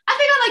 And I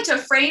think I'd like to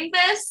frame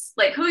this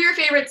like who your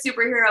favorite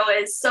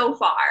superhero is so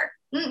far.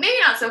 Maybe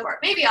not so far,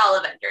 maybe all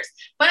Avengers.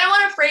 But I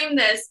want to frame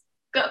this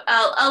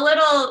a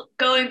little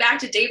going back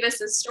to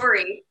Davis's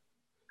story.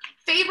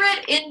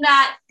 Favorite in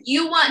that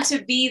you want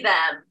to be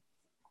them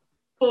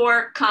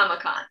for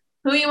Comic-Con.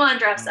 Who you want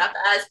to dress up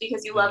as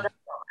because you love them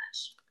so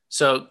much.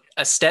 So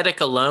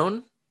aesthetic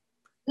alone,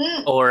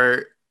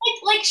 or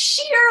like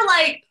sheer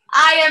like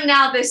I am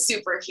now this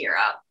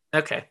superhero.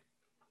 Okay.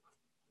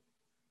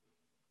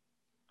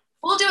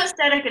 We'll do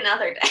aesthetic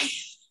another day.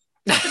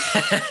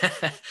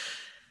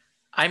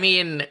 I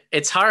mean,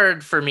 it's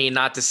hard for me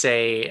not to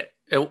say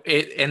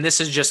and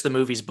this is just the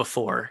movies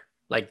before,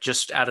 like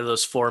just out of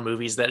those 4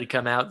 movies that had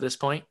come out at this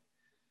point.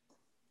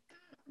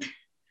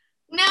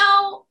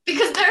 No,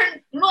 because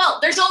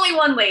there's only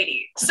one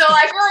lady. So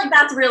I feel like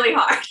that's really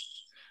hard.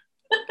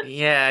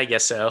 Yeah, I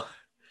guess so.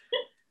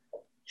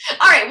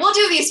 All right, we'll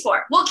do these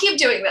 4. We'll keep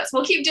doing this.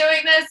 All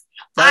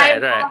right.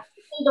 The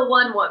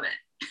one woman.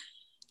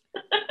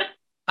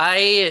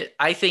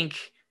 I think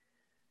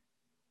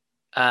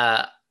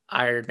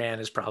Iron Man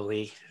is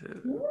probably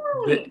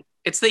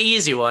it's the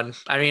easy one.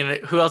 I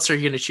mean, who else are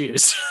you going to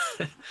choose?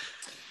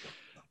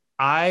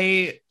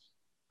 I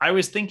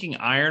was thinking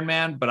Iron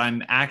Man, but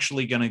I'm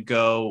actually going to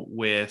go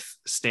with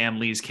Stan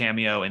Lee's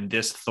cameo in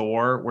this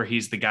Thor, where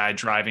he's the guy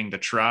driving the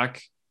truck.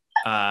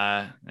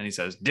 And he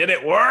says, "Did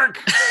it work?"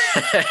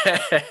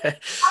 I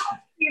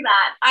see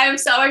that. I'm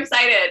so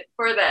excited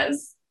for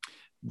this.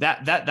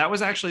 That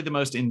was actually the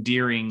most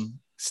endearing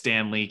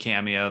Stan Lee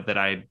cameo that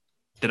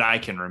I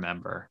can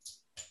remember.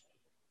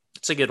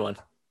 It's a good one.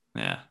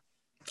 Yeah.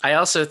 I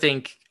also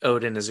think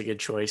Odin is a good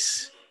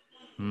choice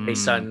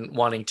based on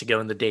wanting to go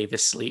in the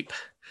Davis sleep.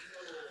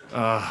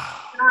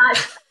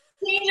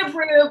 Change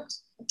approved.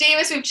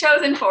 Davis, we've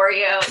chosen for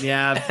you.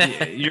 Yeah,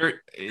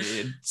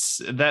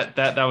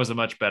 that was a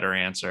much better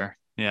answer.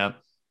 Yeah.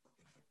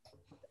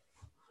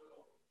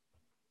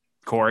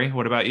 Cori,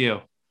 what about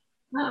you?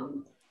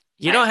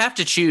 You don't have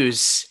to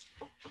choose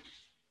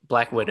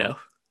Black Widow.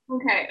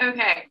 Okay.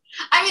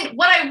 I mean,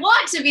 what I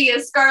want to be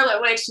is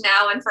Scarlet Witch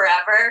now and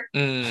forever.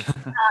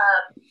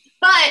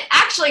 But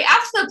actually,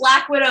 after the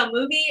Black Widow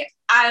movie,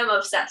 I'm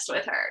obsessed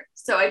with her.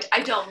 So I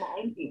don't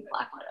mind being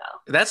Black Widow.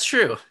 That's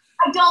true.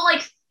 I don't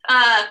like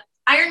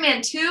Iron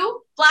Man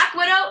 2. Black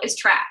Widow is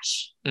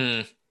trash.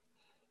 I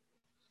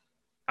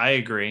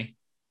agree.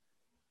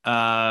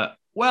 So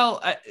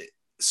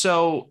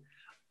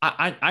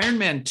Iron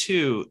Man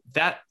 2,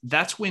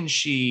 that's when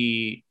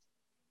she,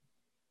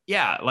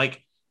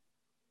 like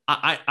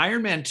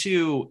Iron Man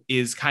 2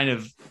 is kind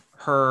of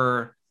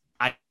her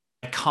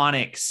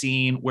iconic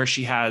scene where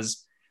she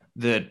has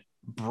the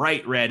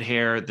bright red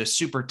hair, the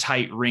super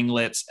tight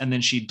ringlets, and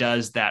then she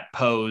does that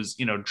pose,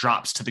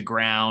 drops to the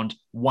ground,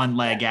 one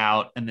leg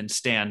out, and then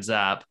stands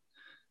up.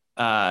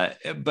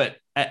 But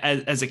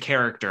as a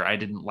character, I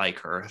didn't like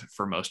her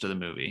for most of the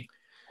movie.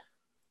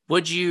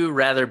 Would you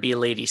rather be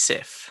Lady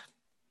Sif?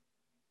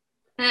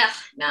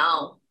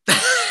 No.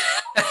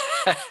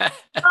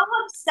 I'm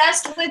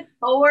obsessed with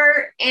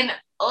Thor, and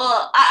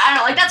I don't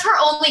know, like that's her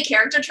only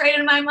character trait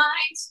in my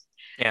mind,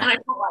 and I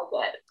don't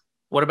like it.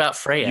 What about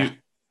Freya?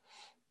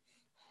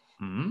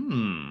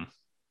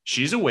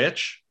 She's a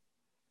witch.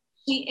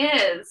 She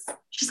is.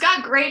 She's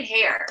got great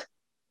hair.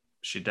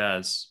 She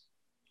does.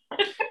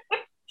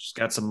 She's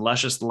got some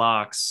luscious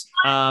locks.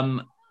 All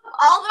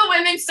the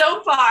women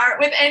so far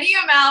with any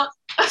amount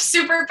of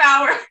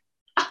superpower.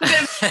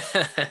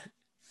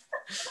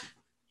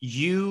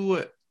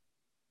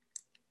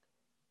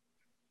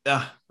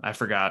 I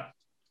forgot.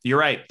 You're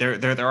right.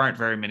 There aren't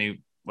very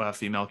many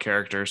female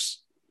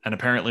characters, and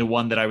apparently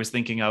one that I was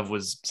thinking of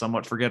was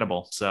somewhat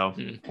forgettable. So,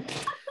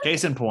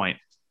 case in point.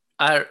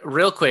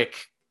 Real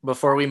quick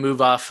before we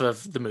move off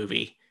of the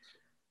movie,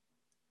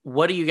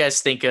 what do you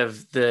guys think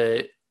of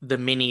the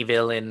mini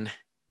villain,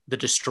 the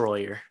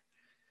Destroyer?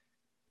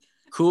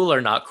 Cool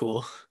or not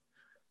cool?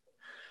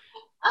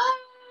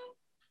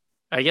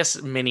 I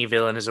guess mini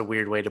villain is a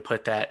weird way to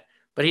put that,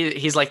 but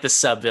he's like the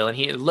sub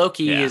villain.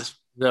 Loki is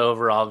the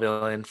overall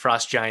villain.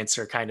 Frost Giants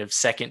are kind of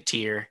second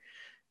tier,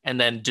 and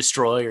then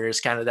Destroyer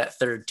is kind of that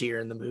third tier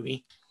in the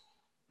movie.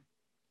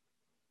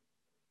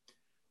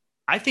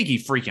 I think he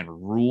freaking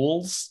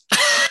rules.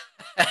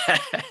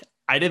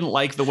 I didn't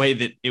like the way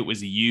that it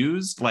was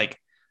used.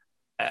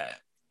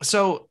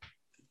 So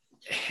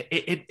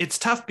it's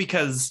tough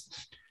because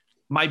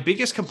my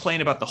biggest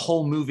complaint about the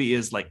whole movie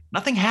is like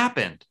nothing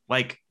happened.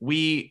 Like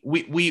we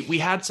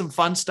had some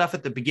fun stuff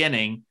at the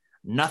beginning.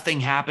 Nothing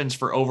happens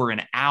for over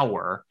an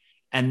hour.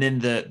 And then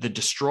the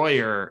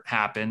Destroyer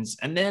happens.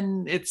 And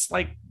then it's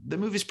like the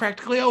movie's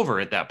practically over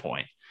at that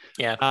point.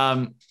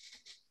 Yeah.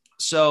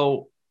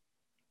 So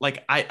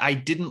like, I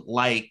didn't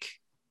like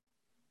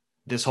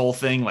this whole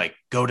thing, like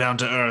go down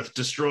to Earth,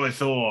 destroy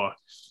Thor.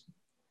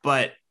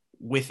 But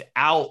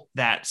without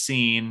that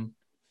scene,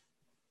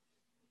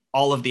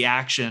 all of the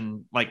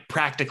action, like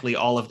practically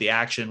all of the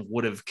action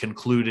would have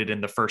concluded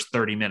in the first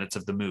 30 minutes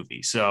of the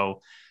movie.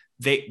 So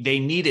they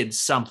needed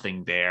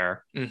something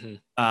there.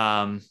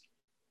 Mm-hmm.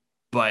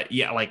 But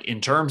yeah, like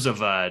in terms of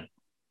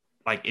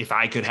like if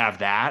I could have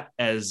that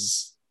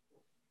as,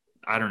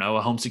 I don't know,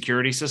 a home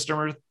security system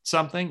or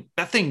something,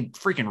 that thing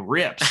freaking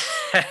rips.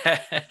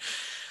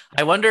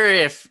 I wonder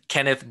if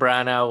Kenneth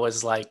Branagh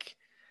was like,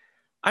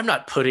 I'm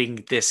not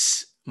putting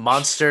this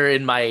monster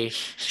in my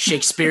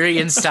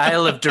Shakespearean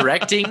style of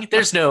directing.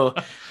 There's no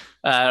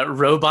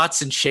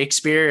robots in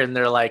Shakespeare, and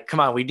they're like, come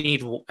on, we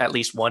need at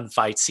least one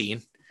fight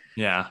scene.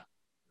 Yeah.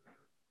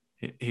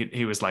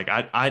 He was like,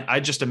 I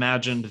just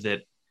imagined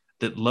that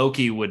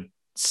Loki would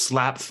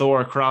slap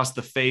Thor across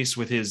the face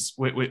with his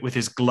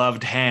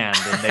gloved hand,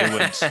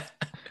 and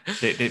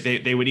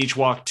they would each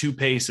walk 2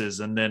 paces,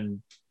 and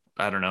then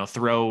I don't know,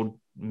 throw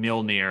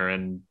Mjolnir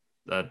and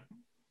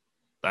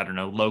I don't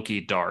know,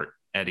 Loki dart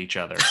at each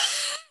other.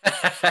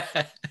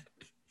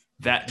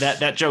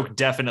 that joke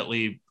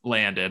definitely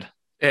landed.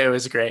 It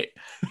was great.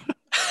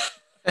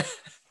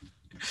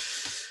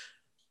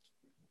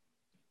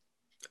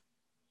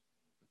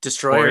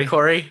 Destroyer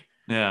Cori?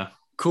 Yeah.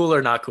 Cool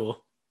or not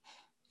cool?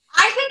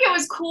 I think it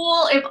was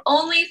cool, if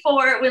only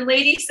for when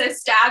Lady Sif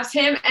stabs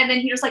him and then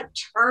he just like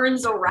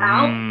turns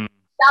around.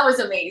 That was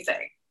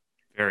amazing.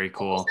 Very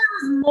cool. There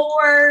was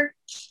more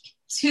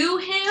to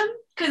him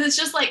because it's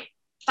just like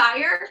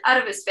fire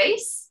out of his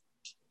face.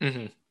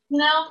 Mm-hmm. You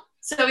know?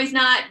 So he's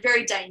not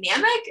very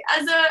dynamic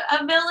as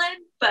a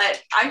villain,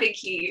 but I think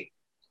he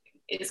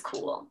is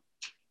cool.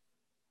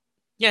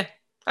 Yeah,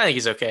 I think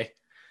he's okay.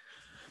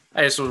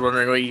 I just was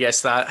wondering what you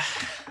guys thought.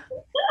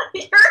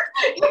 Yeah, I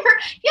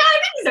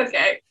think he's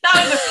okay.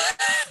 That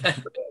was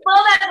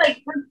all that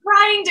like we're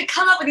trying to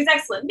come up with these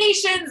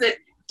explanations and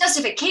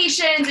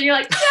justifications, and you're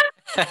like,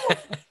 yeah.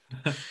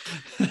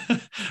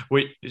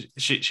 Wait,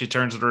 she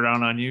turns it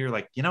around on you. You're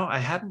like, I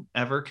hadn't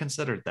ever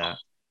considered that.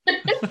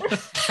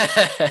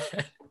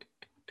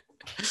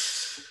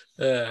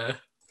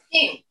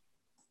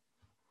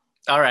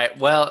 All right.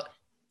 Well,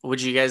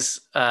 would you guys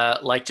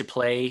like to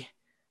play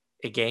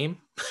a game?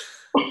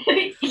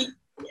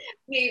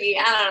 Maybe,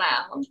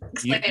 I don't know.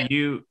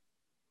 You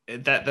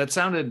that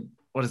sounded,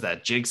 what is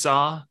that,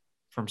 Jigsaw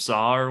from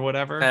Saw or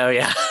whatever? Oh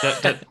yeah.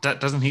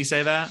 Doesn't he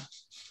say that?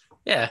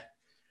 Yeah.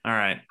 All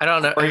right. I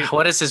don't know.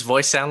 What does his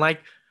voice sound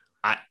like?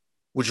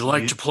 Would you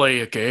like to play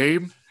a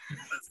game?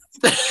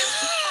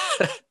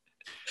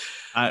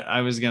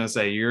 I was gonna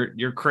say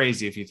you're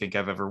crazy if you think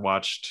I've ever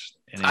watched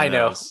any of I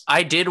know. those.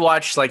 I did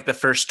watch like the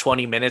first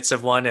 20 minutes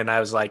of one, and I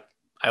was like,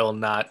 I will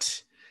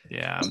not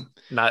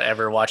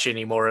ever watch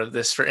any more of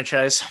this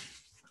franchise.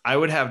 I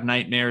would have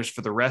nightmares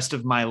for the rest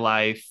of my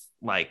life,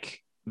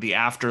 like the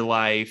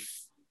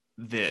afterlife,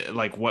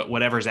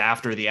 whatever's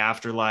after the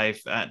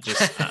afterlife.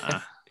 Just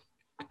yeah.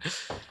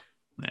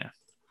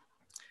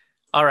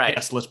 All right.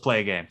 Yes, let's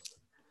play a game.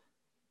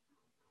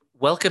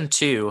 Welcome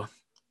to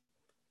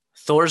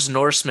Thor's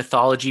Norse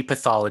Mythology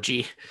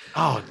Pathology.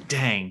 Oh,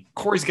 dang.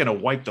 Corey's going to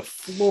wipe the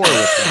floor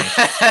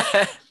with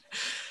me.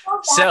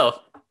 So,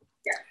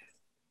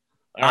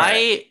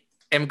 I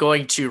am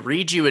going to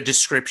read you a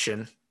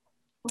description.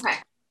 Okay.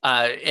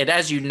 And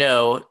as you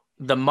know,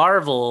 the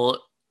Marvel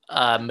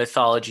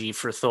mythology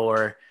for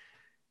Thor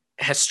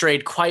has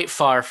strayed quite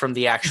far from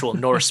the actual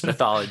Norse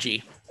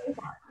mythology.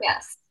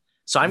 Yes.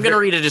 So I'm going to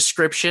read a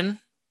description.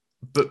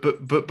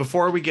 But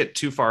before we get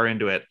too far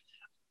into it,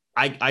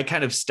 I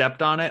kind of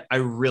stepped on it. I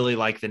really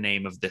like the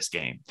name of this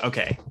game.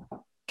 Okay.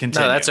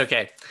 Continue. No, that's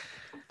okay.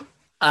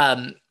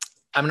 I'm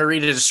going to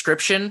read a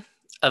description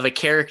of a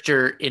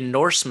character in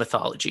Norse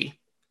mythology.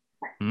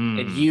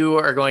 And you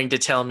are going to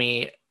tell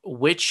me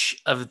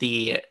which of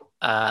the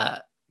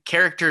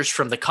characters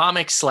from the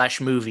comics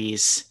 /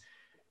 movies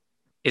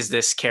is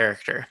this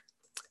character.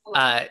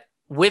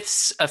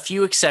 With a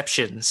few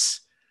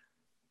exceptions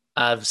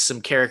of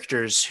some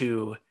characters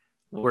who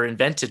were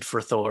invented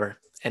for Thor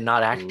and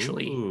not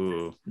actually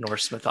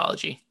Norse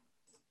mythology.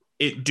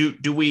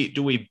 Do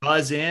we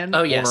buzz in?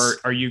 Oh yes. Or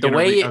are you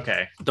going to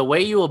okay? The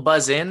way you will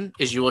buzz in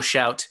is you will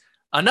shout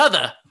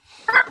another.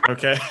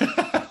 Okay.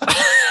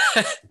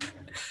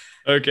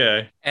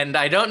 Okay. And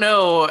I don't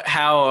know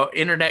how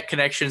internet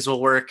connections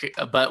will work,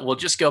 but we'll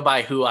just go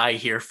by who I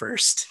hear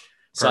first.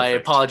 So I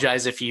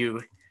apologize if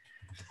you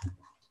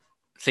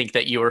think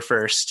that you were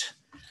first.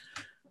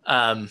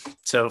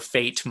 So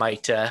fate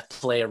might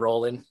play a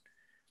role in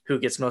who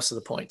gets most of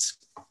the points.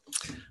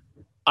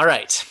 All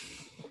right.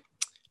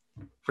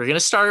 We're going to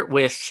start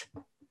with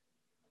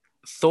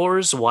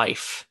Thor's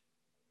wife.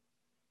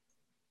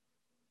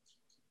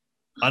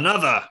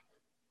 Another.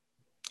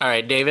 All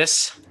right,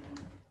 Davis.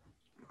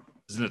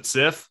 Isn't it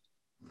Sif?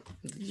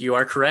 You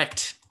are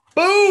correct.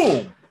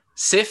 Boom!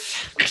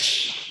 Sif.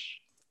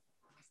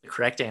 The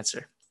correct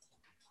answer.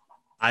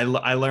 I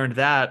learned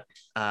that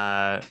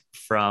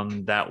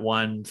from that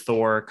one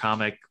Thor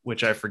comic,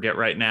 which I forget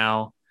right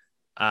now,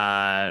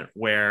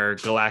 where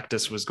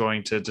Galactus was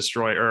going to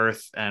destroy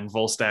Earth, and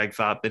Volstagg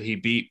thought that he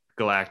beat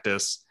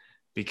Galactus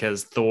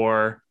because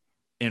Thor,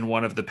 in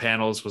one of the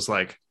panels, was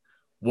like,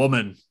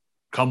 "Woman,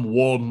 come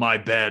warm my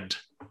bed."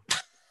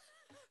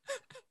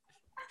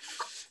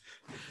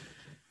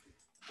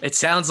 It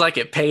sounds like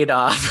it paid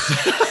off.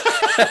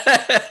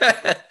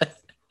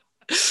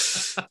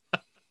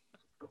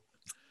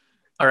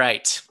 All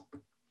right.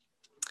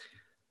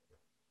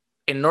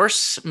 In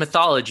Norse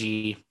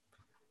mythology,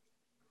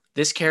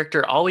 this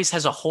character always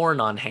has a horn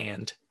on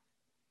hand,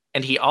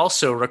 and he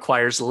also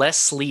requires less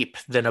sleep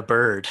than a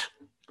bird.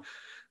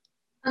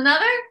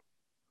 Another?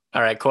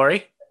 All right, Cori?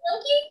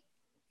 Loki?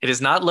 It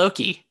is not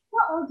Loki.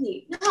 Not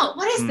Loki. No,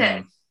 what is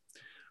this?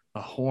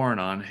 A horn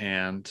on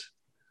hand.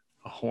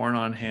 A horn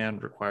on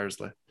hand requires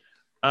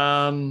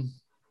another.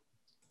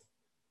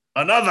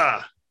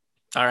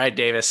 All right,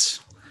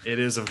 Davis. It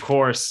is, of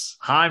course,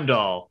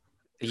 Heimdall.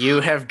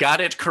 You have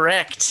got it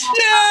correct.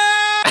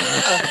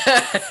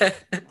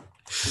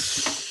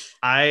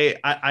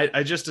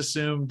 I just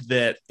assumed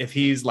that if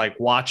he's like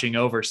watching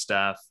over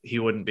stuff, he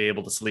wouldn't be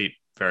able to sleep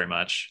very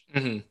much.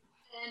 Mm-hmm.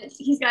 And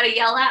he's got to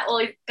yell at. Well,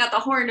 he's got the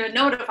horn to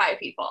notify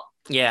people.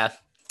 Yeah.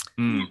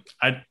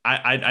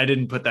 I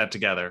didn't put that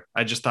together.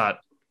 I just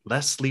thought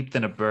less sleep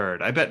than a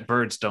bird. I bet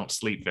birds don't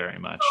sleep very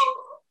much.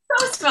 Oh,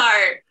 so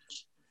smart.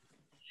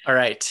 All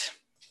right.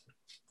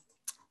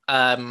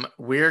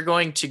 We're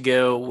going to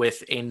go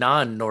with a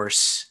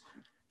non-Norse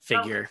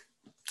figure.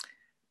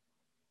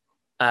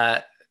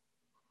 And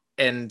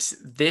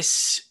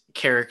this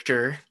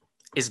character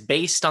is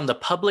based on the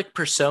public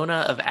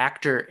persona of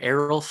actor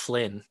Errol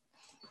Flynn.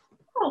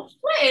 Oh,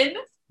 Flynn?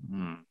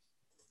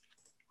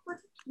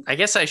 I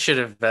guess I should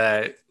have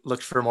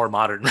looked for more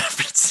modern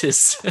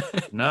references.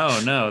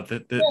 No,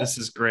 this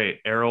is great.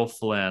 Errol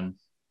Flynn.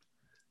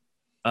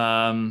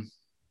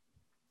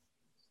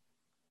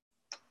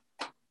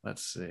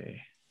 Let's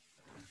see.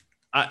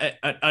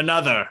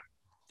 Another.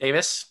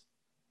 Davis?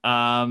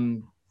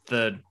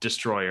 The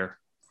Destroyer.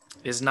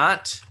 Is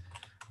not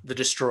the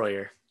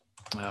Destroyer.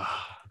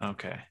 Oh,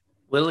 okay.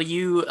 Will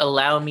you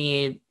allow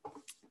me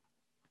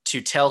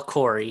to tell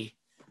Cori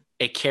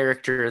a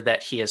character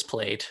that he has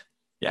played?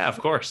 Yeah, of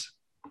course.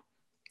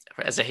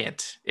 As a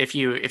hint, if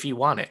you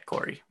want it,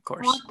 Cori, of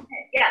course.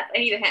 Yes, I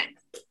need a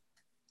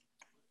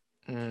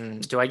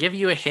hint. Do I give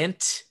you a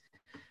hint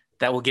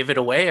that will give it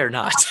away or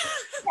not?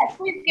 Yes,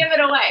 please give it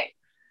away.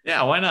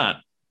 Yeah, why not?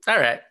 All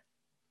right.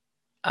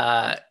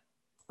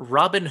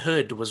 Robin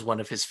Hood was one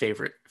of his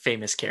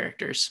famous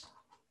characters.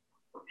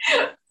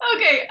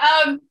 Okay.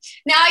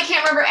 Now I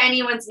can't remember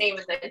anyone's name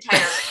in the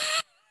entire.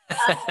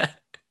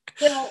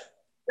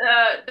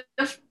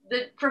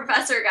 The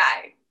professor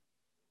guy.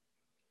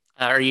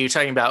 Are you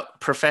talking about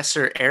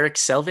Professor Eric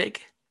Selvig?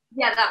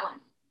 Yeah, that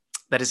one.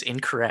 That is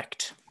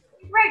incorrect.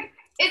 Right.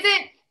 Is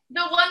it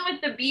the one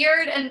with the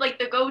beard and like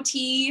the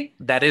goatee?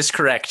 That is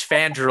correct.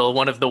 Fandral,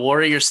 one of the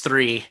Warriors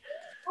 3.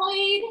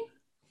 Played.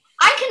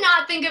 I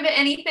cannot think of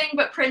anything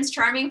but Prince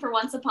Charming for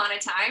Once Upon a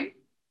Time.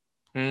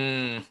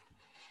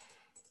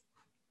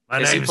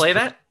 Does he play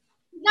that?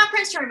 He's not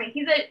Prince Charming.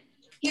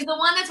 He's the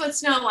one that's with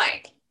Snow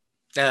White.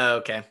 Oh,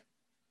 okay.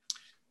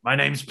 My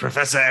name's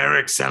Professor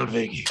Eric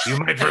Selvig. You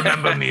might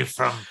remember me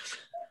from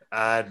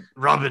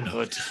Robin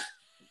Hood.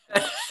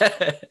 So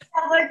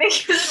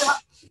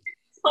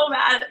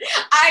bad.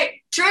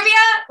 Trivia,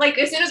 like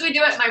as soon as we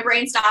do it, my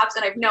brain stops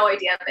and I have no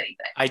idea of anything.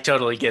 I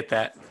totally get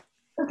that.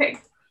 Okay.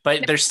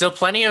 But there's still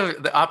plenty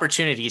of the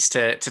opportunities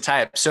to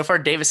tie up. So far,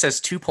 Davis has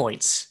 2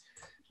 points.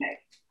 Okay.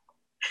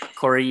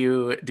 Cori,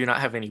 you do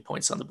not have any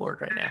points on the board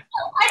right now.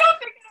 I don't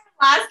think in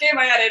the last game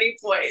I had any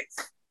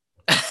points.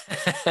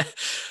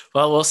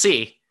 Well, we'll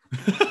see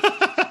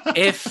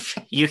if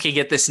you can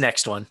get this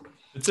next one.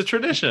 It's a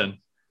tradition.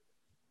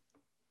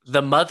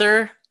 The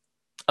mother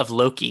of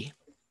Loki.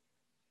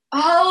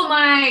 Oh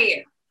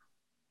my.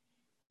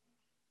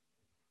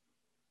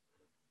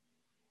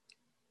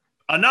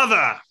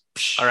 Another.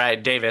 All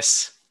right,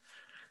 Davis.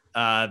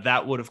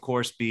 That would, of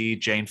course, be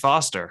Jane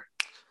Foster.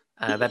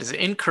 That is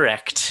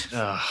incorrect.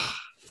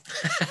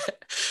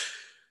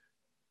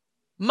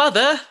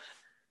 Mother,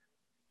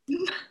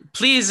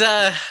 please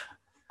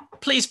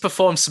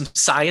perform some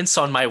science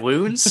on my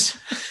wounds.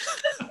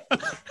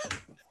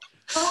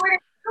 Who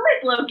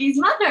is Loki's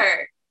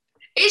mother?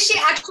 Is she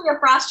actually a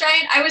frost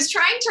giant? I was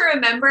trying to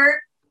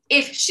remember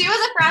if she was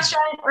a frost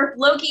giant or if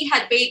Loki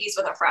had babies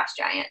with a frost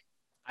giant.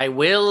 I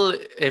will,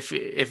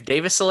 if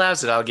Davis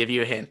allows it, I'll give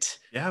you a hint.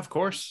 Yeah, of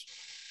course.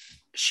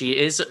 She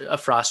is a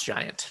frost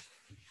giant.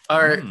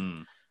 Or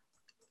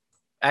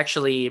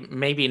actually,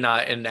 maybe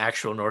not in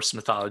actual Norse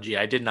mythology.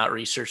 I did not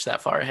research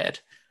that far ahead,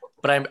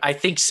 but I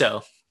think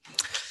so.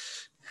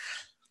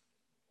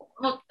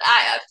 Well,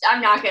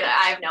 I'm not gonna.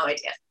 I have no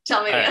idea.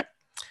 Tell me. Right.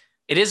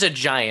 It is a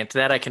giant,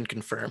 that I can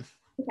confirm.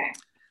 Okay.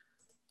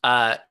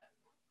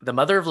 The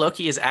mother of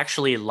Loki is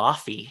actually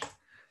Laufey.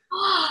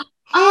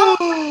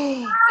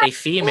 Oh, a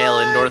female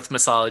in Norse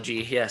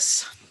mythology,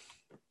 yes.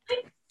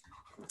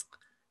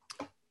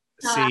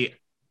 See,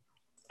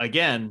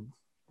 again,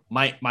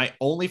 my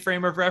only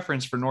frame of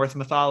reference for Norse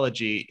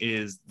mythology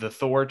is the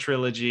Thor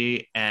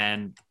trilogy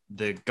and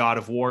the God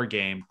of War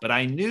game. But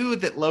I knew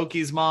that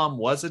Loki's mom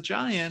was a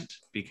giant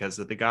because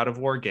of the God of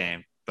War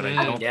game. But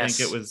I don't think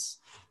it was.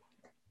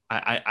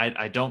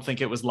 I don't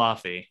think it was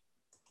Laufey.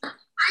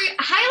 I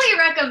highly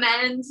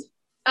recommend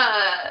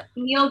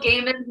Neil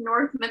Gaiman's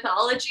Norse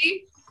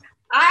mythology.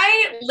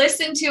 I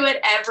listen to it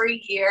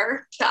every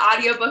year. The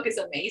audiobook is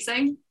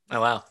amazing.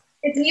 Oh, wow.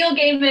 It's Neil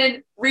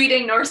Gaiman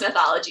reading Norse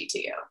mythology to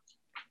you.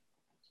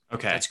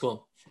 Okay. That's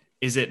cool.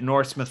 Is it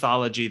Norse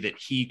mythology that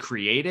he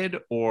created,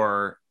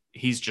 or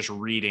he's just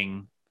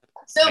reading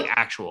So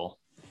actual?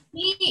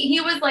 he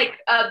was like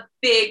a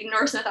big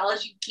Norse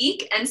mythology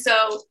geek, and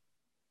so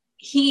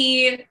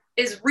he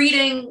is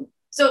reading.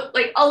 So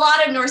like a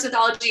lot of Norse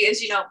mythology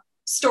is,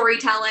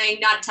 storytelling,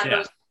 not a ton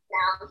of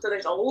down. So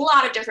there's a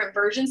lot of different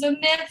versions of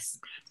myths.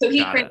 So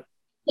he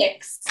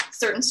picks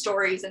certain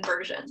stories and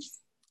versions.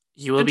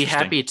 You will be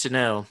happy to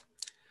know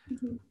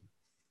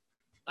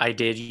I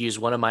did use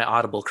one of my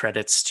Audible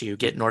credits to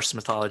get Norse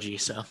mythology,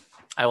 so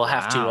I will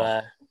have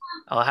to.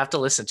 I'll have to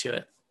listen to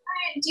it.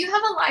 Do you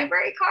have a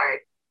library card?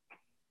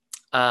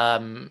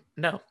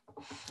 No.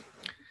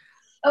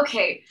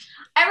 Okay,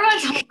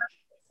 everyone,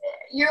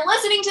 you're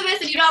listening to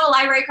this and you don't have a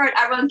library card.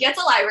 Everyone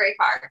gets a library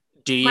card.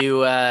 Do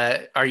you?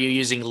 Are you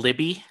using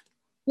Libby?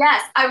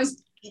 Yes, I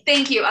was.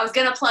 Thank you. I was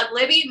gonna plug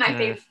Libby, my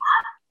favorite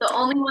app, the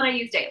only one I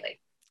use daily.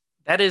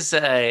 That is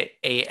a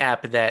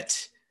app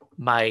that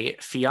my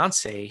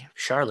fiance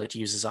Charlotte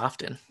uses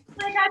often. Oh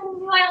my God, I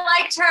knew I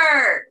liked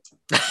her.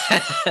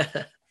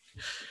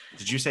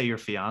 Did you say your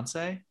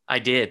fiance? I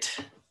did.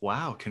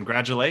 Wow,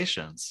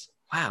 congratulations.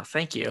 Wow,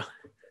 thank you.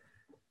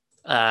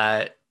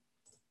 And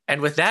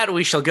with that,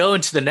 we shall go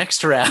into the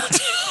next round.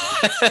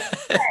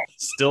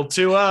 Still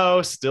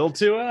 2-0. Still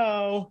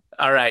 2-0.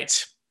 All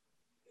right.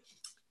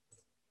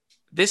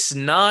 This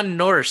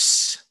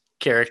non-Norse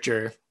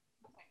character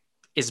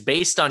is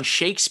based on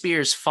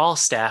Shakespeare's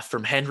Falstaff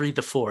from Henry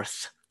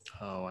IV.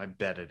 Oh, I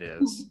bet it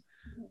is.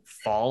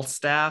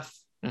 Falstaff?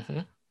 Mm-hmm.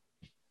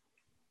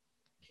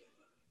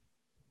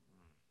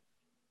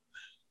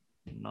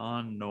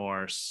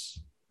 Non-Norse.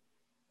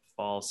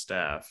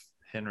 Falstaff.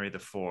 Henry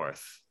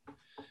IV.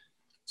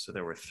 So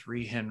there were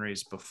 3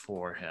 Henrys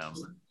before him.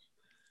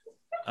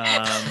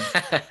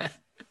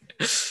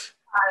 It's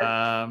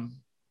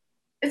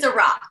a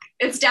rock.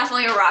 It's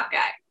definitely a rock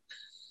guy.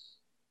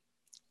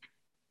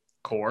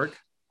 Korg?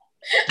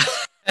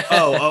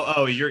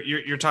 oh,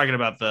 you're talking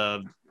about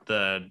the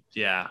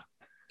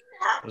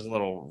those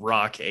little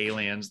rock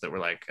aliens that were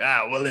like,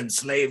 we'll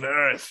enslave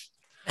Earth.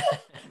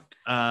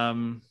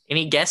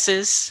 Any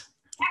guesses?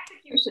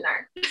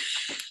 Executioner.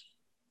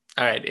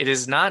 All right, it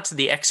is not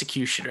the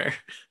Executioner.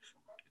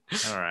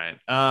 All right.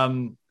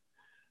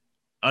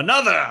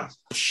 Another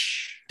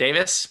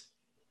Davis?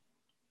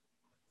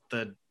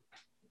 The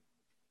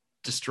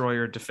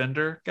Destroyer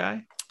Defender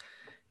guy?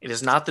 It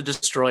is not the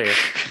Destroyer.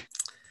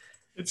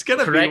 It's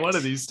gonna be one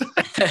of these.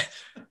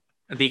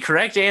 The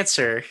correct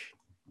answer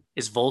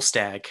is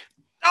Volstagg.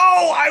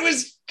 Oh, I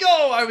was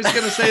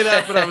gonna say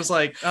that, but I was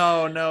like,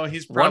 oh no,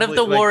 he's probably one of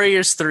the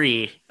Warriors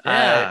 3.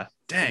 Yeah,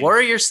 dang.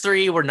 Warriors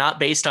 3 were not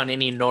based on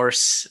any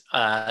Norse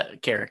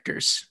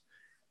characters.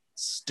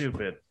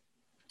 Stupid.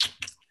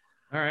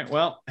 All right.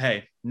 Well,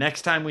 hey,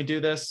 next time we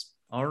do this,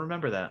 I'll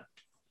remember that.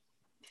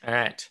 All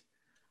right.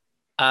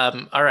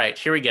 All right,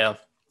 here we go.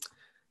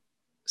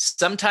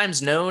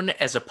 Sometimes known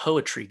as a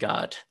poetry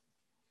god.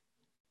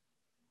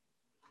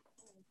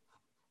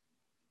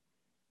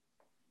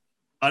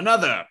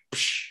 Another.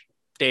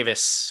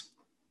 Davis.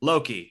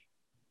 Loki.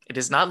 It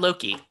is not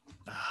Loki.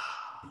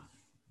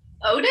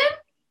 Odin?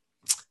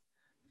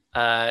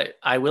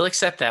 I will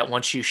accept that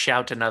once you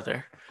shout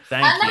another.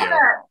 Thank you.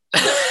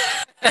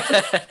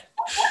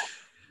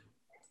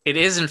 It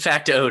is, in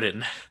fact,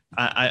 Odin.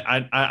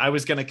 I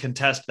was going to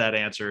contest that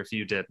answer if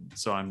you didn't,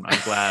 so I'm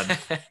glad.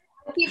 I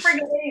keep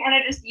forgetting and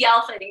I just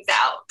yell things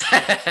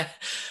out.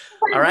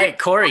 All right,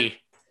 Cori,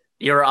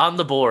 you're on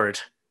the board.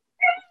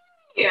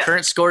 Yeah.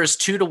 Current score is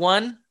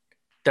 2-1.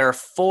 There are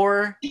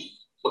 4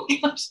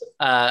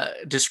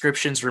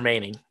 descriptions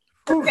remaining.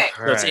 Okay.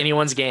 So it's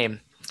anyone's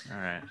game. All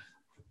right.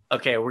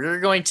 Okay, we're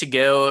going to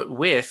go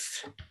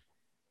with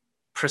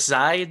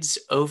presides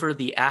over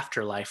the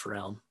afterlife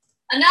realm.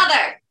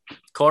 Another.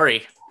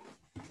 Cori.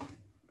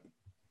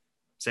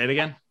 Say it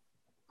again.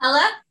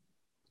 Hela?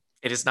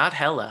 It is not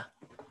Hela.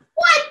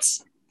 What?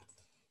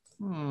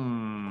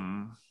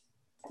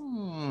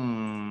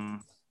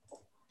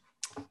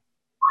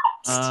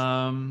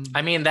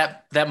 I mean,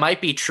 that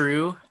might be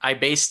true. I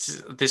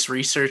based this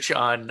research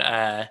on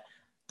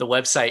the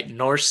website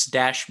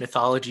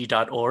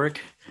norse-mythology.org.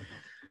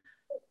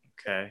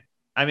 Okay.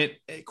 I mean,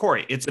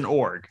 Cori, it's an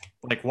org.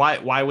 Like,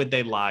 why would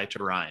they lie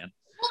to Ryan?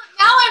 Well,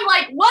 now I'm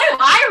like, what do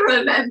I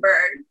remember?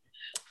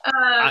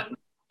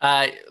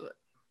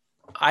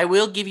 I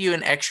will give you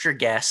an extra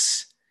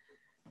guess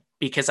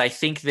because I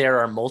think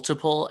there are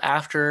multiple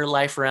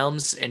afterlife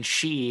realms, and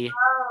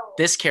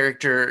this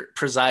character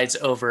presides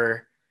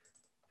over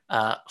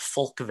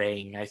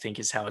Folkvang, I think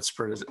is how it's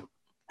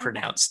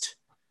pronounced.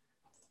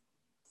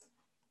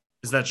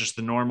 Is that just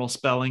the normal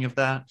spelling of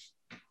that?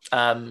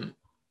 I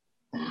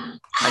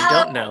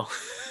don't know.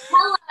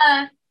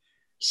 Hela,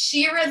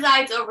 she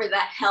resides over the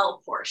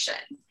hell portion.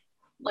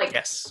 Like,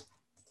 yes.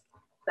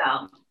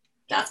 So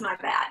that's my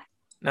bad.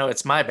 No,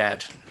 it's my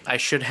bad. I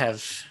should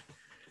have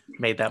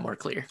made that more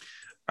clear.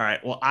 All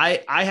right. Well, I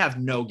have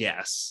no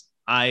guess.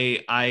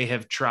 I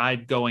have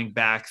tried going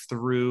back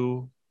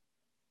through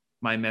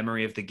my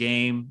memory of the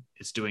game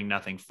is doing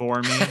nothing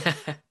for me.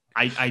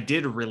 I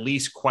did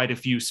release quite a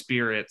few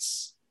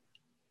spirits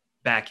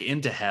back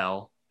into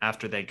hell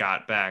after they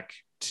got back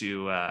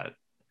to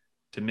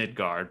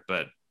Midgard,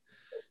 but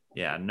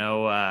yeah,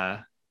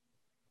 no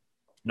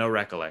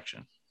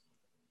recollection.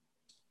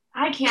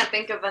 I can't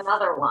think of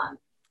another one.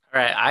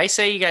 All right, I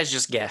say you guys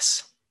just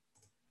guess.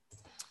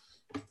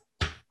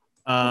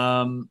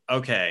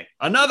 Okay,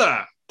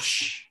 another.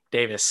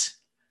 Davis.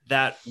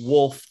 That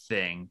wolf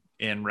thing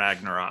in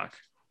Ragnarok.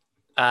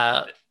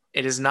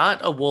 It is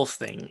not a wolf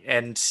thing,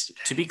 and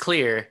to be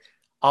clear,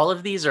 all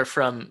of these are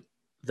from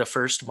the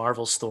first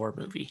Marvel's Thor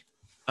movie.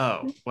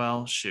 Oh,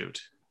 well,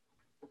 shoot.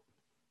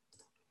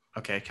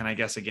 Okay, can I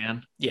guess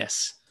again?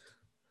 Yes.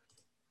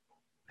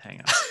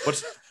 Hang on.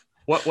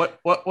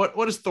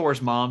 What is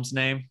Thor's mom's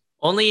name?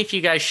 Only if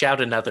you guys shout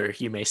another,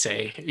 you may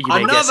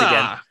guess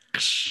again.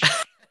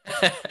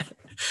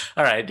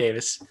 All right,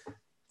 Davis.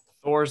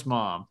 Thor's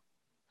mom.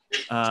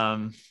 All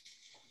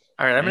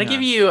right, I'm going to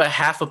give you a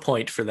half a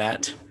point for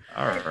that.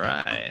 All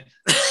right.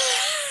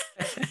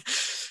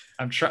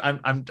 I'm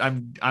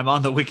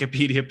on the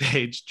Wikipedia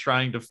page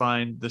trying to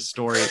find the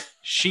story.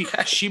 She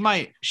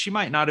might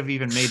not have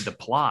even made the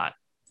plot.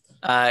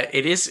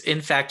 It is in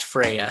fact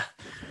Freya.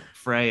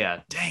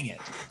 Freya. Dang it.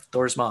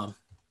 Thor's mom.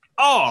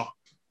 Oh,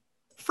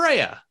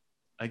 Freya.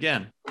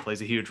 Again,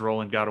 plays a huge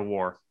role in God of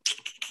War.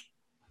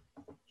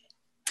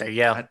 There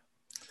you go.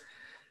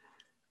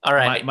 All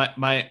right.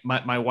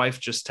 My wife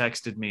just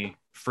texted me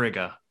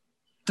Frigga.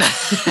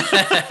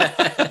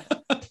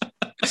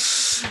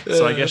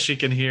 So I guess she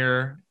can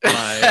hear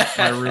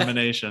my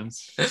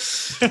ruminations.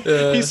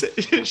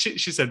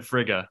 She said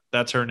Frigga.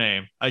 That's her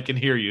name. I can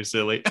hear you,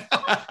 silly.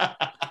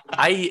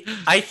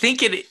 I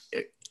think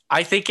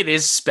it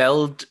is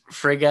spelled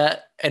Frigga,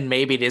 and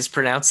maybe it is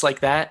pronounced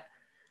like that.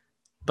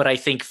 But I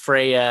think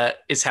Freya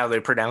is how they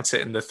pronounce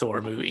it in the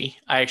Thor movie.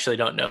 I actually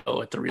don't know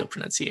what the real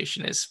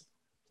pronunciation is.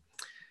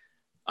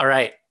 All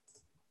right.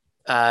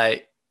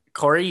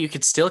 Cori, you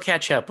could still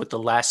catch up with the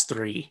last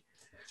three.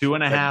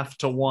 2.5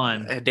 to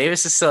 1.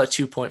 Davis is still at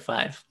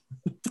 2.5.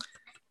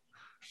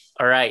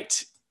 All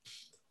right.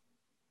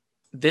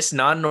 This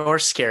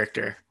non-Norse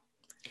character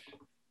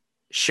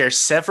shares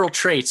several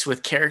traits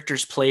with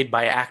characters played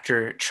by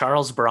actor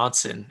Charles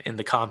Bronson in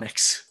the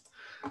comics.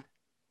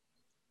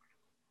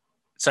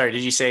 Sorry,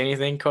 did you say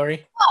anything,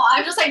 Cori? Oh,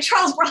 I'm just like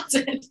Charles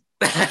Bronson.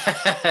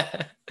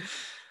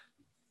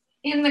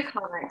 In the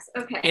comics,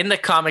 okay. In the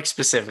comics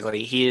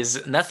specifically, he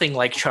is nothing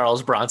like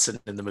Charles Bronson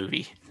in the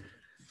movie.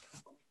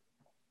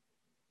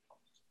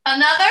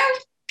 Another?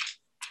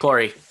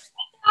 Cori.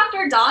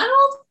 Dr.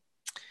 Donald?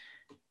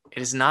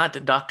 It is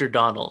not Dr.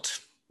 Donald.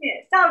 Yeah,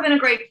 that would have been a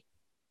great.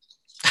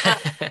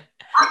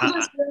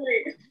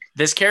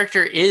 This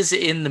character is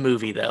in the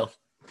movie, though.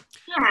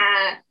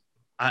 Yeah.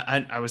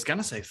 I was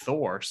gonna say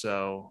Thor,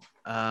 so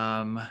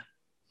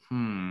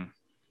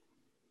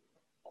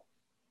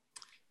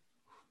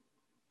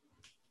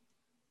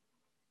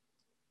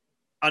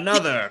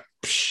another.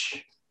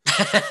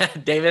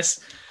 Davis.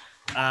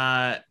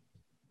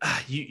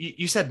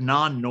 You said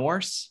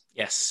non-Norse?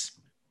 Yes.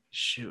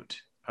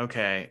 Shoot.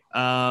 Okay.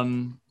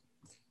 The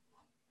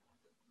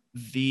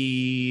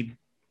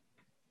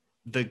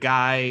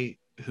guy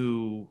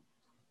who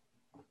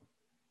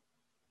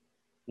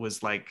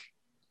was like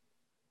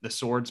the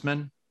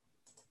swordsman.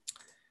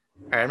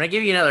 All right, I'm gonna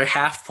give you another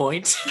half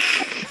point.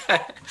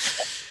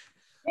 Davis,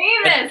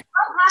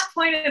 half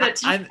point at a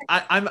time.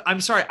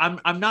 I'm sorry.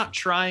 I'm not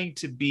trying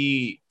to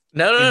be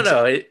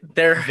No.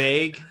 They're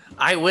vague.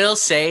 I will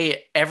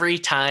say every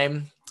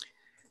time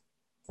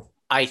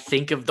I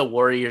think of the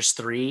Warriors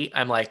 3,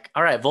 I'm like,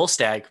 all right,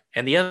 Volstagg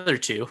and the other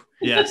two.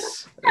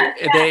 Yes.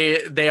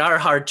 They are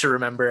hard to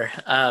remember.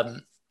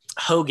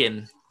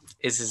 Hogan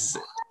is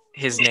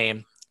his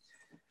name.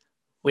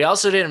 We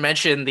also didn't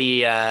mention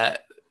the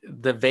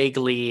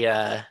vaguely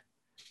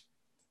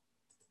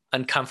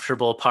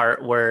uncomfortable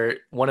part where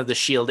one of the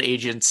SHIELD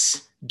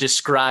agents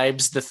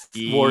describes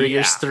the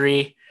Warriors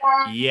 3.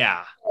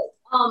 Yeah.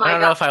 Oh my God. I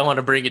don't know if I want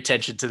to bring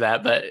attention to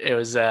that, but it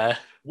was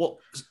well.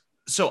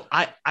 So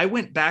I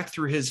went back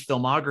through his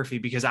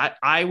filmography because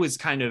I was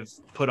kind of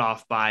put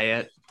off by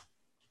it,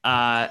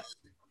 and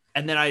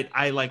then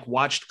I like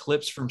watched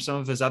clips from some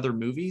of his other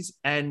movies,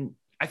 and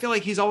I feel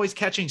like he's always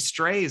catching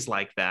strays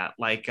like that.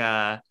 Like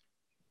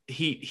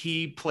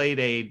he played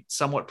a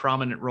somewhat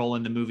prominent role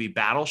in the movie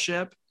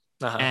Battleship,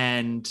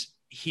 and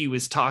he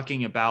was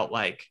talking about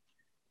like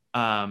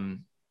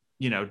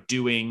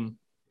doing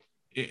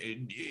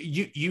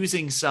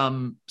using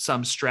some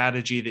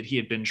strategy that he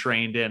had been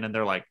trained in, and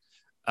they're like,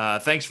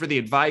 thanks for the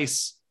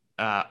advice,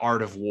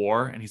 Art of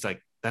War, and he's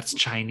like, that's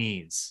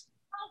Chinese.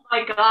 Oh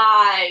my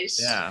gosh.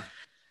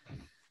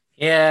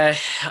 Yeah,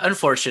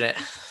 unfortunate.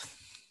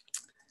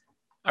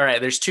 All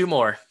right, there's two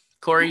more.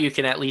 Cori, you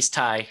can at least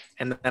tie,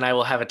 and then I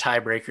will have a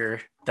tiebreaker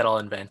that I'll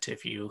invent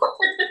if you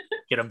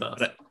get them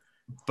both.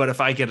 But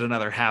if I get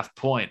another half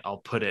point, I'll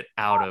put it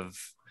out of.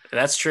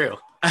 That's true.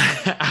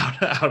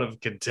 out of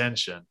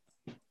contention.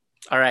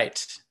 All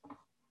right.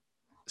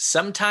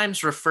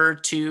 sometimes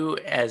referred to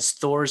as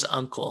Thor's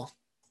uncle?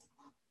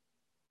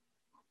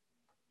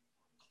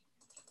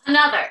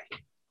 Another.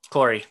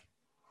 Cori.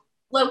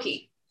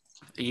 Loki.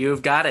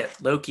 You've got it.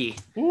 Loki.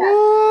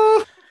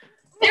 Woo!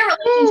 Their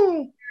relationship is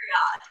very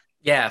odd.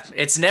 Yeah,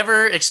 it's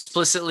never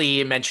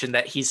explicitly mentioned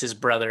that he's his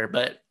brother,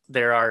 but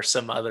there are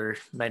some other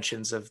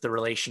mentions of the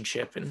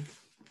relationship, and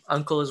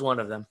uncle is one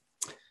of them.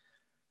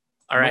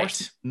 All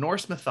right.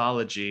 Norse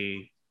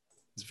mythology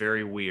is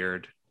very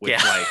weird. With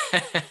Yeah.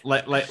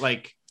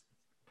 like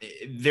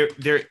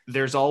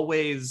there's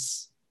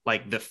always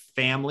like the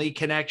family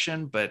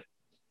connection, but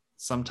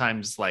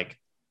sometimes like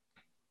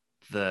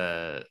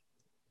the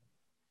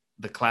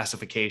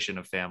classification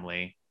of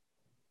family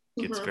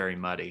gets very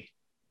muddy.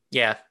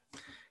 Yeah.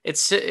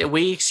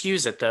 We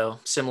excuse it though,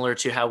 similar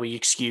to how we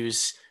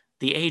excuse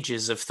the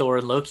ages of Thor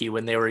and Loki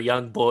when they were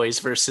young boys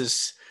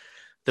versus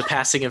the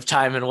passing of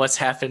time and what's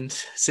happened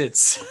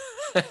since.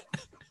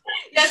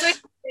 Yes,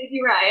 thank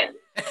you, Ryan.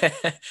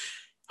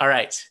 All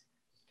right.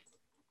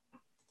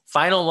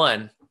 Final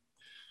one.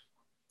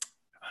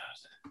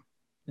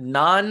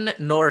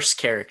 Non-Norse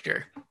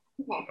character.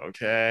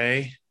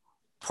 Okay.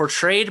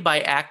 Portrayed by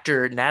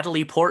actor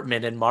Natalie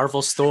Portman in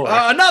Marvel's Thor.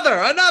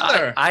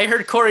 Another. I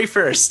heard Cori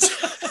first.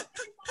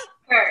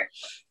 Sure.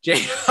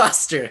 Jane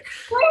Foster.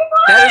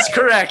 That is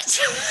correct.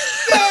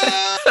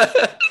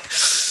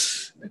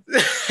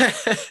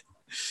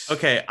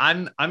 Okay,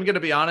 I'm gonna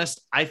be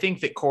honest. I think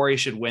that Cori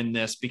should win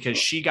this because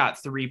she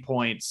got 3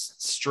 points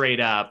straight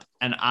up,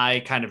 and I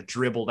kind of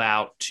dribbled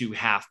out 2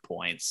 half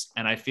points.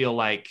 And I feel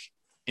like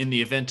in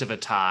the event of a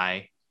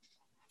tie,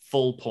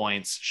 full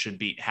points should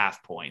beat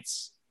half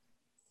points.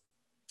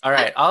 All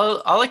right,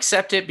 I'll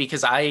accept it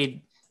because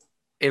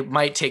it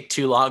might take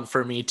too long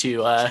for me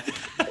to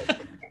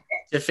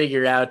to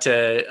figure out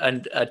a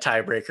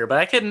tiebreaker, but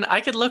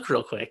I could look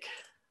real quick.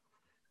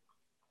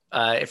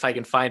 If I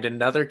can find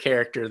another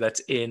character that's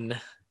in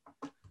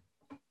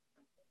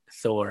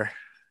Thor.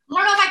 I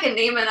don't know if I can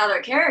name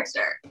another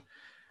character.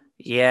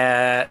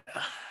 Yeah.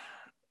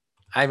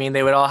 I mean,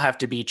 they would all have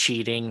to be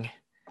cheating,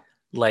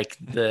 like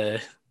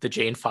the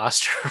Jane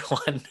Foster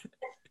one.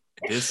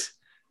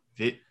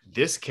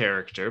 This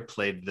character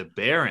played the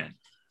Baron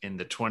in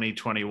the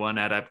 2021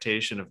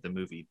 adaptation of the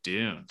movie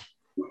Dune.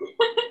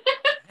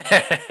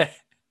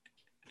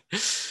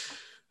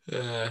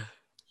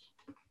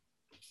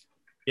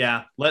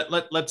 Yeah,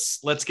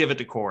 let's give it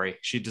to Cori.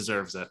 She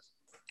deserves it.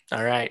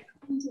 All right.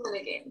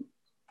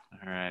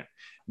 All right.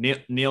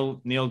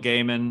 Neil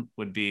Gaiman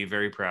would be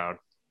very proud.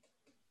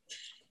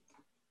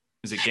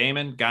 Is it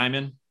Gaiman?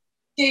 Gaiman.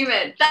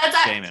 Gaiman.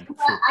 I think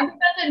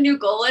that's a new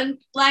goal in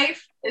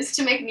life, is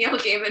to make Neil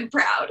Gaiman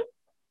proud.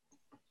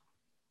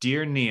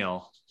 Dear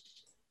Neil,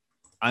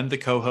 I'm the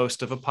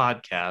co-host of a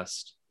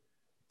podcast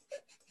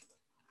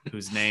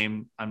whose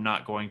name I'm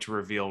not going to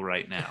reveal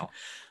right now.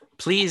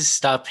 Please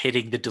stop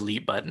hitting the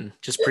delete button.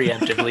 Just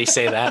preemptively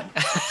say that.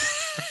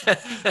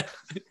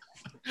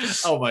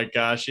 Oh my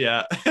gosh,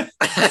 yeah.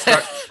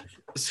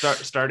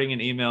 Starting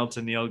an email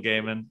to Neil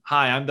Gaiman.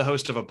 Hi, I'm the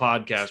host of a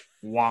podcast.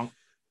 Wonk.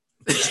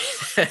 The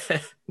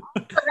rest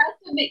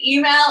of the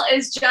email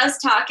is just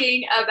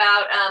talking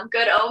about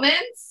good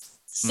omens.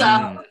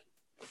 So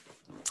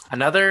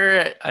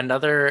another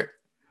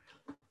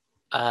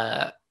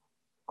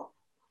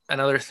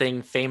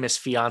thing famous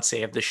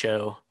fiance of the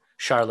show,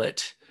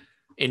 Charlotte,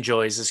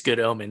 enjoys is Good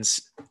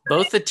Omens,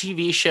 both the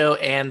TV show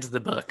and the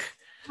book.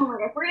 Oh my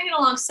god, we're gonna get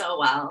along so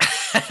well.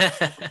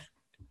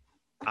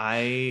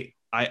 I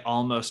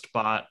almost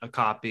bought a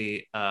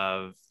copy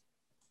of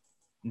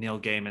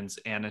Neil Gaiman's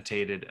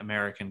annotated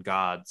American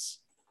Gods,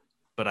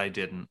 but I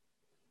didn't.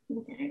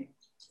 Okay.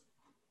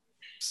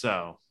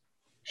 So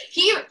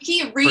he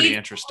reads pretty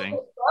interesting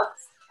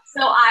books,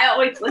 so I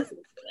always listen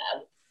to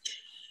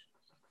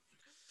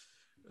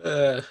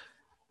them.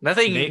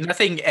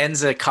 Nothing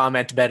ends a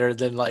comment better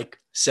than like,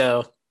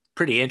 so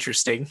pretty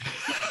interesting.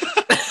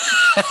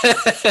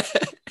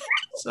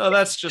 So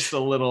that's just a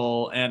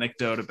little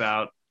anecdote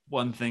about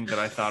one thing that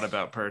I thought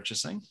about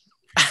purchasing.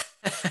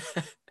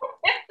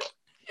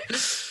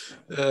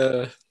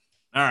 All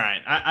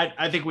right.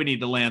 I think we need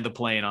to land the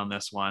plane on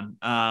this one.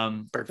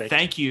 Perfect.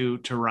 Thank you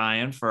to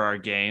Ryan for our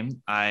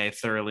game. I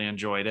thoroughly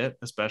enjoyed it,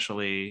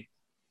 especially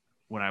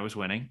when I was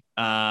winning.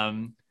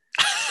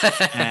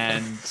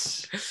 And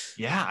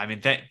yeah, I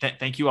mean,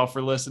 thank you all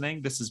for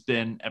listening. This has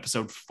been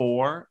episode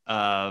 4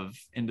 of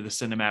Into the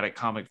Cinematic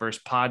Comic Verse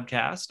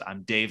podcast.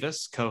 I'm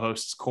Davis,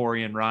 co-hosts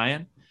Cori and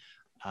Ryan.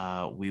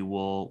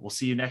 We'll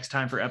see you next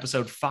time for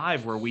episode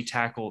 5, where we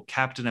tackle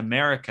Captain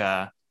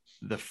America,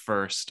 the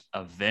First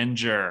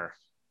Avenger.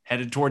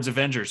 Headed towards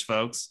Avengers,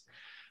 folks.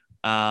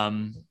 Yeah,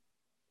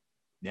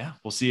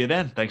 we'll see you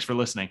then. Thanks for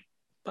listening.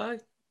 Bye.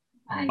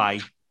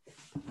 Bye.